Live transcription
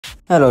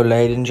Hello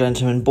ladies and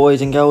gentlemen,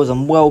 boys and girls,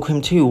 and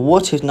welcome to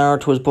What If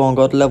Naruto Was Born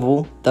God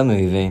Level, the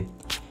movie.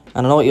 And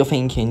I know what you're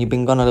thinking, you've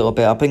been gone a little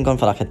bit. I've been gone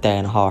for like a day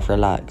and a half,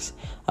 relax.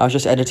 I was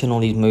just editing all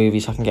these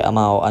movies so I can get them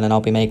out, and then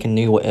I'll be making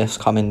new What Ifs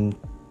coming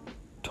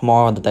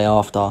tomorrow or the day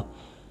after,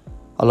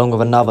 along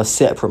with another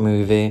separate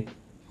movie,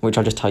 which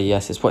I'll just tell you,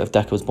 yes, it's What If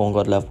Deku Was Born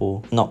God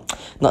Level. Not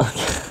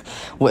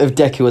What If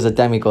Deku Was a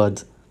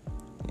Demigod.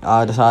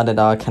 I decided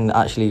I can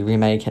actually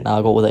remake it now.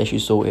 I got all the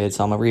issues sorted,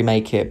 so I'm gonna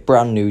remake it,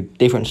 brand new,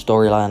 different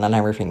storyline and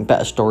everything,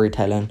 better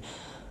storytelling.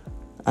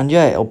 And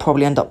yeah, it'll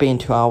probably end up being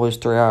 2 hours,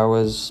 3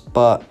 hours,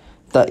 but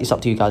it's up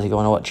to you guys if you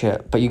want to watch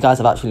it. But you guys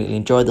have absolutely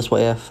enjoyed this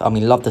What If. I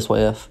mean, love this What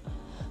If.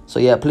 So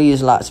yeah,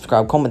 please like,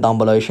 subscribe, comment down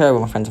below, share it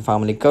with my friends and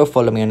family. Go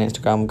follow me on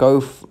Instagram.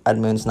 Go add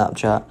me on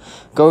Snapchat.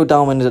 Go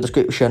down in the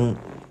description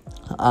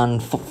and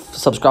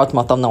subscribe to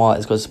my thumbnail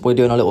artist, because we're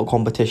doing a little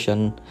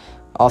competition.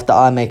 After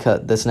I make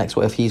this next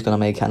What If, he's going to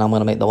make it, and I'm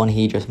going to make the one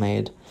he just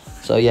made.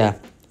 So yeah,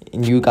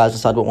 you guys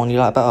decide what one you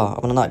like better.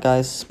 Other than that,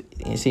 guys,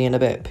 see you in a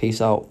bit.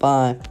 Peace out.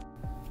 Bye.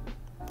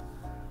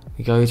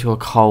 We go to a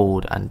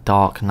cold and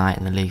dark night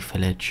in the Leaf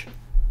Village.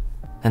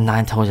 The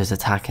Nine Tails is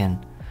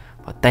attacking,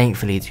 but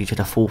thankfully, due to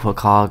the Full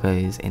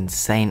Hokage's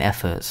insane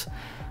efforts,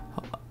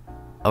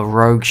 a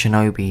rogue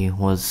shinobi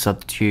was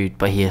subdued,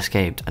 but he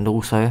escaped, and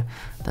also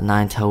the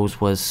Nine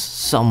Tails was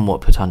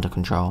somewhat put under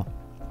control.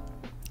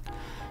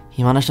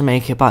 He managed to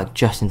make it back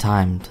just in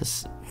time to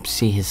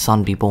see his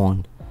son be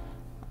born,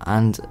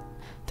 and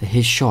to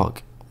his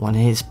shock, when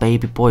his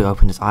baby boy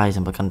opened his eyes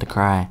and began to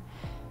cry,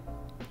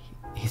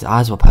 his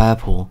eyes were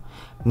purple.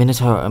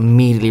 Minato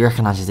immediately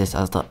recognizes this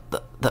as the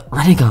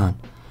Rinnegan,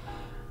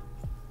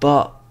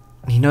 but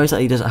he knows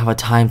that he doesn't have a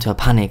time to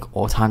panic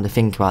or time to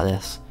think about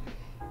this,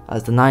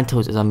 as the Nine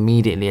Tails is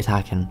immediately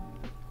attacking.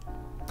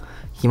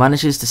 He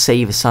manages to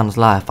save his son's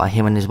life by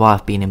him and his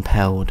wife being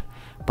impaled,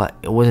 but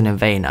it wasn't in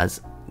vain,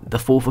 as the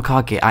Fourth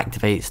Hokage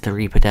activates the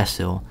Reaper Death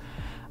Seal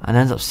and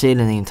ends up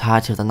sealing the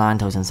entirety of the Nine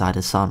Tails inside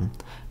his son,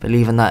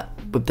 believing that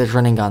with this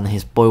Rinnegan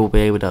his boy will be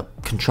able to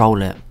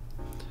control it.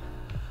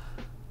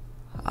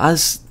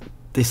 As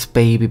this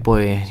baby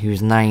boy,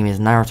 whose name is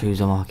Naruto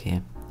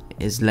Uzumaki,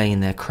 is laying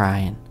there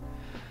crying,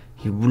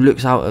 he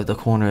looks out of the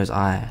corner of his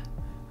eye,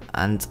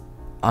 and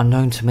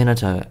unknown to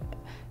Minato,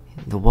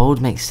 the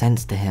world makes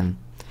sense to him.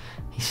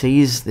 He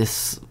sees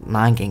this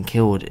man getting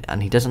killed,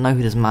 and he doesn't know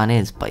who this man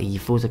is, but he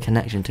feels a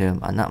connection to him,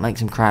 and that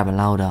makes him cry even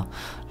louder,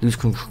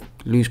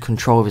 lose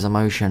control of his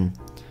emotion.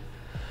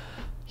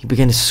 He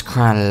begins to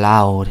cry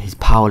loud, his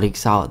power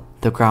leaks out,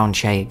 the ground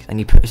shakes, and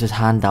he puts his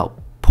hand out,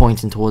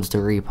 pointing towards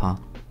the Reaper.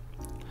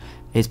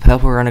 His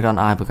purple Rinnegan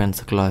eye begins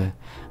to glow,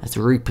 as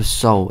the Reaper's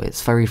soul,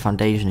 its very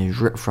foundation, is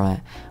ripped from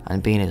it,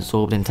 and being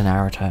absorbed into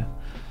Naruto.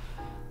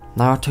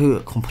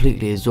 Naruto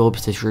completely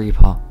absorbs this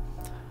Reaper,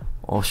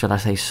 or should I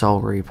say Soul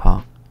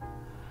Reaper,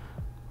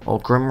 or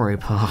Grim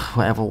Reaper,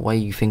 whatever way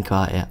you think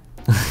about it.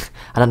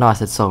 I don't know, I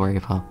said Soul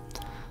Reaper.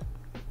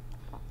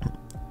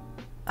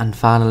 And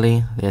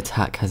finally, the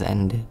attack has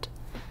ended,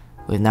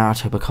 with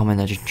Naruto becoming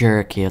the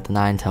Jinchuriki of the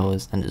Nine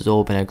Tails and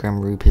absorbing a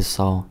Grim Reaper's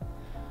soul.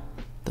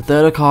 The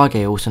third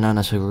Hokage, also known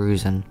as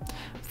Hiruzen,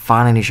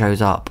 finally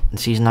shows up and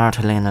sees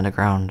Naruto laying on the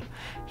ground.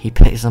 He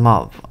picks him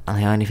up,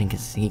 and the only thing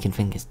he can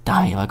think is,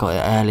 damn, if I got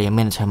it earlier,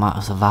 Minato might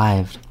have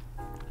survived.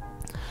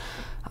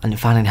 And it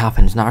finally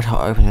happens. Naruto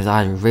opens his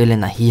eyes,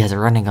 revealing that he has a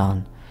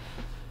Rinnegan.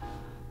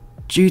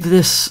 Due to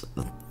this,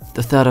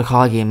 the third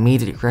Hokage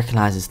immediately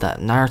recognizes that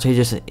Naruto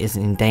just is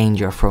in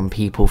danger from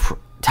people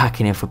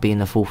attacking him for being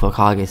the fourth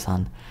Hokage's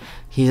son.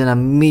 He's in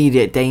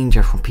immediate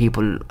danger from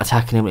people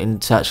attacking him in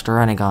search of the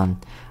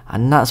Rinnegan.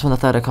 And that's when the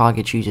third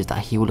Hokage chooses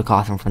that he will look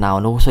after him for now,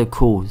 and also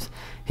calls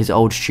his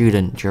old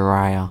student,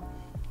 Jiraiya.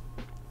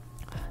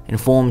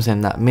 Informs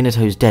him that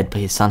Minato's dead,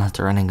 but his son has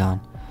the Rinnegan.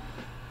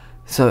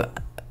 So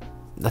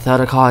the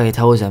third Hokage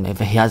tells him if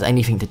he has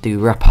anything to do,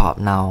 wrap up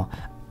now,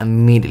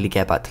 immediately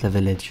get back to the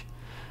village.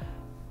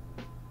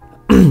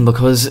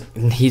 Because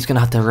he's going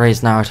to have to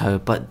raise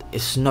Naruto, but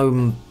it's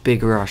no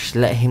big rush.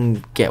 Let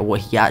him get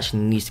what he actually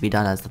needs to be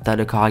done, as the third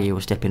Hokage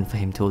will step in for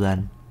him till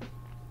then.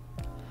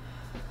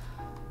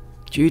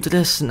 Due to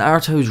this,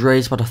 Naruto is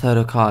raised by the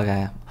third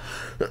Hokage.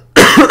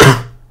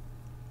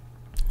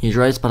 He's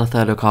raised by the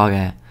third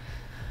Hokage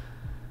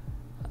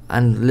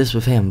and lives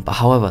with him, but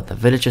however, the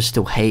villagers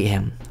still hate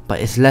him,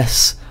 but it's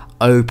less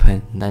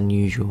open than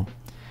usual.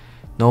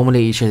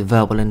 Normally he shows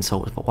verbal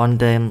insults, but one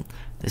day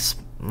this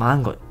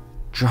man got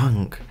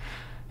drunk.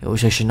 It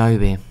was a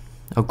shinobi,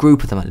 a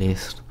group of them at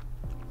least,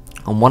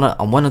 and one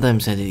of them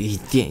said,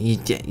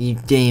 you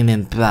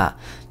demon bat,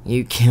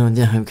 you killed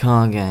the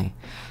Hokage,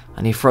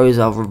 and he throws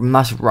a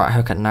massive right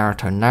hook at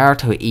Naruto.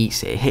 Naruto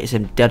eats it, hits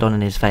him dead on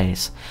in his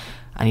face,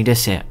 and he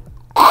does it.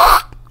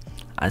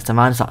 As the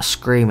man starts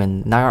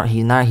screaming,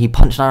 he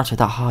punched Naruto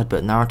that hard,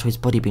 but Naruto's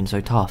body being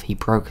so tough, he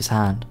broke his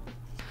hand.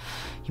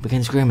 He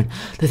began screaming,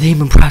 the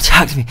demon brat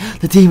attacked me!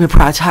 The demon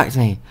brat attacked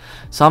me!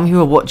 Some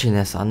who are watching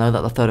this, I know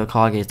that the third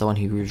Hokage is the one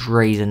who was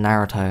raising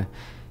Naruto.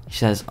 He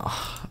says,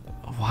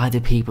 why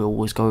do people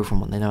always go from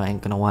what they know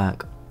ain't gonna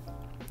work?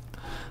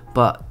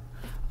 But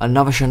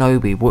Another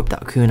shinobi whipped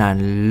out kunai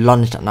and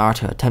lunged at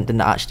Naruto, attempting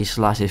to actually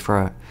slice his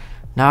throat.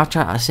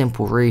 Naruto, had a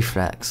simple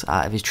reflex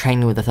out of his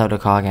training with the third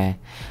Hokage,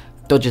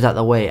 dodges out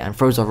the way and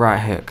throws a right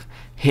hook,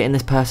 hitting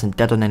this person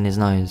dead on in his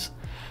nose.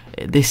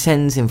 This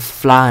sends him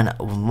flying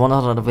from one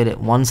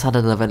side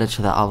of the village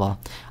to the other,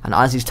 and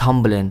as he's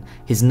tumbling,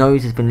 his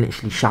nose has been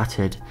literally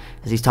shattered.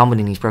 As he's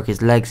tumbling, he's broke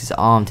his legs, his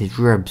arms, his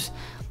ribs,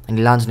 and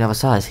he lands on the other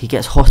side. He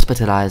gets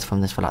hospitalized from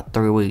this for like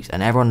 3 weeks,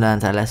 and everyone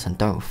learns that lesson: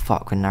 don't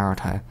fuck with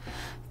Naruto.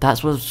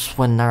 That was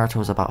when Naruto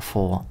was about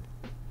 4.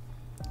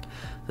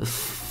 The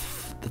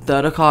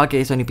third Hokage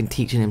has only been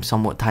teaching him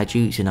somewhat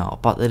taijutsu now,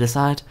 but they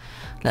decide,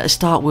 let's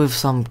start with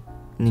some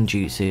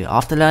ninjutsu.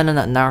 After learning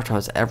that Naruto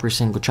has every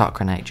single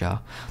chakra nature,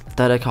 the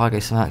third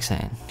Hokage smirks,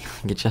 saying,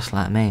 you're just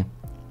like me.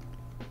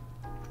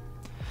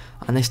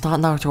 And they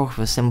start Naruto off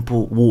with a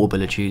simple water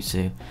bullet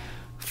jutsu.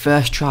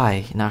 First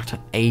try,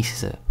 Naruto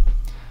aces it.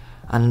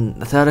 And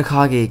the third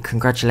Hokage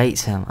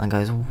congratulates him and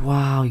goes,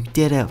 wow, you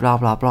did it, blah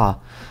blah blah.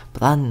 But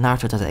then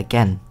Naruto does it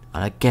again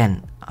and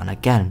again and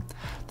again.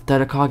 The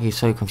third Hokage is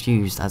so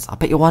confused, as I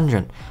bet you're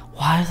wondering,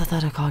 why is the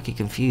third Hokage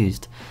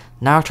confused?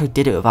 Naruto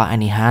did it without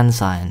any hand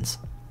signs.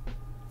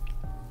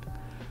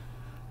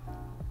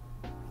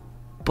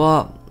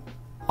 But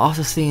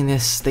after seeing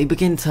this, they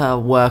begin to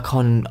work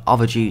on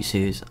other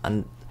jutsus,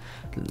 and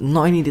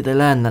not only did they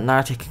learn that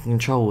Naruto can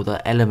control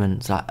the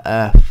elements like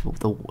earth,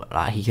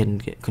 he can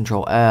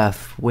control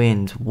earth,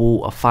 wind,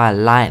 water, fire,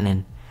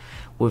 lightning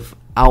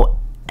without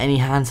any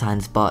hand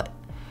signs, but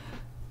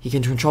he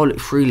can control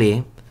it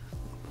freely.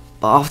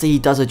 But after he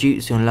does a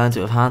jutsu and learns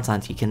it with hand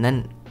signs, he can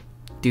then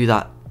do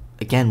that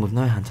again with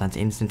no hand signs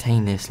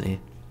instantaneously.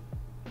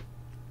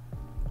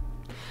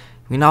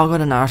 We now go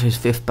to Naruto's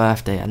 5th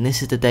birthday, and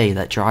this is the day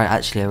that Jiraiya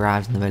actually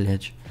arrives in the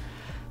village.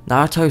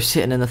 Naruto's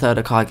sitting in the third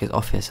Hokage's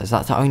office, as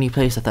that's the only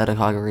place the third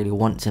Hokage really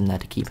wants him there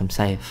to keep him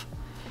safe.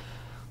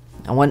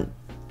 And when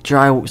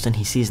Jiraiya walks in,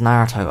 he sees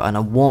Naruto, and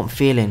a warm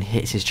feeling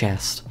hits his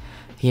chest.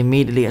 He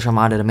immediately gets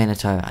reminded of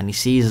Minato, and he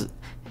sees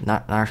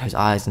Naruto's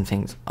eyes and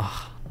thinks,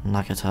 oh,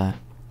 Nagato.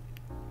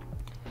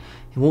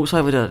 He walks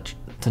over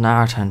to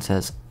Naruto and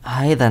says,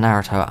 hey there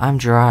Naruto, I'm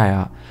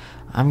Jiraiya.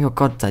 I'm your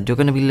goddad, you're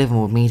going to be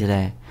living with me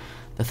today.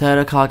 The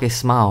third Hokage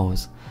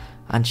smiles,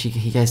 and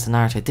he goes to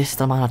Naruto, this is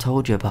the man I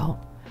told you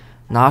about.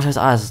 Naruto's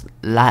eyes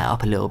light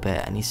up a little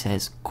bit, and he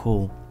says,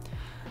 cool.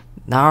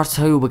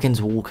 Naruto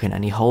begins walking,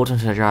 and he holds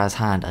onto Jiraiya's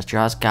hand as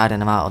Jiraiya's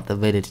guiding him out of the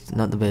village,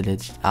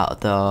 out of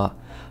the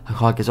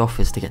Hokage's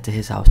office to get to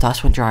his house.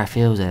 That's when Jiraiya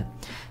feels it.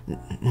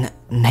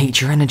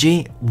 Nature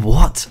energy?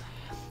 What?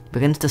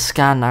 Begins to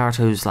scan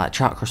Naruto's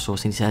chakra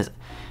source, and he says,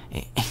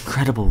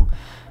 incredible.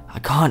 I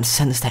can't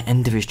sense the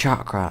end of his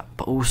chakra,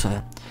 but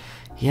also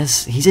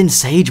he's in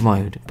sage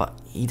mode, but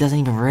he doesn't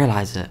even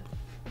realize it.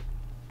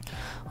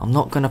 I'm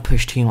not going to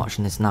push too much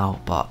on this now,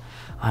 but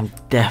I'm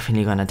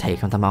definitely going to take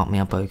him to Mount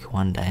Miyaboku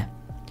one day.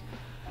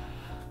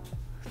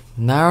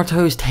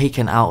 Naruto is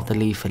taken out of the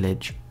Leaf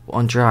Village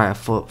on Jiraiya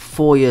for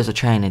 4 years of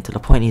training, to the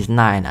point he's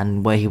 9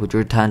 and where he would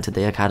return to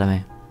the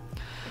academy.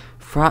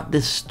 Throughout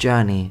this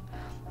journey,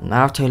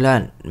 Naruto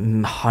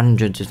learned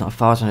hundreds, if not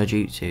thousands of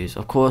jutsus.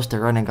 Of course, the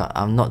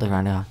Rinnegan, not the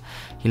Rinnegan.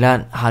 He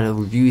learned how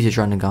to use his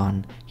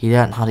Rinnegan. He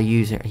learned how to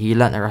use it. He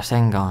learned the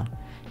Rasengan.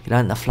 He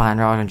learned the Flying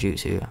Dragon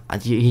Jutsu.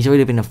 And he's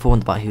already been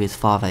informed about who his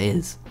father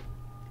is.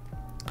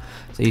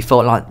 So he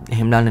felt like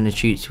him learning the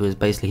jutsu was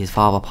basically his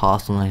father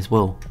passed on his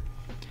will.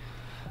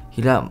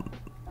 He learned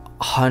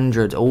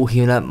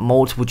he learned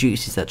multiple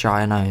jutsus that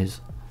Jiraiya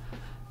knows.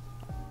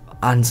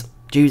 And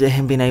due to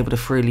him being able to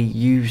freely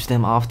use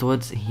them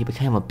afterwards, he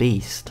became a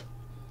beast.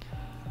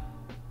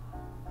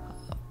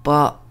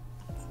 But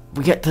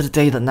we get to the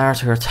day that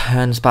Naruto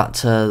returns back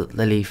to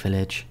the Leaf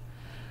Village.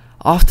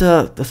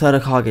 After the third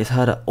Hokage is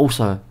heard,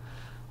 also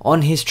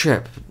on his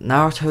trip,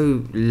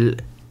 Naruto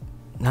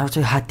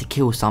had to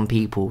kill some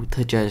people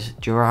to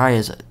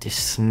Jiraiya's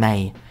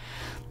dismay.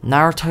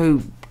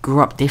 Naruto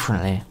grew up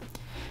differently.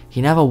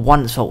 He never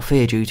once felt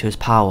fear due to his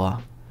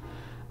power.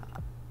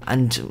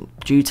 And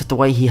due to the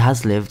way he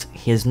has lived,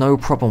 he has no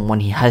problem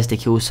when he has to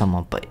kill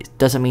someone, but it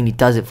doesn't mean he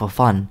does it for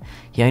fun.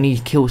 He only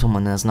kills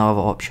someone when there's no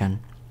other option.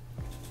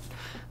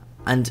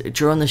 And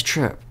during this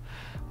trip,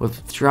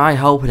 with Jiraiya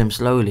helping him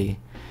slowly,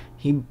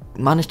 he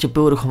managed to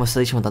build a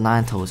conversation with the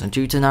Nine-Tails, and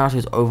due to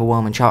Naruto's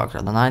overwhelming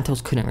chakra, the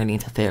Nine-Tails couldn't really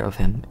interfere with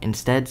him.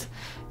 Instead,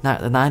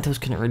 the Nine-Tails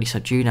couldn't really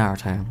subdue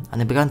Naruto, and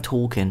they began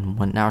talking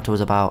when Naruto was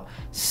about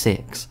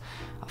 6.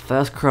 At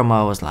first,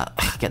 Kurama was like,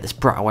 get this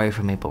brat away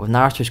from me, but with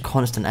Naruto's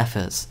constant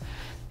efforts,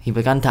 he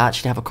began to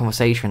actually have a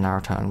conversation with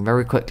Naruto, and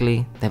very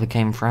quickly, they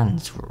became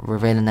friends,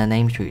 revealing their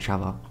names to each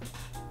other.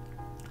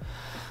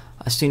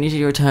 As soon as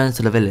he returns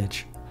to the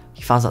village,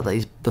 he finds out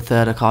that the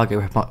third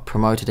Hokage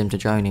promoted him to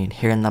Jonin,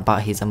 hearing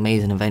about his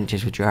amazing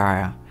adventures with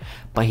Jiraiya,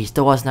 but he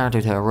still wants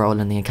Naruto to enroll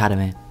in the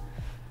academy.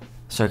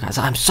 So guys,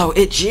 I'm so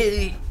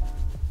itchy!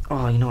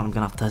 Oh, you know what, I'm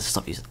gonna have to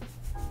stop using.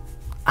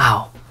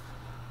 Ow!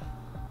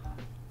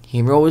 He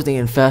enrolls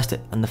in the first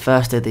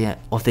day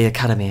of the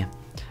academy,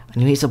 and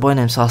he meets a boy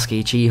named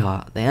Sasuke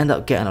Uchiha. They end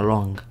up getting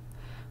along,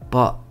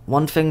 but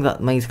one thing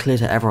that makes clear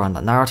to everyone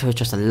that Naruto is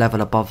just a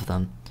level above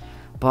them.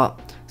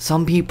 But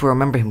some people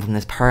remember him from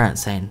his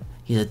parents saying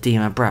he's a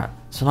demon brat.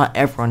 So not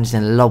everyone is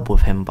in love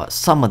with him, but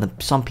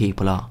some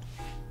people are.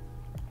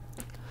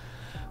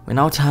 We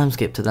now time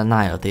skip to the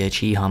night of the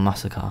Uchiha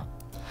massacre.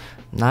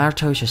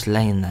 Naruto is just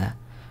laying there,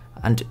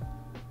 and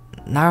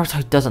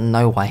Naruto doesn't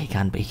know why he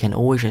can, but he can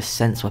always just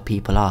sense where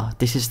people are.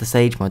 This is the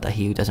sage mode that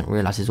he doesn't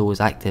realise is always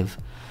active.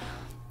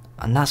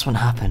 And that's what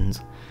happens.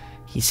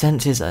 He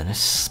senses a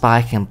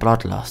spike in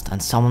bloodlust,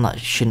 and someone that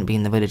shouldn't be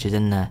in the village is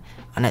in there,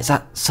 and it's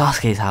at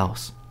Sasuke's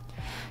house.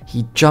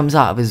 He jumps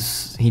out of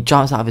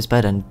his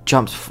bed and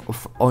jumps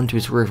onto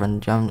his roof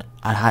and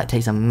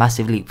takes a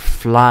massive leap,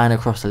 flying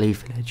across the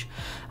leaf village,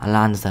 and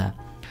lands there.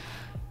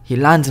 He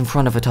lands in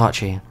front of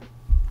Itachi,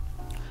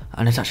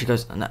 and Itachi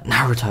goes,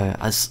 Naruto,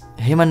 as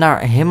him and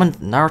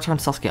Naruto and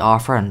Sasuke are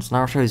friends.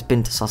 Naruto has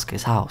been to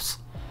Sasuke's house,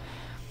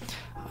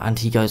 and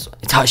he goes,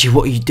 Itachi,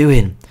 what are you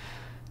doing?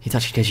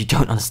 Itachi goes, you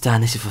don't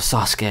understand, this is for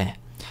Sasuke.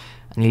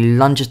 And he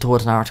lunges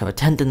towards Naruto,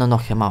 attempting to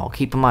knock him out.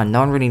 Keep in mind,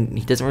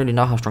 he doesn't really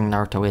know how strong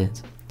Naruto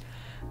is.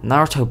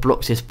 Naruto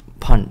blocks his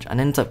punch and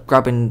ends up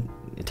grabbing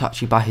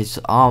Itachi by his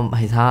arm,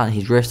 his hand,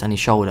 his wrist and his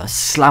shoulder,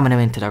 slamming him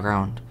into the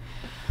ground.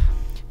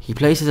 He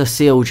places a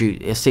sealing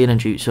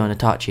jutsu on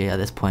Itachi at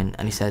this point,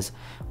 and he says,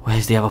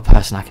 where's the other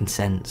person I can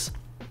sense?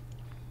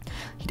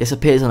 He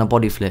disappears on a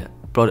body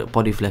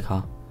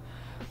flicker.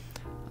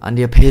 And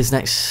he appears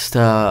next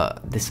to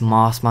this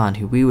masked man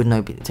who we would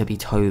know to be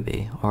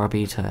Toby or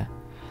Obito.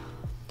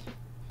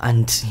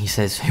 And he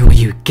says, who are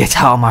you? Get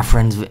out of my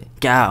friend's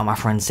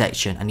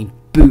section. And he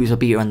boots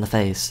Obito in the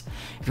face.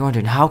 If you're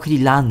wondering, how could he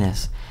land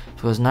this?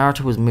 Because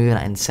Naruto was moving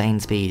at insane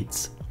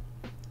speeds.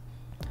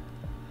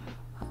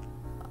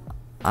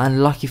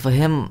 And lucky for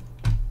him,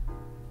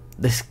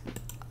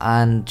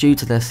 due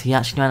to this, he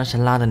actually managed to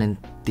land an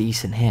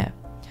indecent hit.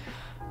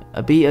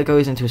 Obito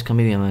goes into his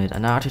chameleon mode,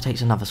 and Naruto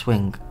takes another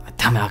swing.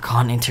 Damn it, I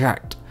can't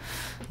interact.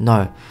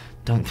 No,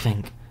 don't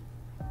think.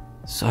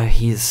 So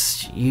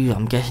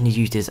I'm guessing he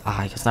used his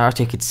eye, because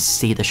Naruto could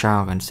see the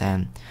Sharingan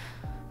saying,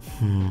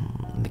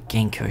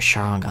 Genko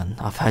Sharingan,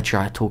 I've heard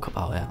your eye talk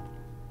about it.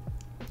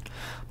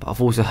 But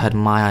I've also heard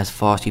my eye is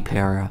far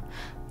superior.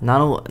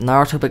 Now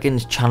Naruto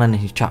begins channeling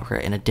his chakra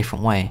in a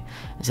different way.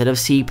 Instead of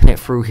seeping it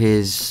through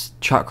his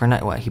chakra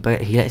network, he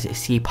lets it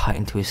seep out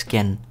into his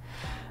skin.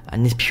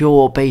 And this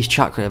pure base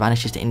chakra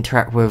manages to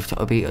interact with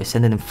Obito,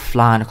 sending him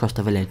flying across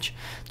the village.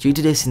 Due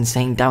to this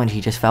insane damage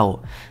he just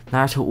felt,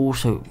 Naruto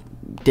also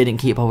didn't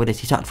keep up with this.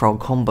 He started throwing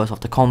combos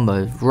after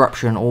combos,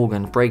 rupturing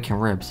organs, breaking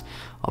ribs.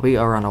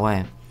 Obito ran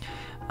away,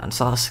 and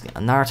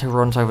Naruto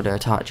runs over to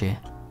Itachi.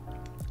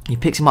 He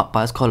picks him up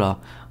by his collar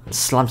and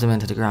slams him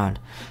into the ground.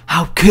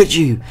 How could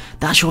you?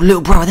 That's your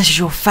little brother, this is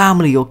your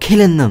family, you're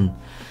killing them.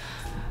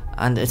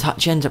 And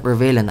Itachi ends up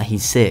revealing that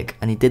he's sick,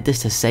 and he did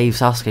this to save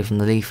Sasuke from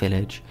the Leaf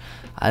Village.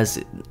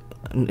 As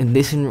in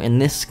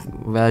this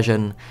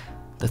version,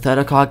 the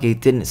third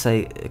Hokage didn't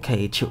say,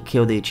 okay,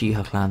 kill the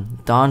Uchiha clan.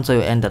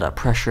 Danzo ended up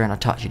pressuring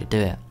Itachi to do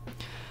it.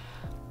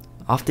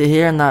 After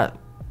hearing that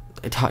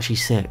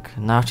Itachi's sick,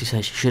 Naruto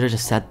says she should have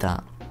just said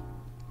that.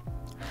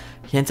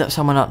 He ends up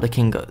summoning up the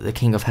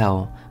king of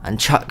hell and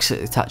chucks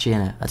Itachi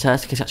in it.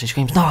 Itachi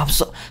screams, no,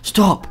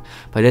 stop!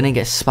 But then he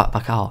gets spat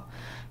back out.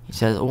 He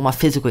says, all my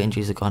physical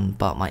injuries are gone,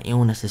 but my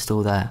illness is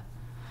still there.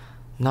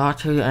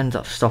 Naruto ends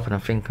up stopping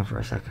and thinking for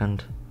a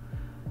second.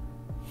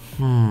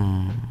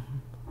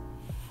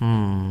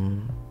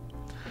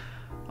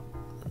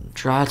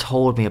 Dry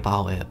told me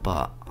about it,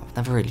 but I've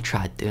never really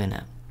tried doing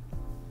it.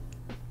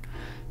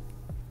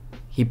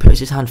 He puts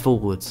his hand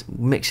forwards,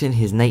 mixing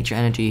his nature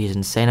energy, his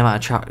insane amount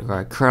of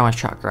chakra, Kuroma's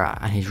chakra,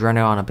 and his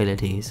Rinnegan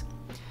abilities.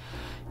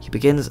 He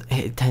begins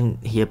healing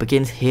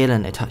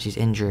Itachi's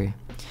injury.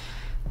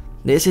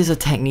 This is a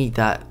technique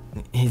that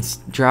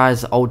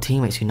Jiraiya's old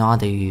teammates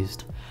Tsunade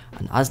used,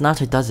 and as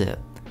Naruto does it,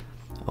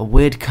 a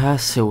weird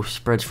curse seal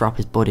spreads throughout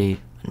his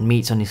body and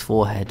meets on his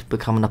forehead,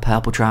 becoming a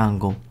purple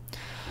triangle.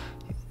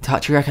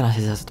 Itachi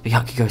recognizes it as the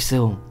Byakugo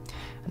seal,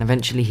 and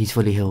eventually he's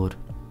fully healed.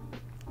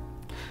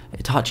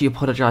 Itachi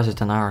apologizes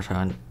to Naruto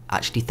and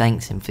actually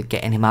thanks him for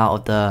getting him out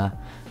of the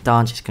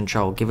Danji's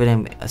control, giving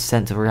him a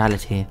sense of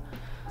reality,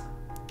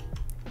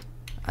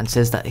 and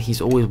says that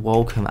he's always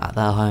welcome at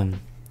their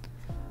home.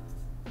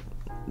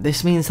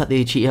 This means that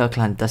the Uchiha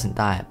clan doesn't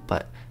die,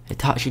 but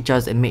Itachi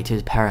does admit to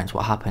his parents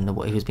what happened and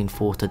what he was being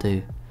forced to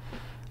do.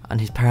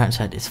 And his parents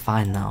said, it's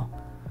fine now.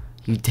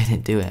 You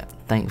didn't do it,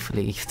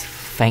 thankfully.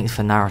 Thanks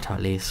for Naruto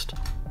at least.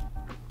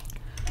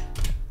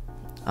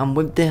 And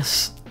with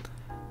this,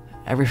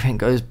 everything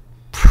goes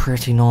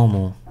pretty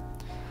normal.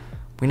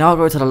 We now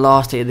go to the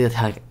last day of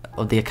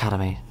the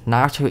academy.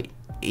 Naruto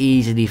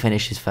easily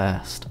finishes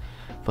first,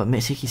 but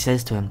Mitsuki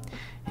says to him,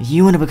 if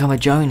you want to become a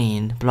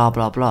Jonin, blah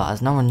blah blah,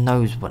 as no one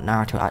knows what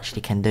Naruto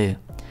actually can do.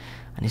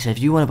 And he said,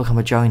 if you want to become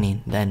a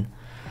Jonin, then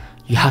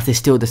you have to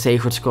steal the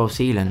sacred scroll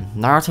sealing.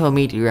 Naruto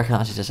immediately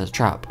recognizes this as a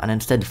trap and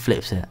instead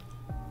flips it.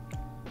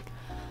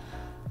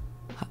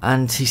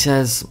 And he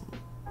says,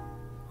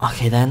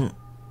 okay then,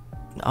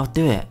 I'll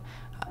do it.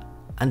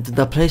 And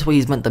the place where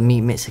he's meant to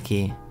meet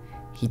Mitsuki,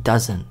 he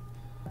doesn't.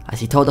 As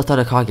he told the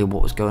third Hokage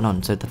what was going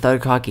on, so the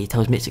third Hokage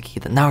tells Mitsuki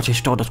that Naruto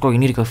stole the scroll, you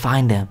need to go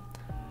find him.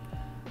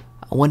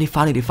 And when he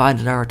finally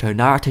finds Naruto,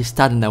 Naruto's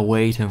standing there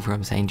waiting for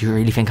him, saying, do you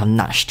really think I'm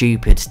that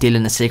stupid,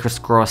 stealing the secret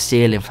scroll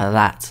ceiling for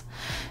that?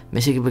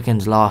 Mitsuki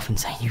begins laughing,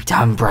 saying, you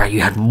damn brat,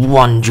 you had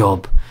one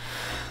job.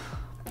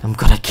 I'm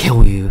gonna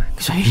kill you,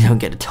 so you don't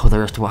get to tell the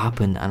rest of what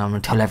happened, and I'm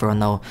gonna tell everyone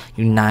though,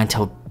 you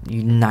nine-tailed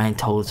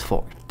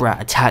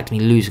brat attacked me,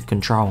 losing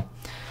control.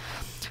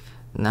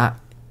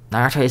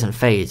 Naruto isn't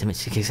phased, and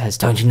Mitsuki says,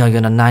 don't you know you're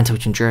the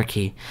nine-tailed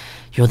Jinchuriki?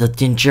 You're the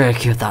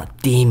Jinchuriki of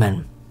that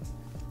demon.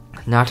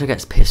 Naruto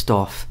gets pissed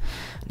off,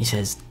 and he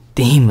says,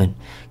 demon?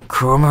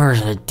 Kurama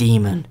isn't a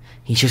demon.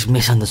 He's just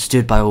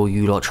misunderstood by all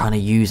you lot trying to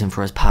use him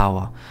for his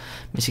power.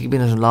 Mitsuki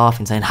begins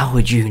laughing, saying, how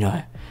would you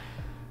know?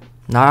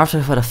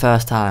 Naruto, for the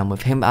first time,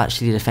 with him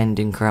actually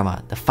defending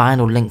Kurama, the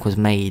final link was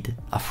made.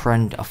 A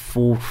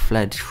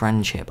full-fledged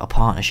friendship, a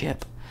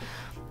partnership.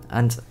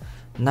 And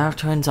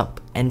Naruto ends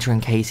up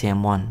entering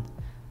KCM1,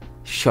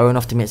 showing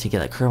off to Mitsuki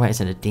that Kurama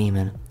isn't a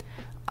demon.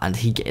 And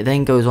he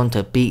then goes on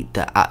to beat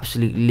the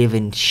absolute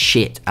living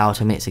shit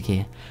out of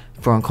Mitsuki,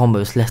 throwing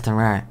combos left and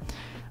right.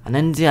 And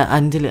then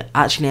it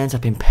actually ends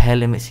up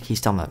impaling Mitsuki's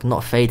stomach,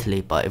 not fatally,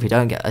 but if he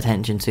don't get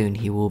attention soon,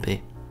 he will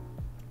be.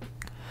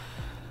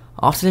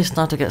 After this,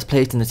 Naruto gets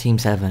placed in the Team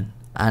 7,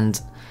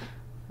 and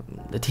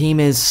the team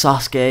is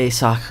Sasuke,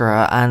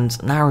 Sakura, and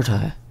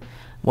Naruto.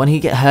 When he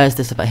hears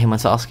this about him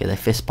and Sasuke, they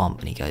fist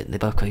bump, and they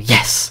both go,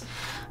 yes!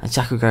 And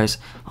Sakura goes,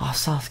 oh,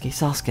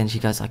 Sasuke, and she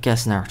goes, I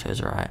guess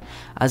Naruto's alright.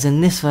 As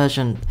in this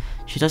version,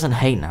 she doesn't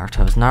hate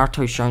Naruto, as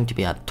Naruto's shown to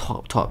be a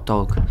top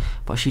dog,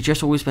 but she's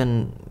just always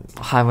been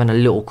having a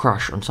little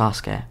crush on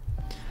Sasuke.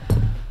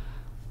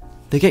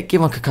 They get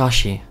given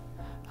Kakashi,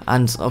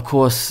 and of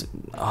course,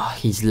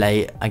 he's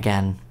late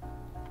again.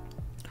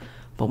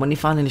 But when he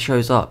finally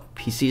shows up,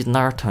 he sees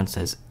Naruto and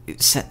says,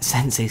 it's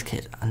Sensei's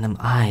kid, and them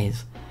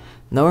eyes.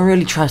 No one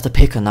really tries to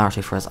pick on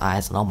Naruto for his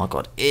eyes, and oh my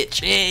god,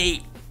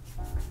 itchy!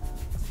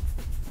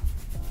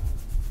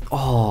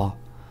 Oh,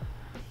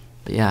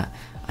 but yeah,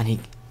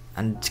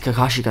 and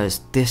Kakashi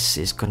goes, this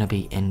is gonna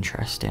be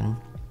interesting.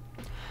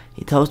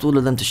 He tells all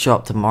of them to show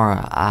up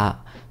tomorrow at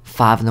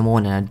 5 in the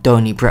morning and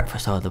don't eat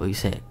breakfast or they'll be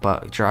sick.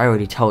 But Jiraiya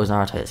already tells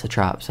Naruto it's a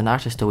trap, so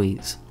Naruto still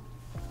eats.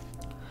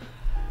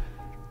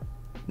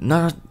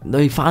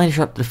 They finally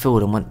show up to the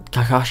field, and when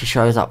Kakashi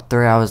shows up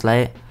 3 hours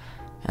late,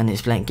 and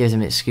gives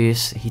him an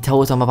excuse, he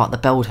tells them about the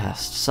bell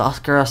test.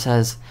 Sakura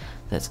says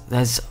that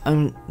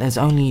there's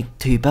only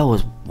 2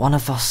 bells. One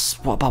of us.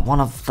 What about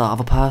one of the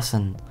other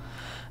person?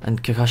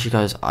 And Kakashi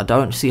goes, I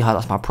don't see how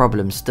that's my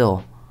problem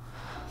still.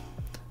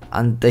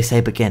 And they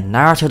say begin.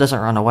 Naruto doesn't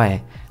run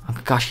away, and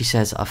Kakashi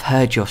says, I've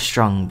heard you're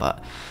strong,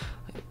 but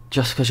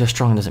just because you're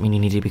strong doesn't mean you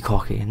need to be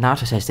cocky. And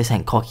Naruto says, this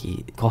ain't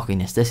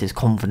cockiness, this is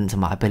confidence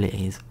in my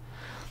abilities.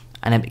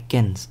 And it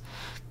begins.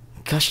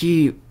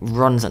 Kakashi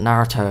runs at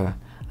Naruto,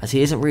 as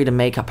he isn't reading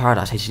Makeup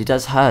Paradise. He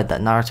does heard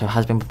that Naruto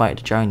has been promoted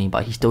to Jonin,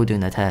 but he's still doing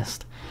the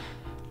test.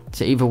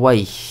 So either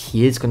way,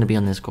 he is going to be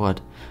on the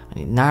squad.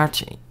 And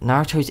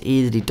Naruto's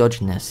easily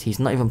dodging this. He's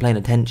not even paying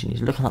attention.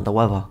 He's looking at the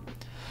weather.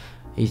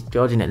 He's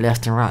dodging it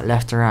left and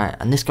right.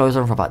 And this goes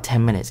on for about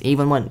 10 minutes.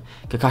 Even when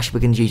Kakashi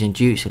begins using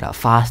jutsu, like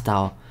fire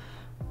style,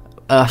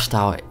 earth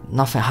style,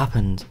 nothing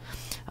happens.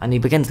 And he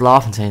begins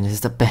laughing, saying, this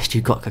is the best you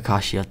got,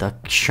 Kakashi, of the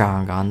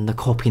Sharingan, the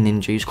copy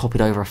ninjas,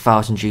 copied over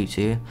 1,000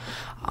 jutsu.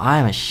 I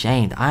am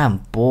ashamed. I am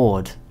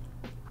bored.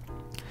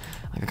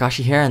 And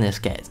Kakashi, hearing this,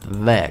 gets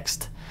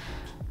vexed.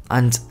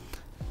 And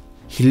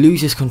he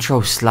loses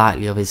control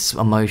slightly of his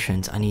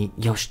emotions, and he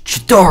yells,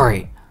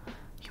 Chidori!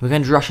 He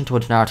begins rushing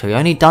towards Naruto. He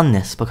only done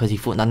this because he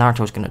thought that Naruto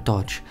was going to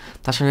dodge.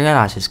 That's when he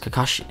realizes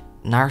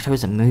Naruto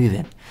isn't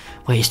moving.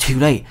 Wait, it's too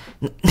late.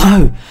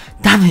 No!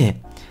 Damn it!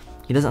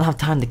 He doesn't have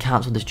time to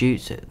cancel this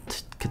jutsu,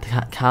 to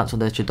cancel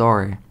the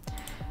Chidori.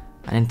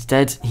 And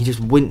instead, he just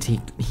winced.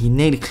 He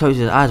nearly closed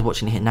his eyes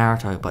watching it hit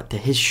Naruto, but to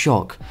his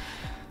shock,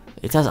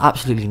 it does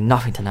absolutely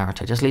nothing to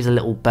Naruto. It just leaves a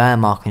little burn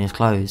mark on his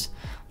clothes.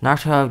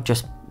 Naruto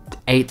just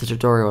ate the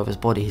Chidori of his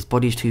body. His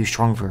body's too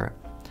strong for it.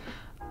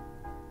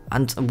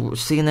 And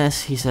seeing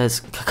this, he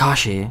says,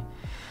 Kakashi,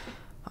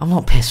 I'm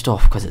not pissed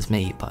off because it's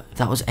me, but if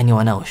that was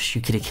anyone else, you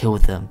could have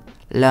killed them.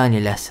 Learn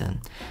your lesson.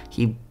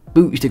 He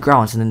boots the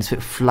ground and then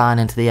spit flying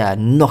into the air,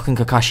 knocking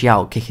Kakashi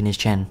out, kicking his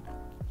chin,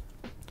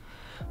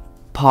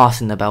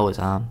 passing the bell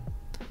arm.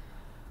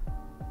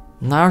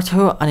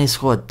 Naruto and his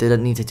squad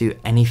didn't need to do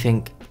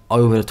anything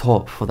over the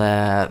top for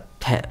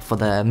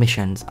their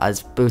missions,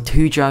 as with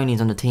 2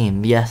 Jonins on the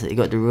team. Yes, it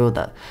got the rule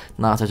that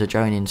Naruto's a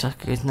Jonin.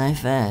 Sasuke gets no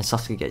fair.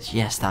 Sasuke gets,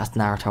 yes, that's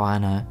Naruto, I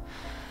know.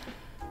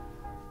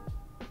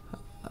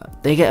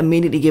 They get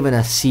immediately given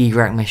a sea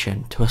rank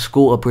mission to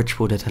escort a bridge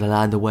builder to the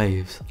land of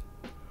waves.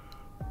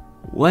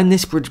 When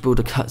this bridge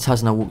builder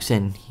Tazuna walks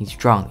in, he's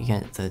drunk. He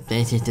goes,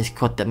 this is the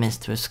squad that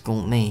missed to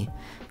escort me.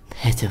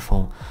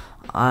 Pitiful.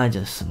 I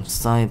just am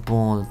so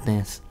bored of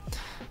this.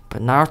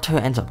 But Naruto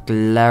ends up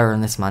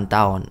glaring this man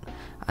down,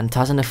 and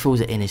Tazuna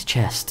feels it in his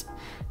chest.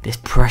 This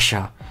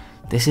pressure.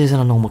 This isn't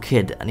a normal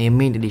kid, and he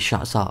immediately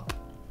shuts up.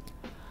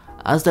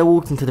 As they're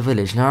walking to the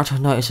village, Naruto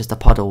notices the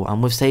puddle,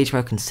 and with Sage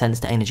Mode can sense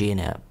the energy in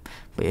it,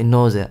 but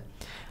ignores it.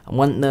 And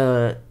when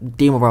the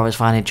Demon Brothers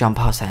finally jump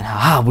out saying,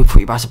 "Haha, we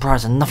put you by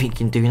surprise and nothing you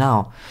can do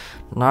now,"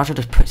 Naruto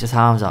just puts his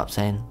hands up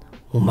saying,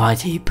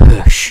 "Almighty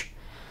push."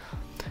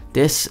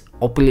 This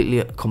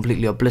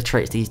completely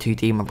obliterates these two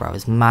Demon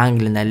Brothers,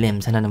 mangling their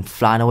limbs, sending them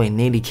flying away,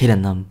 nearly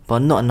killing them,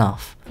 but not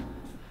enough.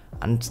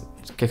 And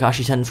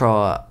Kakashi sends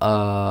for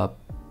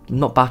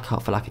not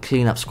backup, for like a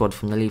cleanup squad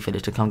from the Leaf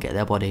Village to come get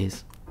their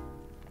bodies.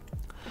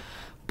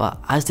 But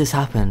as this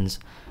happens,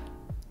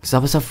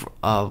 Zabuza's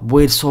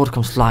weird sword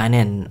comes flying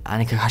in,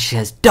 and Kakashi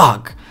says,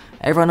 "Duck!"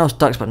 Everyone else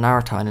ducks but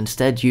Naruto, and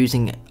instead,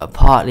 using a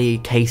partly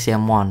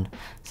KCM1,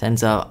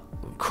 sends a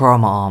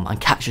Chroma arm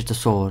and catches the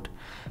sword,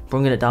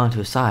 bringing it down to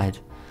his side.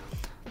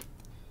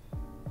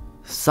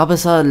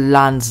 Zabuza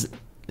lands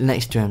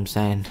next to him,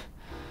 saying,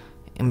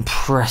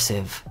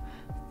 "Impressive.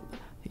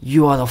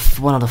 You are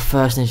one of the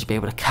first ninjas to be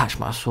able to catch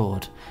my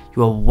sword.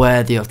 You are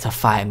worthy of to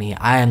fight me.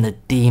 I am the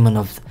demon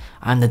of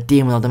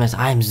the mist.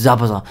 I am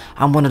Zabuza.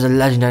 I'm one of the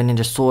legendary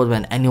ninja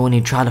swordsmen. Anyone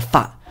who try to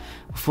fight."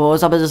 Before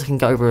Zabuza can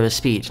get over his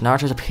speech,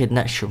 Naruto's appeared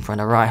next to him, throwing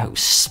a right hook,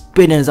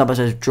 spinning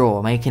Zabuza's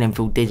jaw, making him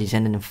feel dizzy,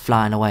 sending him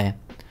flying away.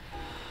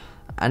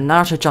 And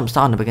Naruto jumps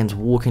down and begins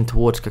walking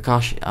towards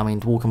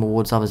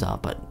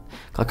Zabuza, but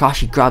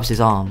Kakashi grabs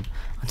his arm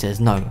and says,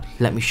 "No,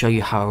 let me show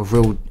you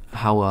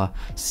how a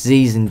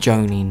seasoned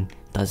Jonin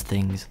does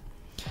things."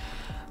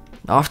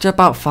 After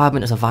about 5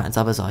 minutes of fighting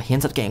Zabuza, he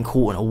ends up getting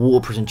caught in a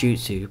water prison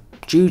jutsu,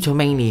 due to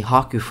mainly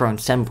Haku throwing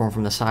Senbon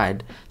from the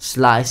side,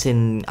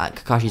 slicing at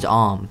Kakashi's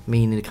arm,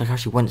 meaning that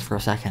Kakashi went for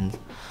a second.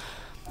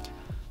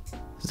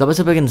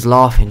 Zabuza begins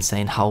laughing,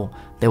 saying how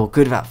they were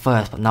good at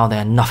first, but now they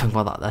are nothing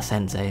but their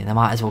sensei. They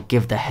might as well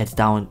give their heads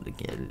down,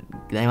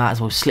 they might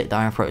as well slit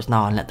their throats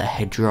now and let their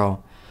head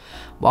drool.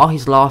 While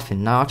he's laughing,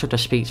 Naruto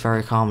just speaks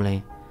very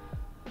calmly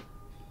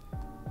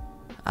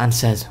and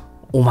says,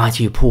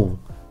 "Almighty Paul."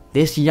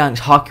 This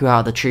yanks Haku out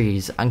of the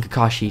trees and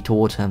Kakashi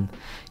towards him.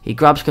 He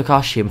grabs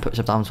Kakashi and puts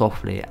him down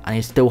softly, and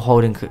he's still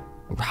holding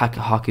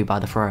Haku by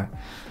the throat.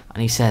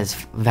 And he says,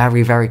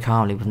 very, very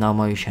calmly with no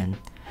emotion,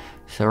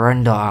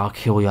 "Surrender or I'll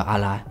kill your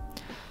ally."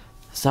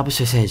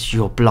 Zabuza says,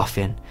 "You're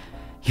bluffing.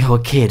 You're a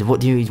kid.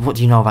 What do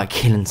you know about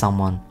killing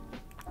someone?"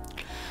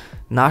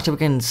 Naruto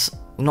begins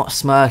not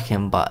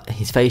smirking, but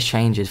his face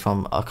changes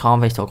from a calm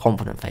face to a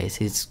confident face.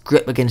 His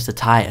grip begins to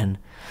tighten,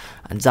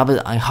 and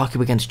Haku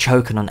begins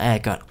choking on air,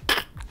 going,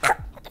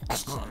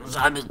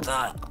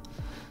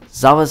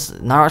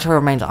 Naruto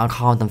remains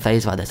uncalmed and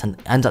phased by this and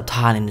ends up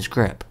tightening his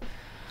grip.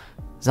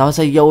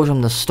 Zabuza yells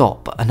him to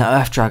stop, but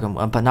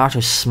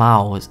Naruto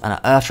smiles, and an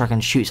Earth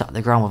Dragon shoots at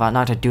the ground without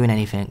Naruto doing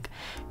anything,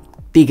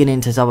 digging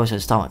into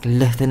Zabuza's stomach,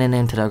 lifting him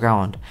into the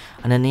ground,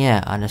 and in the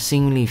air, and a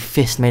seemingly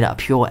fist made out of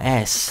pure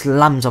air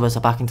slams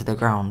Zabuza back into the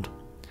ground.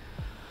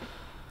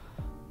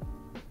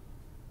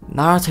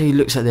 Naruto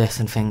looks at this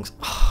and thinks,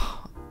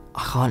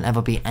 I can't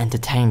ever be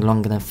entertained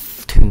longer than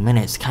 2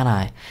 minutes, can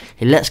I?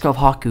 He lets go of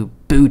Haku,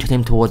 booted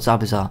him towards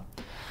Zabuza.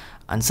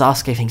 And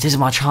Sasuke thinks, this is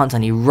my chance,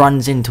 and he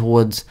runs in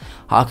towards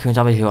Haku and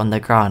Zabuza on the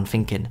ground,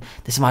 thinking,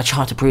 this is my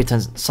chance to prove to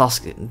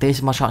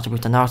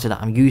Naruto that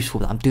I'm useful,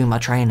 that I'm doing my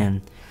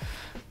training.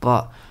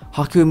 But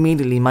Haku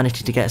immediately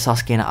manages to get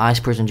Sasuke in an ice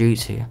prison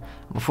jutsu.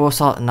 Before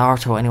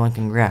Naruto or anyone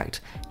can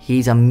react,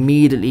 he's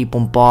immediately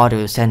bombarded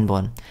with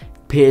Senbon,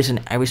 piercing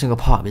every single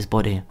part of his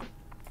body.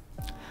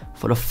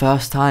 For the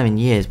first time in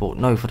years, for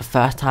the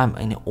first time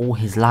in all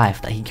his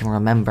life that he can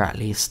remember at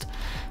least,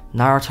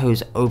 Naruto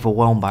is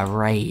overwhelmed by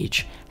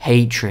rage,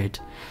 hatred,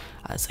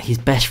 as his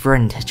best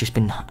friend has just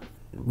been,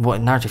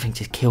 what Naruto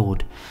thinks is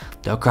killed.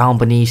 The ground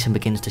beneath him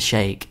begins to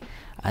shake,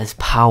 as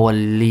power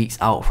leaks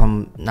out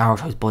from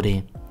Naruto's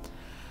body.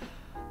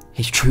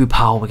 His true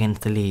power begins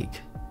to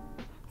leak.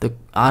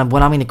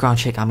 When I mean the ground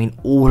shake, I mean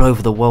all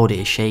over the world it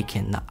is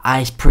shaking. The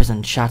ice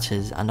prison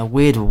shatters, and a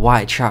weird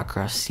white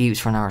chakra seeps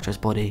from Naruto's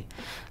body.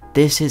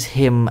 This is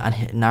him and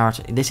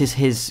Naruto. This is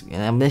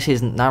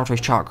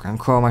Naruto's chakra and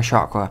Chroma's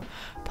chakra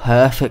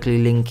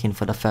perfectly linking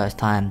for the first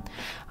time,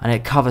 and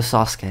it covers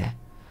Sasuke,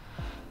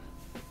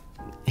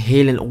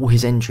 healing all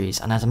his injuries.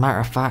 And as a matter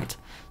of fact,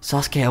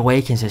 Sasuke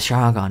awakens his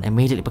Sharingan,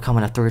 immediately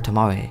becoming a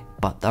Tsurutomori,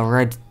 but the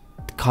red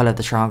colour of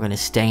the Sharingan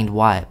is stained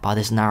white by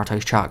this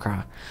Naruto's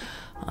chakra,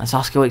 and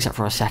Sasuke wakes up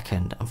for a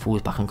second and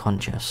falls back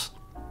unconscious.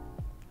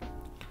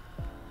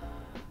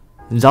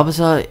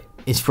 Zabuza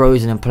is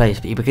frozen in place,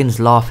 but he begins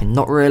laughing,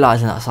 not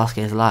realising that Sasuke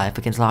is alive.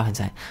 Begins laughing,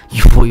 saying,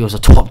 "You thought you was a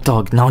top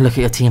dog, now look at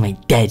your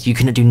teammate dead. You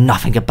couldn't do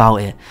nothing about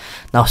it.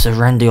 Now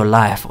surrender your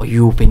life or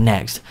you will be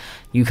next.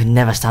 You can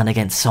never stand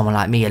against someone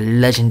like me, a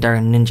legendary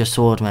ninja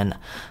swordsman.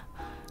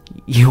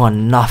 You are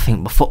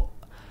nothing." Before,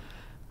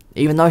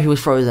 even though he was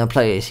frozen in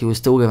place, he was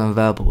still given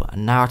verbal,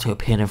 and Naruto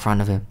appeared in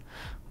front of him,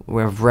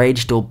 with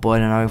rage still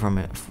boiling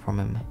over from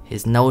him.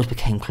 His nose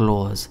became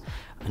claws,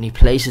 and he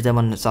places them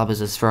on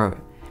Zabuza's throat,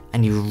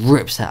 and he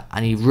rips out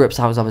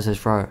Zabuza's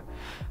throat,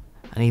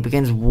 and he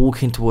begins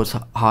walking towards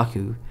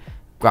Haku,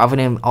 grabbing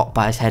him up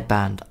by his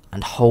headband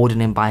and holding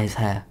him by his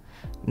hair.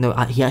 No,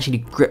 he actually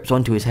grips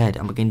onto his head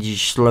and begins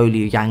just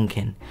slowly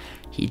yanking.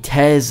 He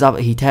tears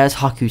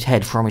Haku's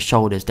head from his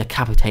shoulders,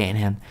 decapitating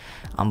him,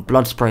 and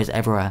blood sprays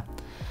everywhere.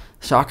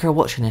 Sakura,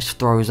 watching this,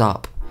 throws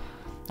up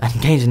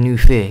and gains a new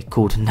fear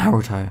called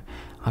Naruto.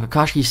 And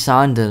Kakashi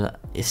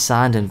is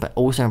saddened but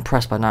also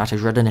impressed by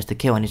Naruto's readiness to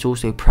kill, and he's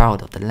also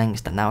proud of the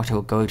lengths that Naruto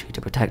will go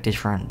to protect his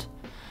friend.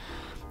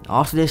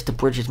 After this, the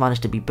bridge is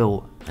managed to be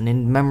built, and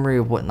in memory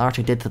of what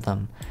Naruto did to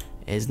them,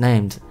 it is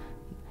named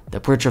the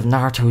Bridge of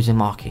Naruto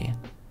Uzumaki.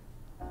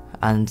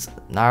 And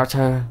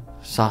Naruto,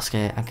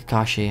 Sasuke, and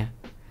Kakashi,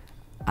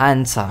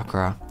 and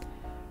Sakura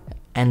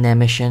end their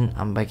mission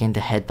and begin to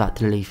head back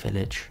to the Leaf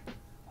Village.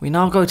 We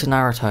now go to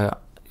Naruto,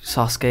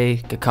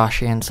 Sasuke,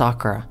 Kakashi, and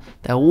Sakura.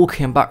 They're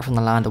walking back from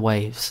the Land of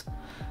Waves.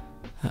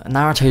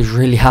 Naruto is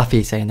really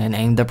happy, saying they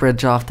named the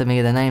bridge after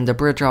me, they named the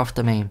bridge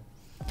after me.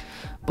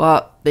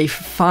 But they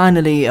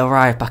finally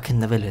arrive back in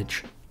the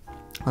village.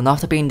 And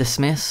after being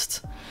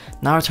dismissed,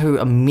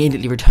 Naruto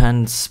immediately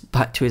returns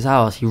back to his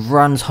house. He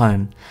runs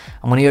home,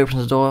 and when he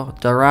opens the door,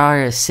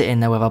 Jiraiya is sitting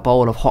there with a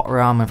bowl of hot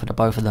ramen for the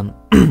both of them.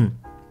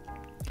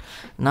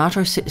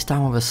 Naruto sits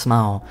down with a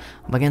smile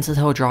and begins to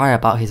tell Jiraiya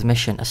about his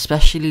mission,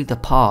 especially the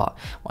part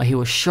where he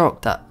was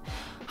shocked at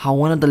how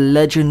one of the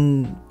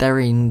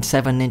legendary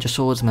 7 ninja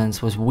swordsmen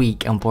was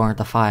weak and boring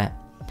to fight.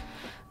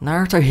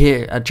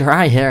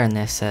 Jiraiya hearing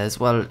this says,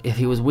 well, if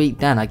he was weak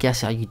then, I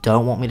guess you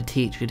don't want me to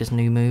teach you this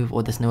new move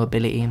or this new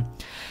ability.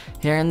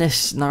 Hearing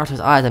this, Naruto's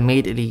eyes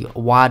immediately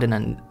widen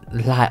and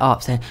light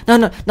up, saying,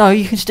 no,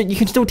 you can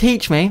still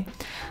teach me.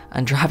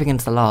 And Jiraiya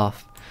begins to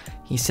laugh.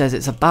 He says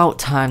it's about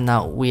time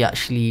that we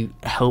actually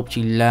helped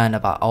you learn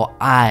about, or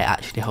I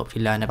actually helped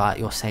you learn about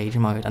your Sage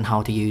Mode and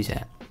how to use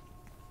it.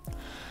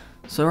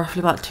 So roughly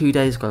about 2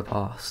 days go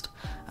past,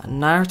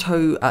 and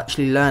Naruto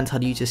actually learns how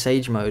to use his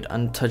Sage Mode,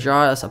 and to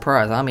Jiraiya's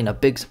surprise, I mean a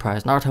big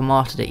surprise, Naruto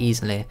mastered it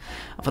easily.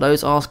 And for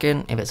those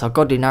asking if it's a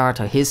godly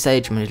Naruto, his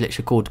Sage Mode is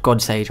literally called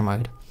God Sage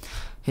Mode.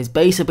 His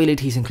base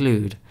abilities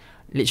include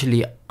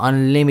literally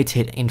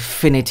unlimited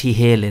infinity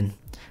healing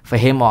for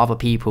him or other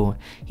people.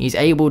 He's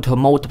able to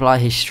multiply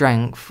his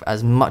strength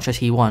as much as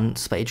he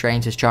wants, but it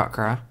drains his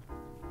chakra.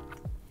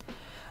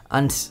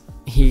 And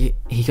he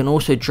can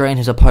also drain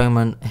his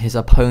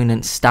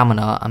opponent's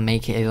stamina and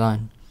make it his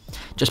own,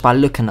 just by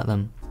looking at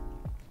them.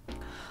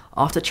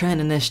 After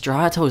training this,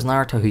 Jiraiya tells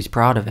Naruto he's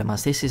proud of him,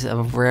 as this is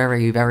a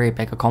very, very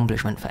big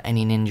accomplishment for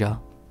any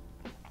ninja.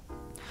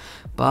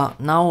 But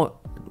now,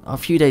 a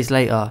few days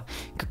later,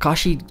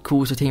 Kakashi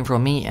calls the team for a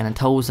meeting and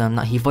tells them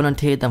that he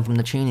volunteered them from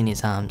the tuning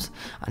exams.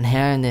 And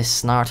hearing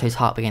this, Naruto's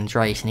heart begins to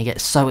race and he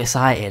gets so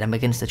excited and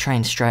begins to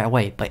train straight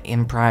away, but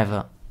in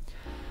private.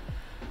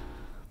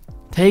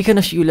 Taking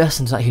a few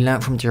lessons that he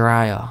learnt from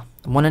Jiraiya,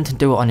 wanting to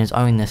do it on his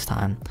own this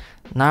time,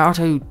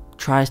 Naruto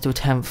tries to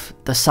attempt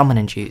the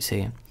summoning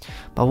jutsu,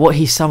 but what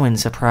he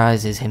summons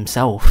surprises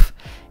himself.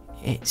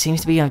 It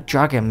seems to be a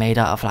dragon made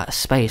out of like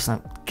space,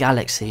 like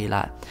galaxy,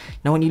 like, you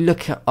know, when you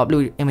look at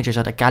upload images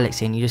of the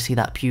galaxy and you just see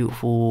that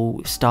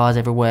beautiful stars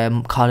everywhere,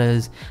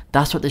 colours,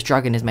 that's what this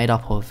dragon is made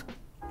up of.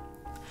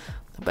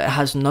 But it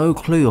has no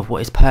clue of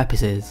what its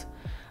purpose is,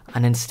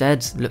 and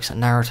instead looks at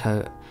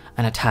Naruto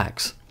and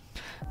attacks.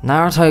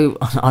 Naruto,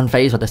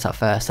 unfazed with this at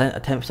first, then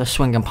attempts to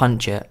swing and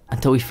punch it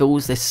until he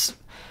feels this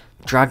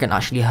dragon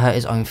actually hurt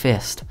his own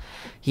fist.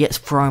 He gets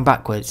thrown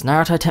backwards.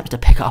 Naruto attempts to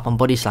pick it up and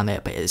body slam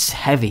it, but it's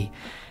heavy.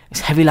 It's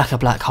heavy like a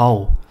black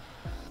hole.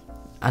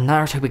 And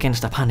Naruto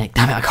begins to panic.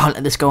 Damn it, I can't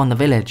let this go in the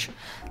village.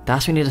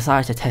 That's when he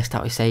decides to test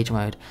out his Sage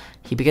Mode.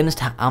 He begins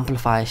to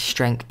amplify his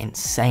strength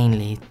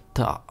insanely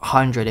to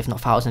 100, if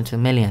not thousands to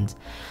millions.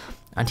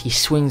 And he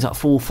swings at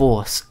full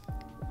force,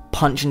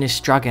 punching this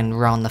dragon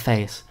around the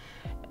face.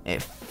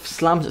 It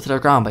slams it to the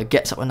ground, but it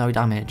gets up with no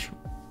damage.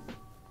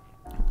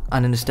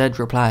 And instead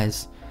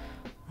replies,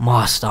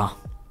 Master.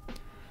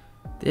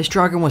 This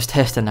dragon was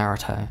testing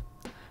Naruto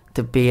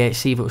to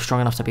see if it was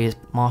strong enough to be his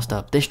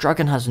master. This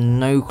dragon has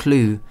no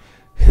clue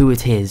who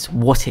it is,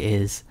 what it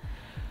is,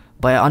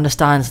 but it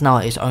understands now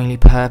its only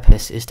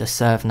purpose is to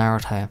serve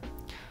Naruto.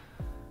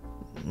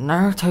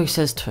 Naruto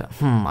says to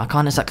I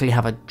can't exactly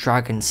have a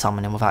dragon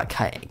summoning without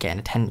getting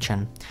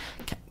attention.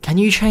 Can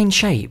you change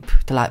shape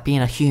to like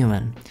being a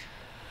human?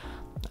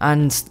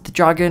 And the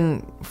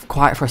dragon,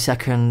 quiet for a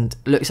second,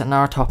 looks at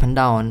Naruto up and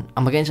down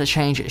and begins to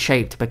change its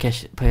shape to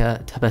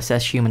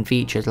possess human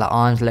features like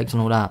arms, legs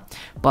and all that,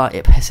 but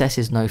it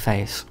possesses no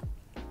face.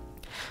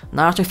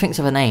 Naruto thinks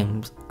of a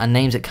name and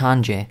names it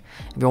kanji.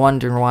 If you're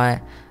wondering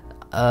why,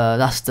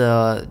 that's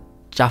the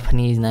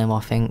Japanese name,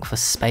 I think, for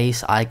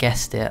space. I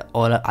guessed it,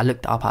 or I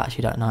looked it up, I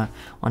actually don't know.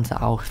 One sec,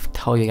 I'll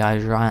tell you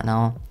guys right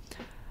now.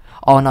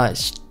 Oh no,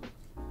 it's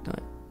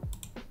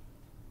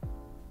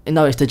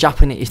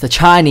the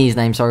Chinese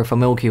name, sorry, for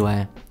Milky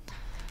Way.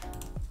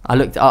 I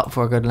looked it up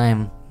for a good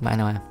name, but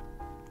anyway.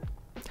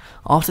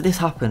 After this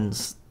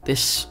happens,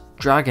 this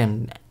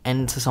dragon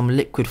enters some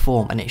liquid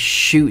form and it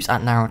shoots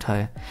at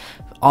Naruto.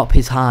 Up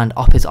his hand,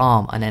 up his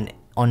arm, and then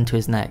onto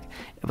his neck.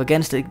 It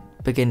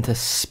begin to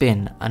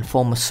spin and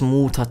form a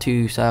small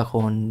tattoo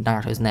circle on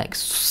Naruto's neck,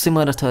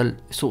 similar to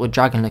sort of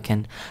dragon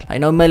looking. Like, you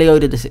know,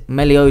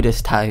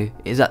 Meliodas tattoo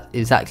is that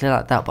exactly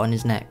like that, but on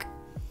his neck.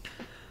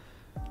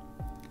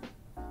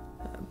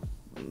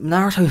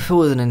 Naruto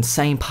feels an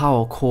insane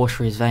power course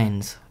through his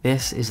veins.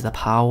 This is the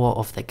power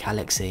of the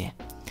galaxy.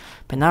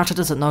 But Naruto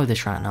doesn't know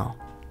this right now.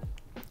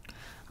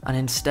 And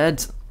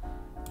instead,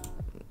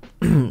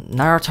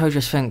 Naruto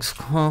just thinks,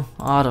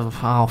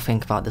 I'll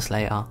think about this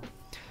later.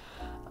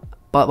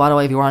 But by the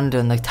way, if you're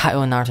wondering, the tattoo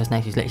on Naruto's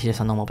neck is literally just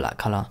a normal black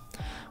colour.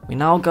 We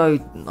now go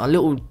a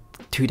little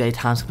 2-day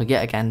time skip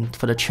yet again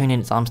for the Chunin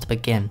exams to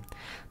begin.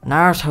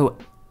 Naruto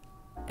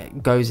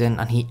goes in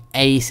and he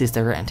aces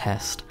the written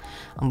test.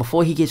 And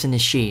before he gives in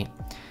his sheet,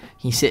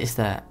 he sits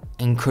there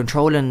in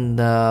controlling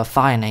the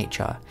fire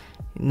nature.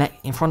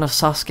 In front of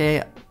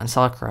Sasuke and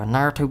Sakura,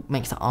 Naruto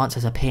makes the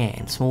answers appear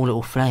in small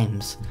little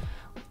flames.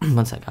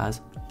 One sec,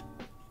 guys.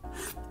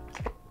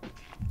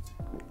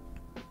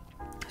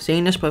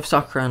 Seeing this, both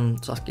Sakura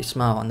and Sasuke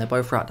smile and they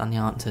both write down the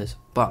answers.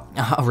 But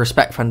out of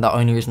respect for the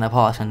only reason they're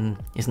passing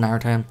is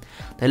Naruto,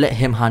 they let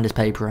him hand his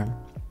paper in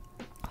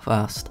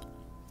first.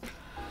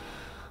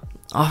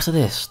 After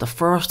this, the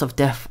Forest of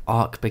Death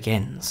arc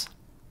begins.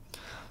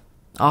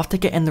 After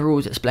getting the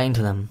rules explained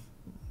to them,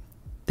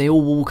 they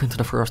all walk into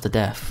the Forest of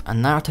Death,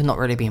 and Naruto, not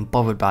really being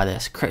bothered by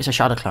this, creates a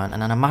shadow clone,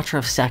 and in a matter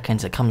of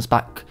seconds it comes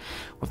back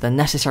with the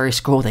necessary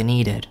scroll they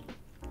needed.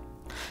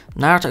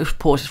 Naruto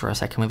pauses for a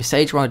second. With his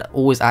sage mode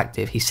always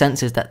active, he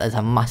senses that there's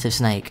a massive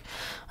snake,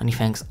 and he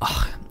thinks,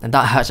 if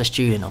that hurts a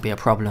student, it'll be a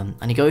problem,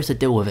 and he goes to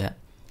deal with it,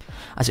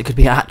 as it could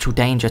be an actual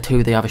danger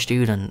to the other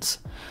students.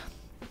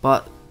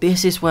 But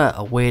this is where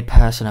a weird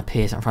person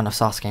appears in front of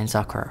Sasuke and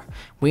Sakura.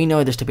 We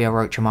know this to be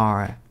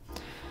Orochimaru.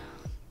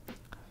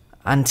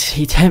 And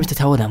he attempts to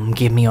tell them,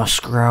 give me your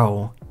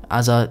scroll,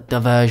 as a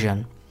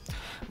diversion.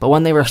 But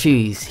when they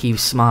refuse, he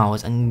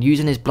smiles, and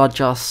using his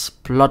bloodlust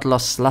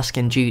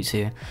Slaskin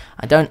jutsu,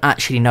 I don't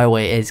actually know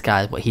what it is,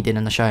 guys, what he did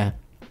in the show.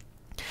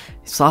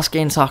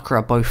 Sasuke and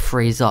Sakura both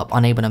freeze up,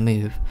 unable to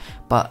move,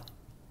 but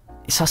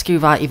Sasuke,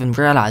 without even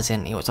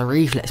realising it was a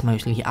reflex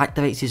mostly, he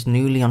activates his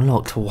newly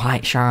unlocked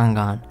white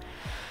Sharingan.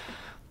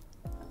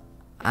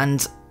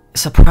 And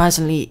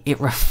surprisingly, it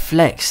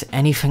reflects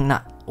anything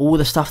that, all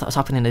the stuff that was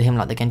happening to him,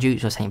 like the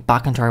genjutsu was saying,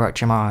 back into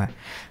Orochimaru.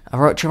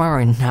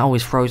 Orochimaru now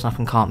is frozen up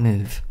and can't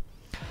move.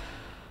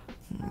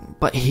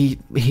 But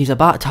he's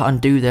about to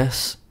undo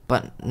this,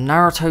 but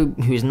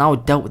Naruto, who's now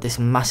dealt with this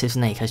massive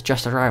snake, has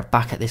just arrived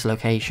back at this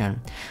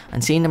location,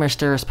 and seeing the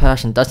mysterious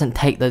person doesn't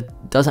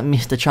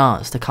miss the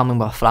chance to come in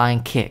with a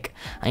flying kick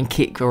and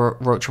kick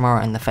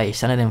Orochimaru in the face,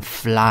 sending him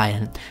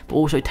flying, but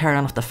also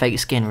tearing off the fake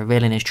skin,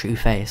 revealing his true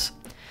face.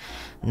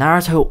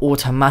 Naruto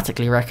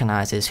automatically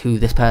recognises who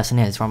this person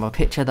is from a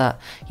picture that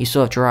he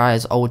saw of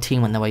Jiraiya's old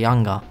team when they were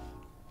younger.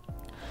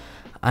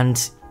 And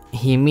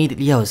he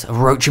immediately yells,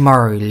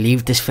 Orochimaru,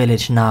 leave this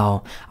village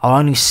now. I'll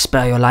only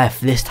spare your life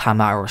this time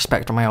out of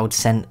respect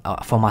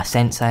for my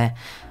sensei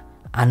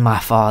and my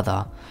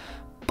father.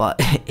 But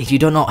if you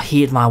do not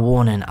heed my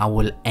warning, I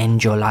will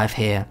end your life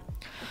here.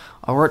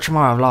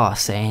 Orochimaru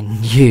laughs, saying,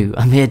 you,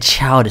 a mere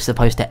child, is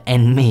supposed to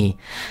end me.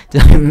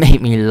 Don't make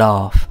me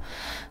laugh.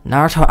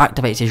 Naruto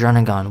activates his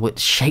Rinnegan, which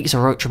shakes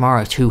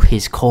Orochimaru to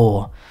his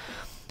core.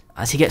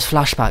 As he gets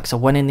flashbacks of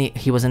when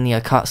he was in the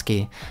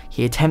Akatsuki,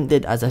 he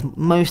attempted as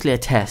mostly a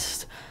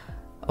test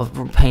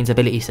of Pain's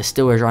abilities to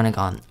steal his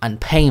Rinnegan,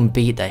 and Pain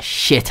beat the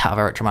shit out of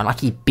Orochimaru,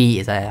 like he beat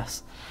his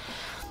ass.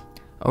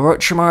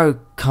 Orochimaru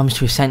comes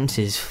to his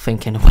senses,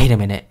 thinking, wait a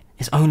minute,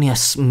 it's only a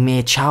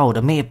mere child,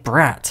 a mere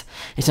brat.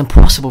 It's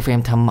impossible for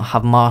him to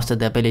have mastered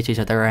the abilities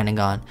of the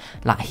Rinnegan,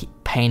 like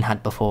Pain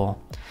had before.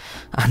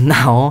 And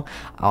now,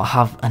 I'll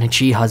have an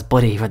Uchiha's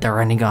body with the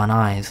Rinnegan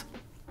eyes.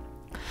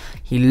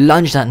 He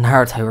lunged at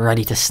Naruto,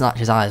 ready to snatch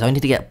his eyes, only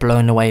to get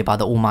blown away by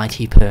the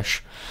almighty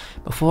push.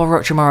 Before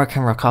Orochimaru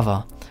can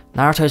recover,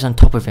 Naruto's on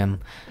top of him.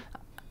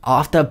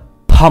 After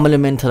pummeling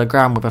him into the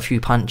ground with a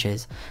few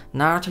punches,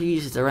 Naruto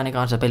uses the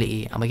Rinnegan's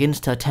ability and begins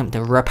to attempt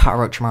to rip out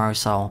Orochimaru's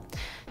soul,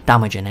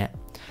 damaging it.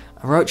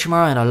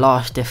 Orochimaru, in a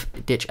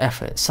last-ditch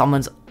effort,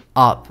 summons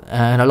up,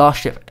 in a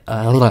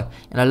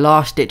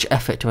last-ditch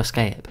effort to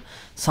escape,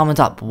 summons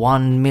up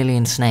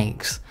 1,000,000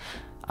 snakes,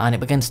 and it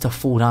begins to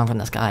fall down from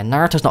the sky.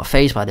 Naruto's not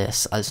fazed by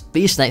this, as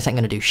these snakes ain't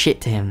going to do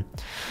shit to him.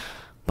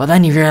 But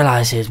then he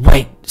realises,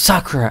 wait,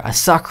 Sakura, as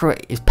Sakura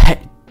is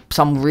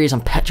some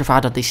reason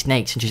petrified of these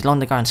snakes, and she's on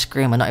the ground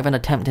screaming, not even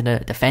attempting to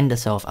defend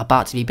herself,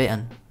 about to be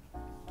bitten.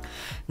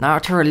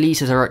 Naruto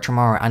releases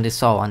Orochimaru and his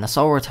soul, and the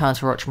soul returns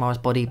to Orochimaru's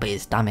body, but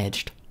is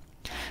damaged,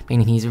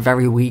 meaning he's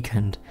very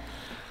weakened.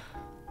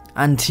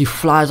 And he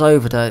flies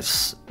over to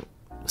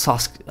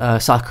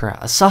Sakura.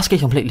 Sasuke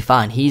completely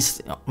fine.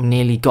 He's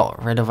nearly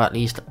got rid of at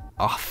least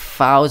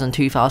 1,000,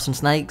 2,000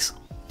 snakes.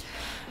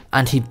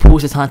 And he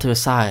pulls his hand to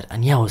his side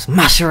and yells,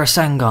 Master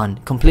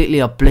Rasengan, completely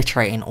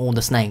obliterating all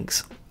the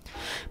snakes.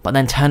 But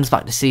then turns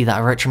back to see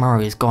that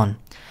Orochimaru is gone.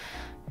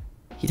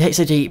 He takes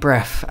a deep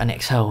breath and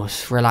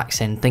exhales,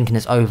 relaxing, thinking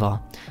it's over.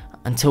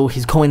 until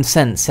his common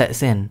sense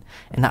sets in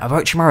that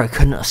Orochimaru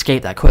couldn't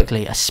escape that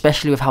quickly,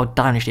 especially with how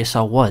damaged his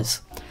soul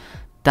was.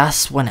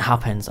 That's when it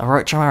happens.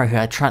 Orochimaru, who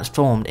had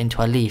transformed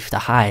into a leaf to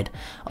hide,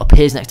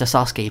 appears next to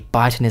Sasuke,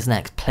 biting his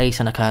neck,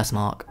 placing a curse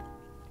mark.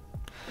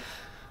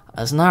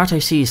 As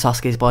Naruto sees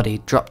Sasuke's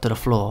body drop to the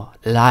floor,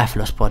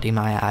 lifeless body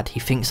may I add, he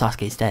thinks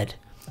Sasuke's dead.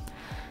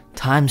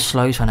 Time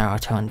slows for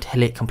Naruto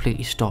until it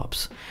completely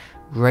stops.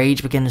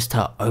 Rage begins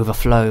to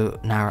overflow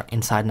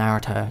inside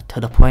Naruto, to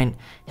the point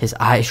his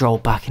eyes roll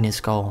back in his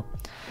skull.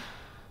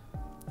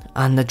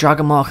 And the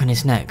dragon mark on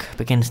his neck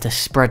begins to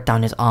spread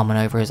down his arm and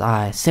over his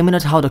eye, similar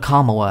to how the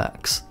karma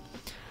works.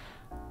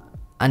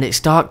 And its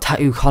dark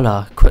tattoo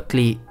colour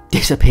quickly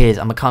disappears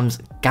and becomes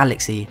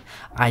galaxy,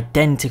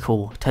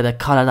 identical to the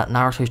colour that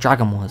Naruto's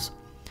dragon was.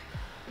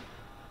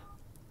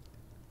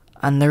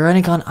 And the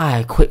Rinnegan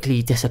eye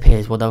quickly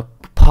disappears, well, the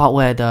part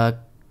where the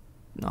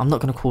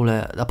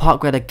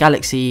part where the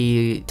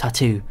galaxy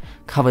tattoo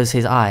covers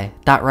his eye,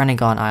 that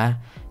Rinnegan eye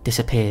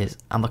disappears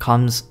and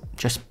becomes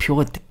just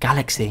pure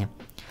galaxy.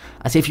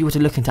 As if you were to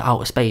look into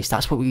outer space,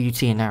 that's what you'd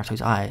see in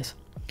Naruto's eyes.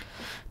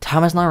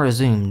 Time has now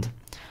resumed,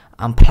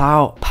 and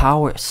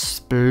power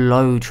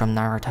explodes from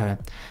Naruto.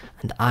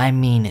 And I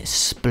mean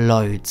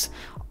explodes.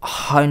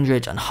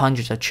 Hundreds and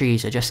hundreds of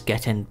trees are just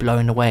getting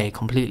blown away,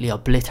 completely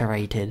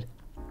obliterated.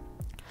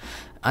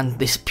 And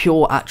this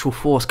pure actual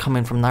force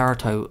coming from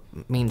Naruto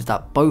means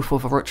that both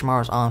of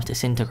Orochimaru's arms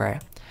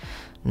disintegrate.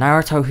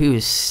 Naruto, who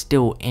is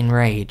still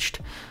enraged,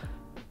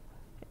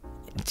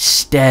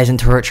 stares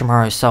into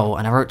Orochimaru's soul,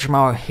 and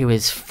Orochimaru, who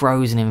is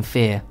frozen in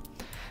fear,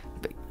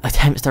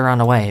 attempts to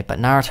run away, but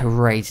Naruto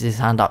raises his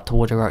hand up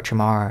towards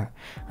Orochimaru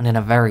and in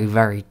a very,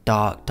 very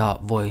dark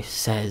voice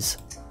says,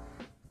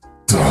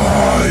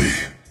 "Die!"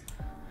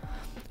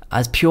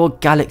 As pure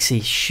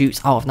galaxy shoots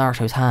out of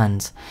Naruto's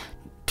hands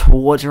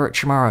towards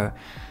Orochimaru,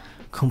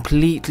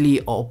 completely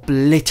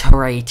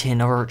obliterating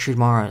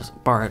Orochimaru's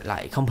body,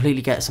 like it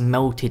completely gets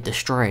melted,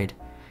 destroyed,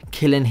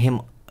 killing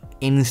him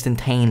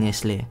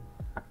instantaneously.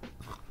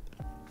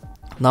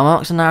 The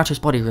marks on Naruto's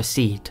body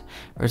recede,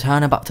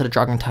 returning back to the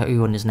dragon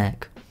tattoo on his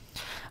neck,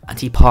 and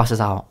he passes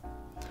out.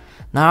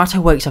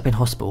 Naruto wakes up in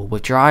hospital,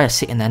 with Jiraiya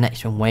sitting there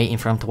next to him waiting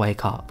for him to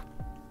wake up.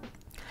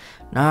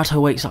 Naruto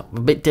wakes up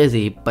a bit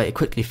dizzy, but it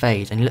quickly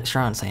fades, and he looks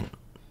around saying,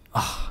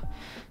 "Oh,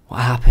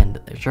 what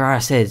happened?"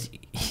 Jiraiya says,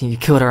 "You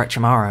killed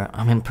Orochimaru,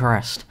 I'm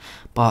impressed,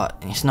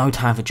 but it's no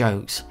time for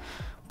jokes.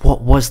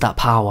 What was that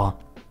power?"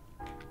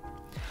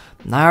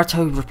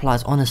 Naruto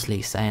replies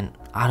honestly, saying,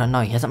 "I don't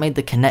know, he hasn't made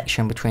the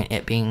connection between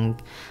it being..."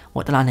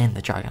 What did I name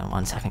the dragon?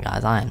 1 second,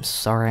 guys, I am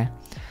sorry.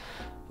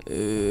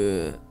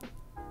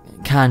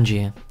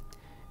 Kanji.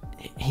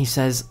 He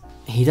says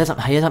he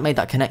hasn't made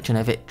that connection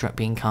of it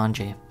being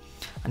kanji.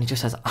 And he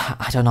just says,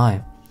 I don't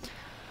know.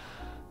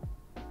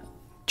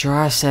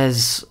 Jiraiya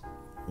says,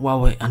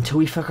 "Well, until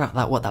we figure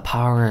out what that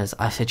power is,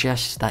 I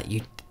suggest that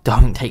you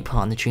don't take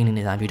part in the training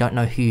exam. You don't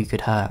know who you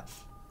could hurt."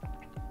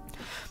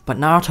 But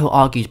Naruto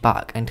argues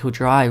back until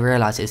Jiraiya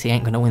realizes he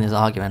ain't gonna win this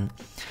argument.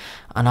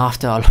 And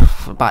after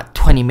about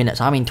 20 minutes,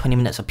 20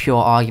 minutes of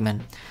pure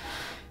argument,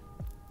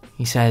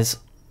 he says,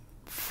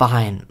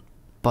 "Fine,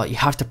 but you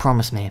have to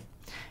promise me,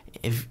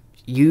 if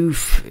you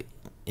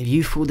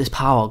feel this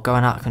power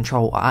going out of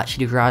control, or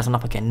actually rising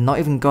up again, not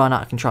even going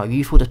out of control, if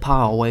you feel this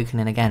power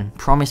awakening again,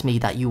 promise me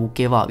that you will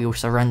give up, you will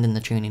surrender in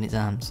the training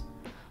exams."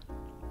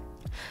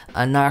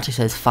 And Naruto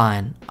says,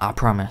 "Fine, I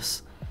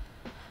promise."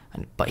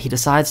 But he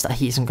decides that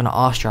he isn't going to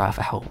ask Jiraiya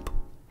for help.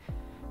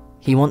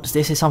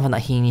 This is something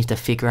that he needs to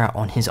figure out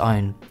on his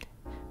own.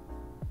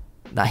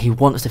 That he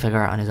wants to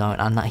figure out on his own,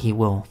 and that he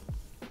will.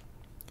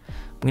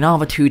 We now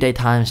have a 2-day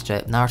time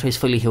skip. Naruto is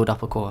fully healed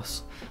up, of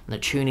course, and the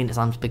tuning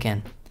exams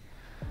begin.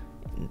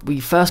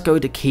 We first go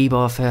to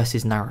Kiba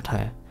versus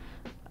Naruto,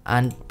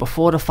 and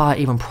before the fight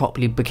even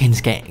properly begins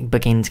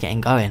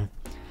getting going,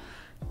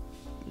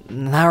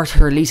 Naruto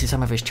releases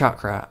some of his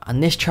chakra,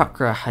 and this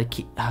chakra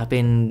had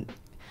been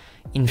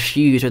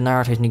infused with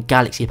Naruto's new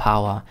galaxy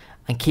power,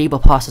 and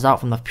Kiba passes out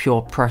from the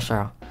pure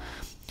pressure.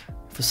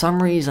 For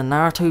some reason,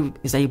 Naruto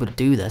is able to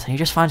do this, and he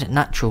just finds it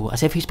natural,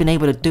 as if he's been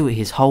able to do it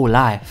his whole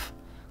life.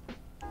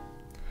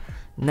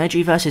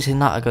 Neji versus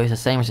Hinata goes the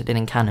same as it did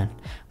in canon,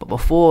 but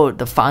before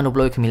the final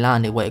blow can be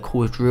landed where it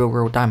caused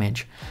real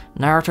damage,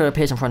 Naruto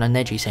appears in front of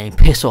Neji saying,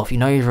 "Piss off, you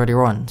know you've already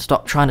won,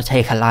 stop trying to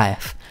take a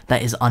life,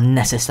 that is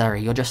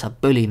unnecessary, you're just a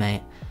bully,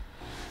 mate."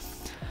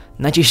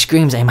 Neji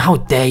screams at him, "How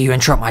dare you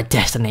interrupt my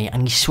destiny,"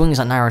 and he swings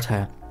at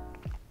Naruto.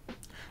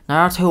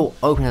 Naruto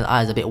opens his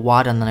eyes a bit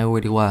wider than they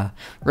already were,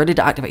 ready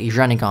to activate his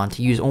Rinnegan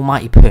to use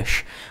Almighty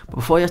Push, but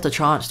before he has the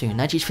chance to,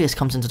 Neji's fist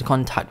comes into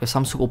contact with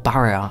some sort of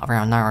barrier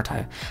around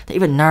Naruto that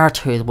even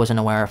Naruto wasn't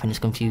aware of and is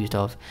confused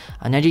of,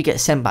 and Neji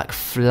gets sent back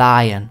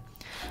flying.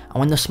 And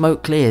when the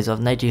smoke clears of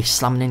Neji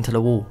slamming into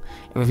the wall,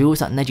 it reveals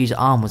that Neji's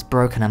arm was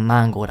broken and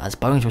mangled as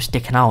bones were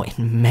sticking out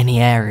in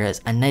many areas,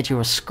 and Neji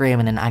was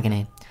screaming in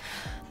agony.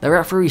 The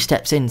referee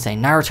steps in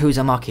saying Naruto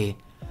Uzumaki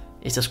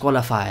is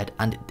disqualified,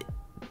 and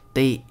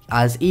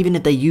even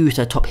if they use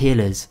their top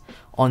healers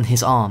on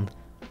his arm.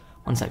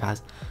 One sec,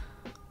 guys.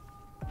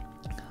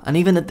 And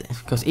even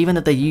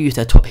if they used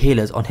their top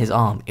healers on his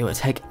arm, it would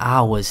take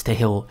hours to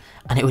heal,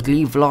 and it would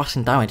leave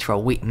lasting damage for a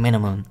week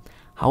minimum.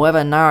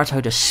 However,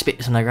 Naruto just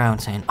spits on the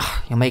ground saying,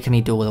 "Oh, you're making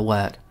me do all the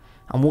work,"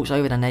 and walks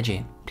over to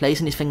Neji,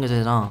 placing his fingers on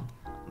his arm.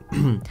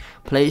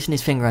 Placing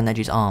his finger on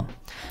Neji's arm.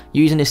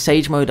 Using his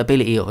Sage Mode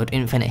ability of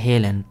infinite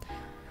healing,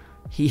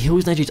 he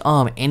heals Neji's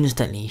arm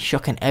instantly,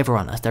 shocking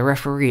everyone as the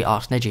referee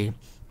asks Neji,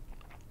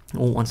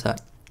 "Oh, one sec.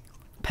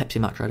 Pepsi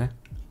Max ready?"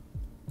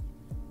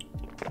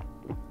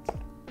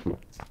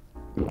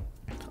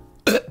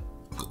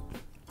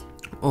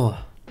 Oh.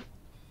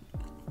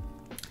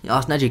 He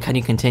asks Neji, "Can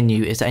you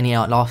continue? Is there any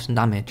outlasting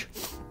damage?"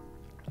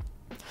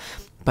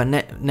 But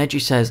Neji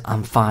says,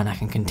 "I'm fine, I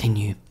can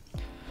continue."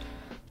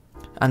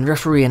 And the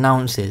referee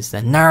announces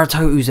that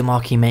Naruto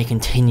Uzumaki may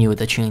continue with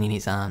the training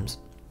exams.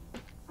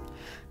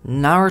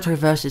 Naruto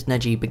versus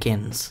Neji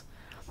begins,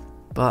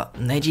 but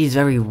Neji is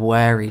very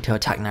wary to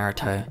attack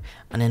Naruto,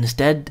 and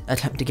instead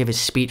attempt to give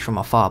his speech from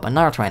afar, but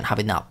Naruto ain't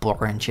having that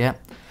boring shit.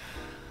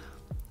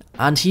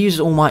 And he uses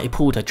Almighty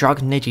Pull to drag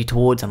Neji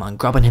towards him and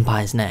grabbing him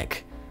by his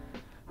neck.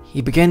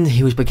 He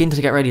was beginning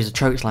to get ready to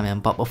chokeslam him,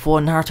 but before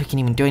Naruto can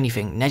even do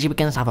anything, Neji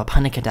begins to have a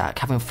panic attack,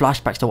 having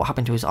flashbacks to what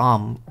happened to his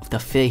arm, with the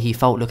fear he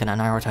felt looking at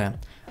Naruto,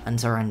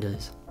 and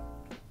surrenders.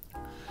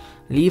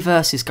 Lee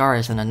vs Gaara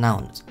is then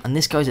announced, and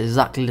this goes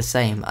exactly the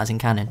same as in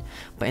canon,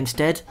 but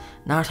instead,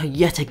 Naruto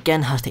yet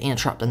again has to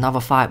interrupt another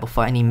fight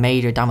before any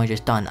major damage is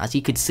done, as he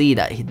could see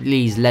that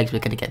Lee's legs were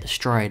going to get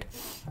destroyed.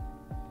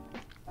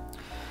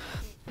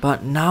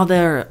 But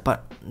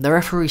the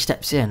referee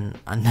steps in,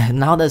 and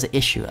now there's an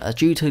issue, as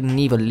due to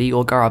neither Lee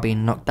or Gaara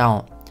being knocked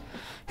out,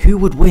 who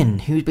would win?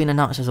 Who's been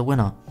announced as a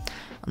winner?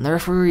 And the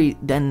referee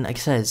then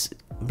says,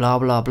 blah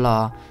blah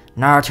blah,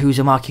 Naruto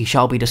Uzumaki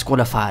shall be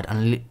disqualified,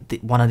 and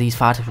one of these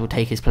fighters will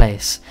take his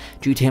place,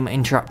 due to him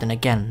interrupting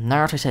again.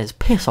 Naruto says,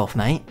 "Piss off,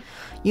 mate.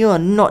 You are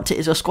not to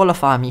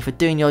disqualify me for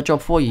doing your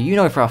job for you. You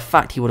know for a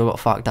fact he would have got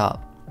fucked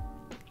up."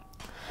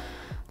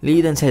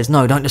 Lee then says,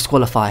 "No, don't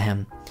disqualify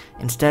him.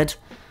 Instead,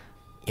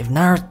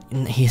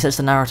 he says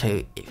to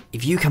Naruto,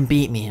 if you can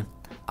beat me,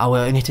 I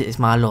will admit it is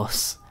my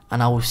loss,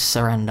 and I will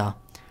surrender."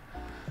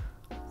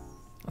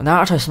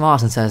 Naruto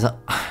smiles and says,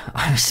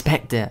 "I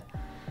respect it."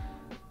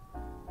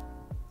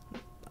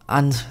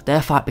 And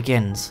their fight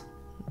begins.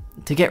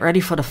 To get ready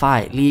for the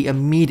fight, Lee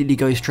immediately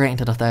goes straight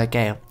into the third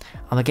gate,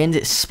 and begins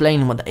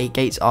explaining what the 8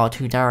 gates are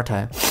to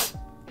Naruto.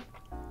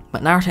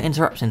 But Naruto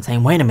interrupts him,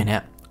 saying, "Wait a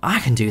minute, I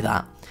can do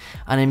that,"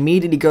 and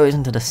immediately goes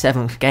into the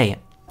 7th gate.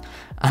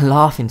 And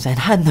laughing, saying,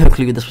 "I had no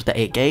clue this was the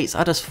 8 gates.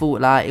 I just thought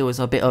like it was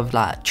a bit of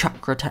like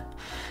chakra.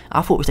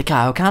 I thought it was the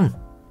Kaioken."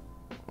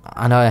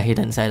 I know he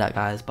didn't say that,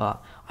 guys,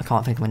 but I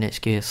can't think of an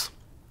excuse.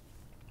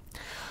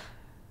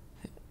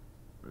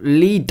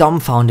 Lee,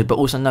 dumbfounded but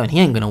also knowing he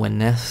ain't gonna win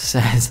this,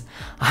 says,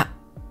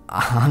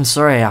 I'm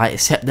sorry, I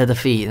accept the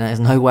defeat and there's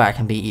no way I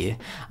can beat you.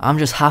 I'm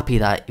just happy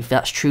that if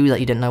that's true that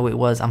you didn't know what it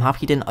was, I'm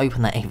happy you didn't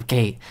open that 8th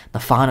gate, the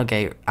final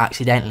gate,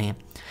 accidentally."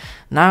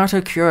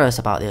 Naruto, curious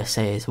about this,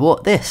 says,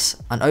 "What this?"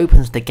 and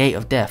opens the gate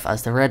of death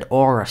as the red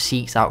aura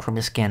seeps out from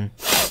his skin.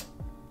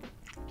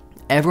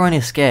 Everyone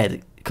is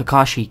scared.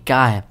 Kakashi,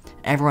 Guy,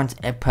 everyone's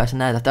person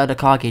there, the third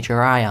Hokage,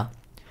 Jiraiya.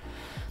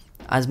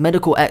 As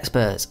medical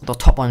experts, the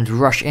top ones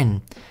rush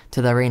in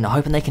to the arena,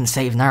 hoping they can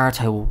save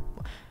Naruto,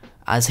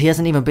 as he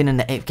hasn't even been in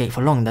the 8th gate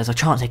for long. There's a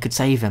chance they could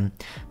save him.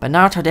 But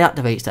Naruto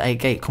deactivates the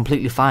 8th gate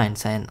completely fine,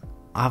 saying,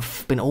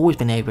 "I've always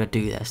been able to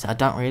do this. I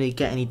don't really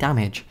get any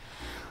damage."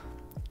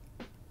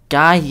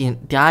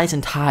 Guy's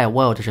entire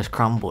world has just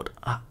crumbled.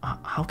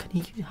 How can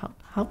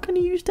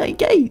he use the 8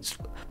 gates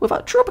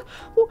without trouble?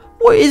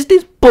 What is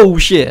this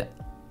bullshit?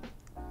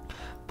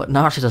 But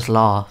Naruto just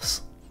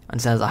laughs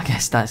and says, "I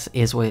guess that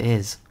is what it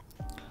is."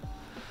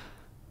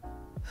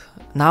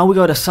 Now we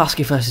go to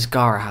Sasuke versus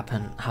Gaara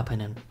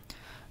happening.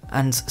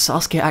 And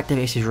Sasuke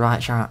activates his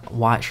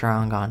white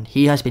Sharingan.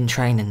 He has been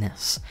training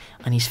this,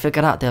 and he's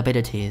figured out the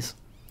abilities.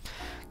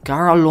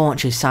 Gaara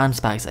launches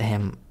sandbags at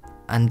him,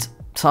 and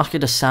Sasuke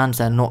just stands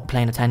there not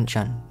paying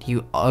attention. He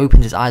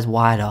opens his eyes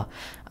wider,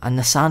 and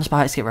the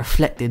sandbags get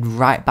reflected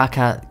right back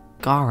at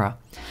Gaara.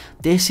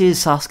 This is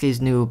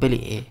Sasuke's new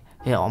ability,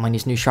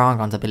 his new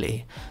Sharingan's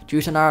ability,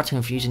 due to Naruto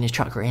infusing his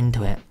chakra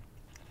into it.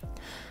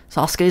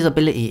 Sasuke's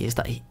ability is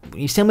that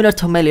he's similar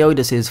to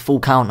Meliodas'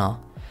 full counter.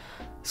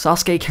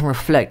 Sasuke can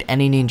reflect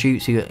any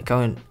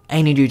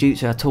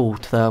ninjutsu at all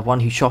to the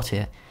one who shot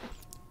it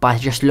by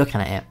just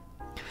looking at it.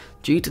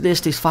 Due to this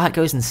fight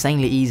goes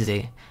insanely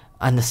easy,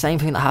 and the same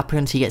thing that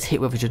happens, he gets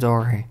hit with a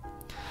Chidori.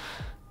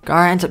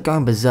 Gaara ends up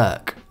going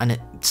berserk, and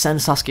it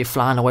sends Sasuke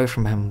flying away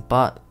from him,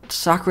 but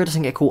Sakura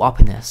doesn't get caught up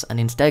in this, and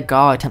instead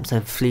Gaara attempts to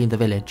flee the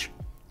village.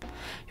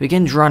 He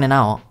begins running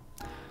out,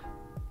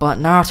 but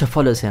Naruto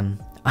follows him,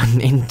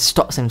 and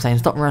stops him, saying,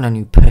 "Stop running,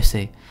 you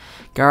pussy."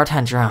 Gaara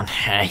turns around,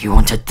 "Hey, you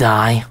want to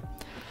die?"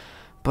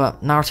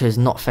 But Naruto is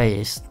not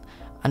fazed,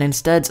 and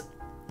instead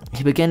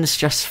he begins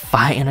just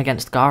fighting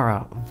against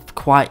Gaara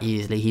quite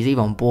easily. He's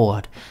even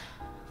bored.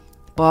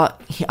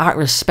 But out of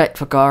respect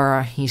for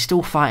Gaara, he's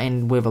still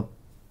fighting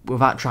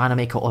without trying to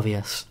make it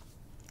obvious.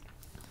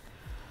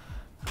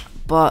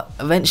 But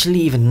eventually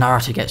even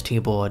Naruto gets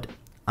too bored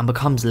and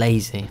becomes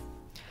lazy.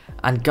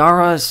 And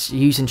Gaara's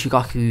using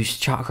Shugaku's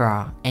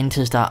chakra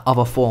enters that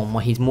other form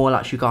where he's more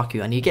like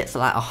Shugaku, and he gets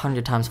like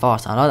 100 times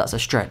faster. I know that's a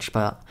stretch,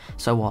 but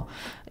so what?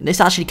 This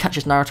actually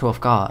catches Naruto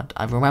off guard.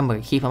 I remember,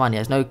 keep in mind, he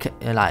has no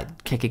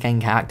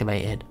Kikagenka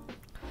activated.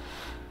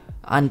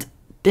 And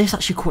this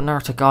actually caught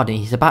Naruto guard, and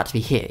he's about to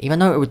be hit, even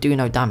though it would do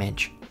no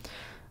damage.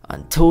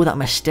 Until that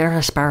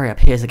mysterious barrier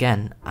appears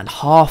again, and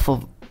half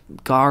of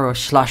Gaara /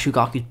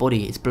 Shugaku's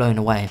body is blown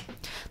away.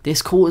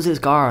 This causes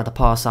Gaara to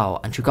pass out,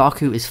 and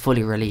Shugaku is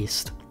fully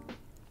released.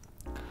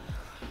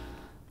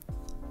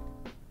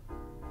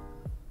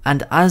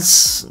 And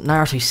as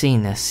Naruto's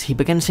seeing this, he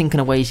begins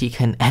thinking of ways he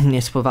can end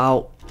this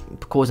without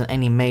causing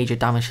any major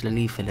damage to the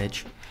Leaf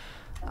Village.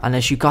 And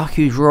as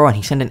Shugaku's roaring,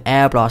 he's sending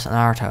air blasts at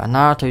Naruto, and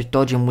Naruto's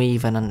dodging,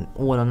 weaving, and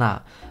all of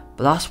that.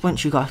 But that's when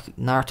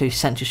Naruto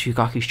senses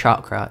Shugaku's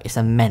chakra. It's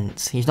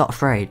immense. He's not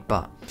afraid,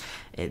 but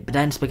it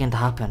begins to begin to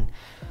happen.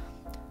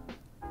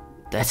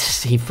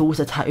 He feels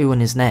the tattoo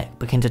on his neck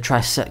begin to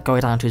try to go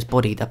down to his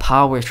body. The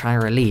power is trying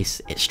to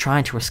release. It's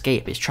trying to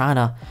escape. It's trying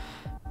to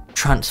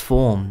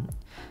transform.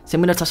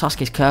 Similar to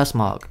Sasuke's curse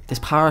mark, this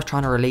power is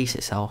trying to release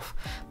itself,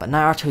 but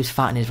Naruto is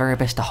fighting his very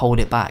best to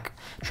hold it back,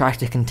 tries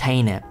to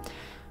contain it.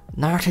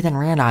 Naruto then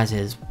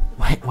realizes,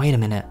 wait a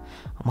minute,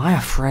 am I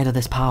afraid of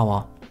this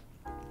power?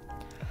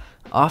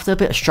 After a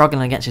bit of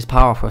struggling against his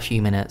power for a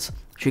few minutes,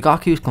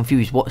 Shugaku is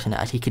confused watching it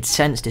as he could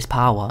sense this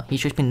power.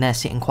 He's just been there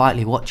sitting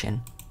quietly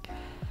watching.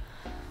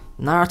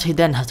 Naruto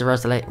then has the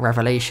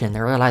revelation,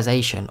 the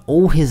realization,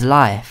 all his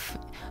life,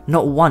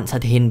 not once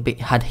had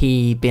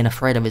he been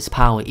afraid of his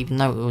power, even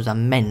though it was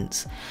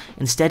immense.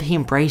 Instead, he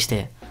embraced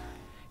it.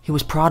 He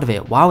was proud of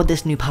it. Why would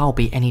this new power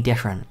be any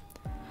different?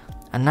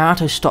 And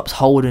Naruto stops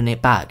holding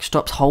it back,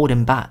 stops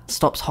holding it back,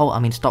 stops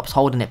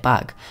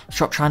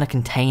trying to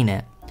contain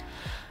it.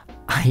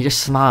 And he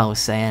just smiles,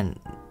 saying,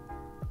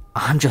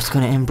 I'm just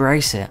gonna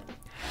embrace it.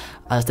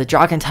 As the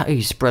dragon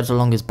tattoo spreads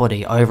along his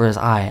body, over his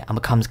eye, and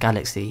becomes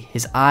galaxy,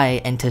 his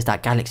eye enters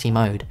that galaxy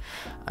mode.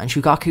 And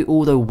Shugaku,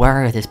 although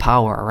wary of his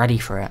power or ready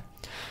for it,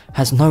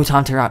 has no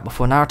time to react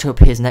before Naruto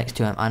appears next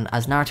to him, and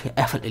as Naruto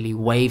effortlessly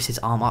waves his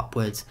arm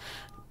upwards,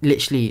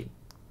 literally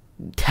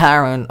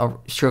tearing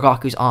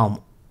Shugaku's arm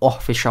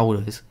off his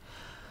shoulders,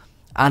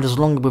 and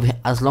along with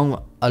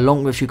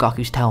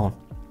Shugaku's tail,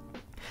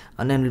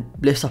 and then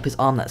lifts up his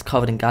arm that's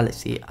covered in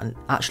galaxy and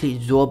actually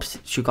absorbs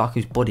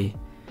Shugaku's body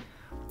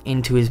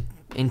into his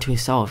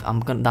self.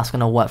 That's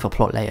gonna work for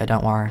plot later,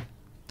 don't worry.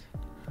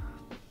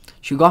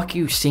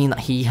 Shugaku, seeing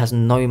that he has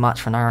no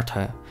match for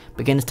Naruto,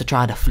 begins to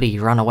try to flee,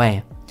 run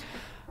away.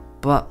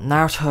 But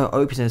Naruto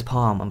opens his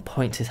palm and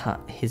points his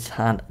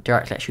hand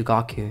directly at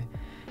Shugaku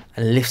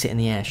and lifts it in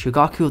the air.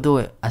 Shugaku,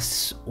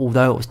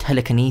 although it was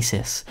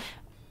telekinesis,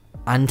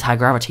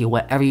 anti-gravity,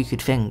 whatever you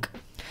could think,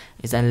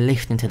 is then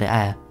lifted into the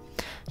air.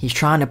 He's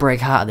trying to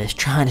break out of this,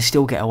 trying to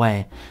still get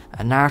away,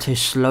 and Naruto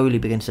slowly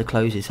begins to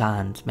close his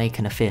hand,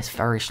 making a fist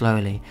very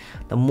slowly.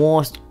 The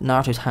more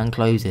Naruto's hand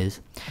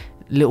closes,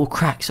 little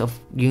cracks of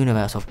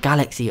universe, of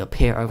galaxy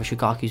appear over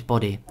Shugaku's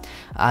body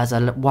as a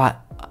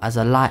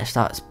light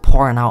starts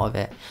pouring out of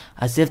it,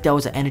 as if there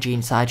was an energy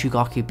inside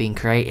Shugaku being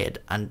created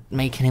and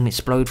making him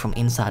explode from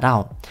inside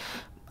out.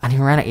 And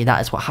in reality,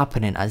 that is what's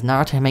happening. As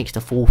Naruto makes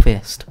the full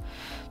fist,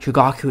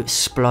 Shugaku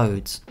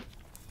explodes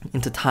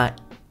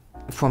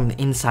from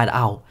the inside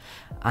out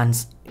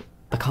and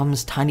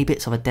becomes tiny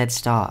bits of a dead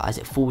star as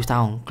it falls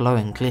down,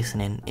 glowing,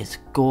 glistening. It's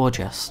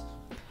gorgeous.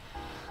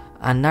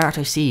 And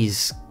Naruto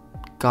sees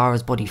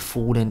Gaara's body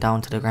falling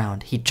down to the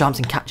ground. He jumps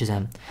and catches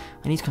him,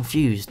 and he's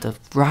confused.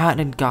 Right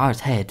in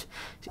Gaara's head,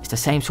 it's the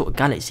same sort of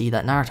galaxy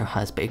that Naruto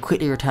has, but it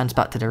quickly returns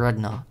back to the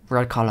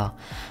red colour,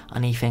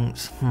 and he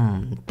thinks,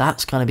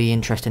 that's going to be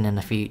interesting in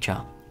the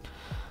future.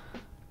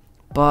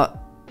 But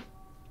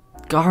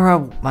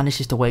Gaara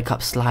manages to wake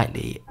up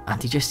slightly,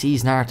 and he just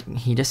sees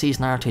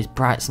Naruto's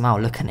bright smile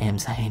looking at him,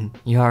 saying,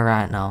 "You're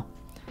alright now."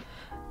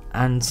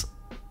 And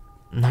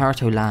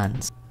Naruto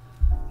lands.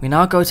 We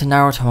now go to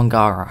Naruto and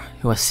Gaara,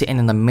 who are sitting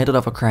in the middle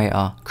of a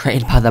crater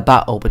created by the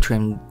battle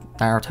between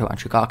Naruto and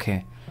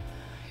Shugaku.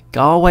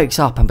 Gaara wakes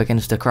up and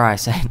begins to cry,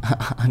 saying,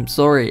 I'm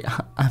sorry,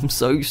 I'm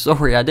so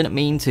sorry, I didn't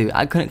mean to,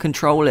 I couldn't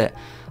control it,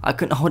 I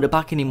couldn't hold it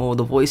back anymore,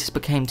 the voices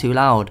became too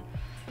loud.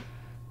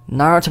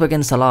 Naruto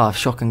begins to laugh,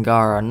 shocking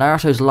Gaara.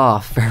 Naruto's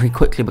laugh very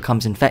quickly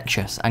becomes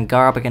infectious, and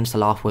Gaara begins to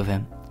laugh with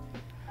him.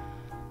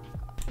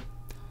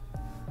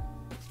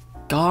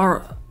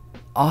 Gaara,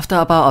 after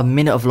about a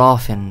minute of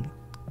laughing,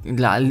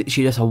 like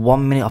literally just a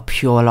 1 minute of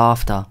pure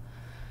laughter,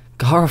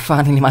 Gaara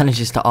finally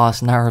manages to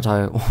ask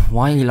Naruto,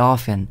 why are you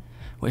laughing?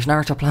 Which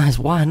Naruto replies,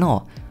 why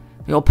not?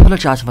 You're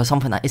apologising for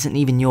something that isn't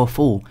even your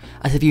fault,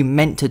 as if you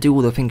meant to do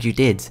all the things you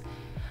did.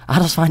 I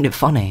just find it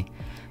funny.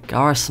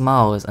 Gaara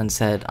smiles and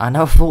said, I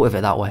never thought of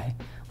it that way.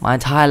 My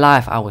entire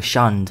life I was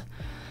shunned,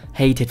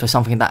 hated for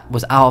something that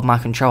was out of my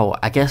control.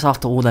 I guess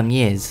after all them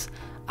years,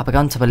 I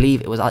began to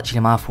believe it was actually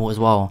my fault as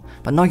well.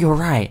 But no, you're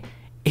right,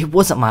 it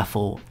wasn't my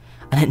fault,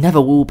 and it never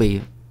will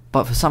be.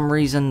 But for some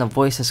reason the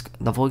voices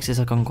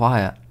have gone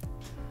quiet.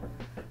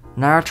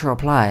 Naruto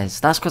replies,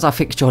 "That's because I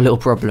fixed your little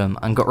problem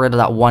and got rid of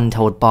that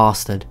one-tailed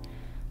bastard.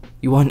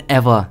 You won't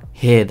ever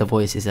hear the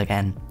voices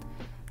again."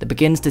 The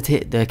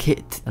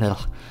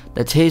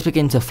tears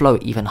begin to flow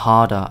even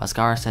harder as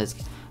Gaara says,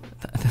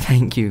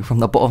 "Thank you from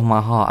the bottom of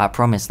my heart. I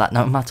promise that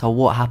no matter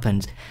what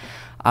happens,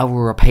 I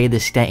will repay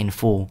this debt in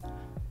full."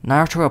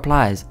 Naruto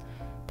replies,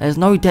 "There's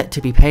no debt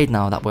to be paid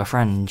now that we're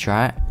friends,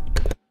 right?"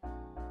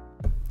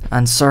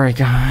 And sorry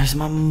guys,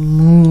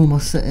 my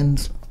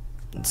settings.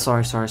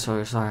 Sorry.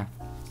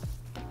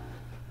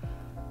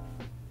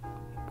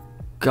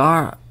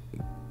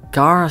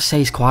 Gaara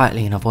says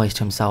quietly in a voice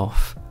to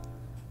himself,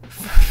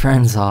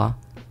 "Friends are.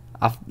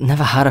 I've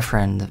never had a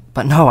friend,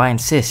 but no, I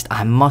insist,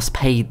 I must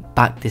pay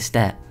back this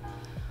debt."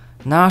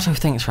 Naruto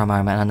thinks for a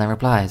moment and then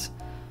replies,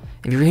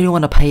 "If you really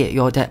want to pay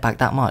your debt back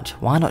that much,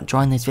 why not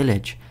join this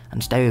village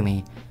and stay with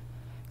me?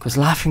 Because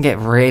life can get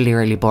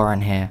really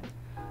boring here."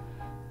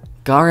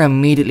 Gaara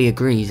immediately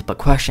agrees, but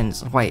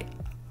questions, "Wait,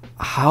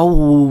 how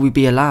will we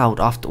be allowed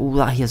after all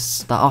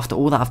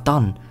that I've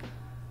done?"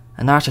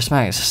 And Naruto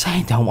smirks,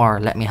 saying, "Don't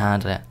worry, let me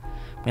handle it."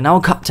 We now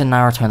cut to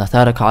Naruto in the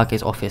third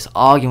Hokage's office,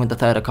 arguing with the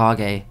third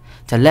Hokage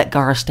to let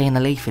Gaara stay in the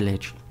Leaf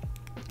Village.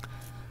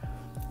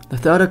 The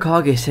third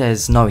Hokage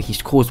says no,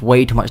 he's caused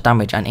way too much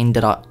damage and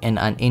injured our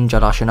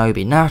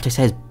shinobi. Naruto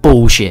says,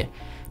 "Bullshit.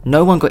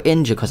 No one got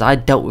injured because I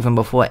dealt with him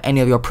before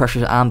any of your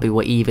precious Anbu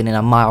were even in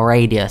a mile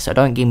radius, so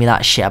don't give me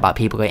that shit about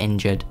people getting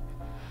injured."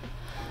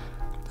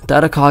 The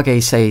third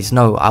Hokage says,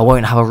 "No, I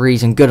won't have a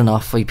reason good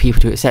enough for you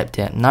people to accept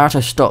it."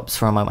 Naruto stops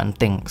for a moment and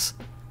thinks,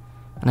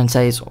 and then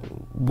says,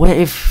 "What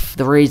if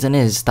the reason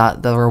is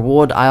that the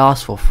reward I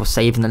asked for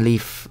saving the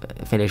Leaf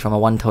Village from a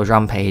one-tailed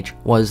rampage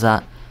was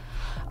that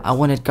I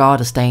wanted Gaara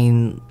to stay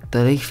in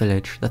the Leaf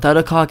Village?" The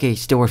third Hokage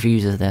still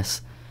refuses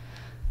this.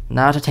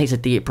 Naruto takes a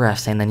deep breath,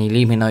 saying, "Then you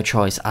leave me no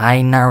choice.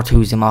 I, Naruto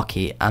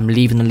Uzumaki, am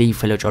leaving the Leaf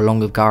Village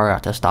along with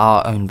Gaara to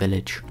start our own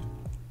village."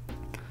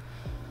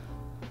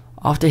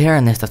 After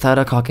hearing this, the third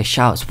Hokage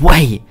shouts,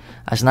 "Wait!"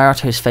 as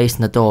Naruto is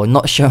facing the door,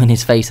 not showing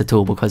his face at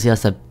all because he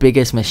has the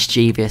biggest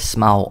mischievous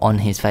smile on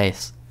his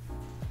face.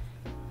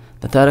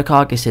 The third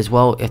Hokage says,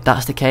 "Well, if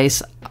that's the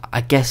case,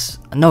 I guess...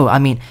 No, I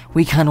mean,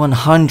 we can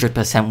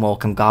 100%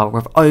 welcome Gaara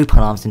with open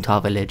arms into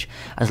our village,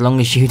 as long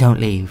as you don't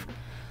leave."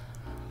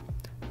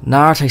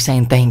 Naruto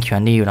saying, "Thank you, I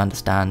knew you'd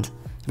understand."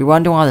 If you're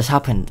wondering why this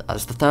happened,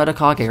 as the third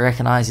Hokage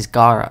recognizes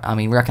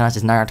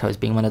Naruto as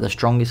being one of the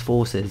strongest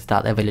forces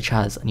that their village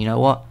has, and you know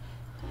what?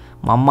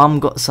 My mum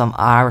got some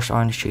Irish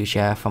orange juice,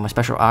 yeah, from a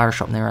special Irish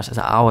shop near us. It's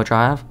an hour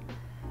drive.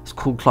 It's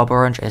called Club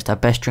Orange. It's the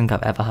best drink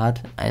I've ever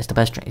had. It's the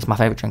best drink. It's my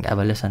favourite drink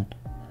ever. Listen.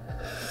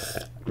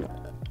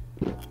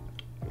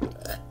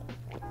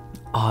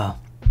 Oh,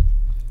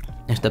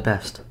 it's the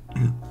best.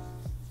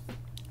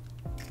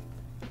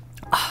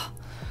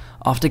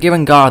 After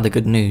giving Gaara the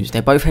good news, they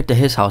both head to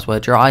his house where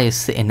Jiraiya is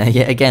sitting there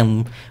yet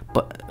again,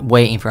 but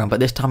waiting for him. But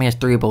this time he has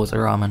 3 bowls of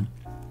ramen.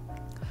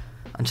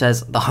 And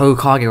says, "The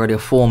Hokage already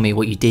informed me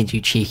what you did,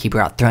 you cheeky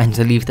brat, threatening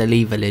to leave the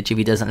Leaf Village if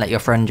he doesn't let your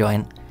friend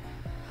join."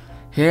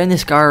 Hearing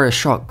this, Gaara is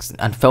shocked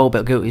and felt a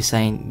bit guilty,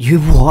 saying, "You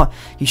what?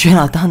 You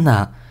shouldn't have done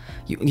that.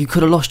 You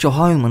could have lost your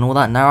home and all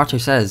that." Naruto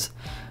says,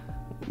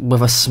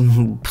 with a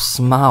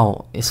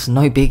smile, "It's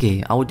no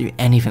biggie. I would do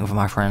anything for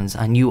my friends,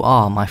 and you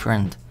are my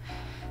friend."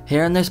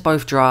 Hearing this,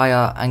 both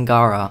Jiraiya and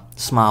Gaara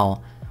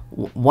smile.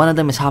 One of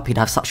them is happy to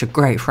have such a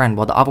great friend,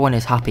 while the other one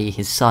is happy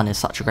his son is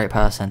such a great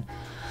person.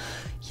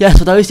 Yes,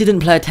 for those who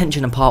didn't pay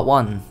attention in part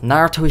 1,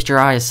 Naruto is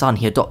Jiraiya's son,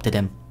 he adopted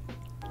him.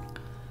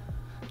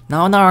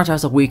 Now Naruto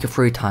has a week of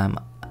free time,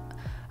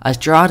 as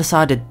Jiraiya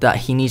decided that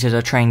he needed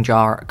to train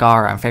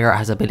Gaara and figure out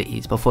his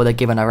abilities before they're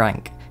given a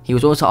rank. He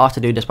was also asked to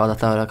do this by the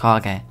third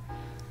Hokage.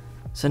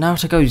 So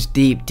Naruto goes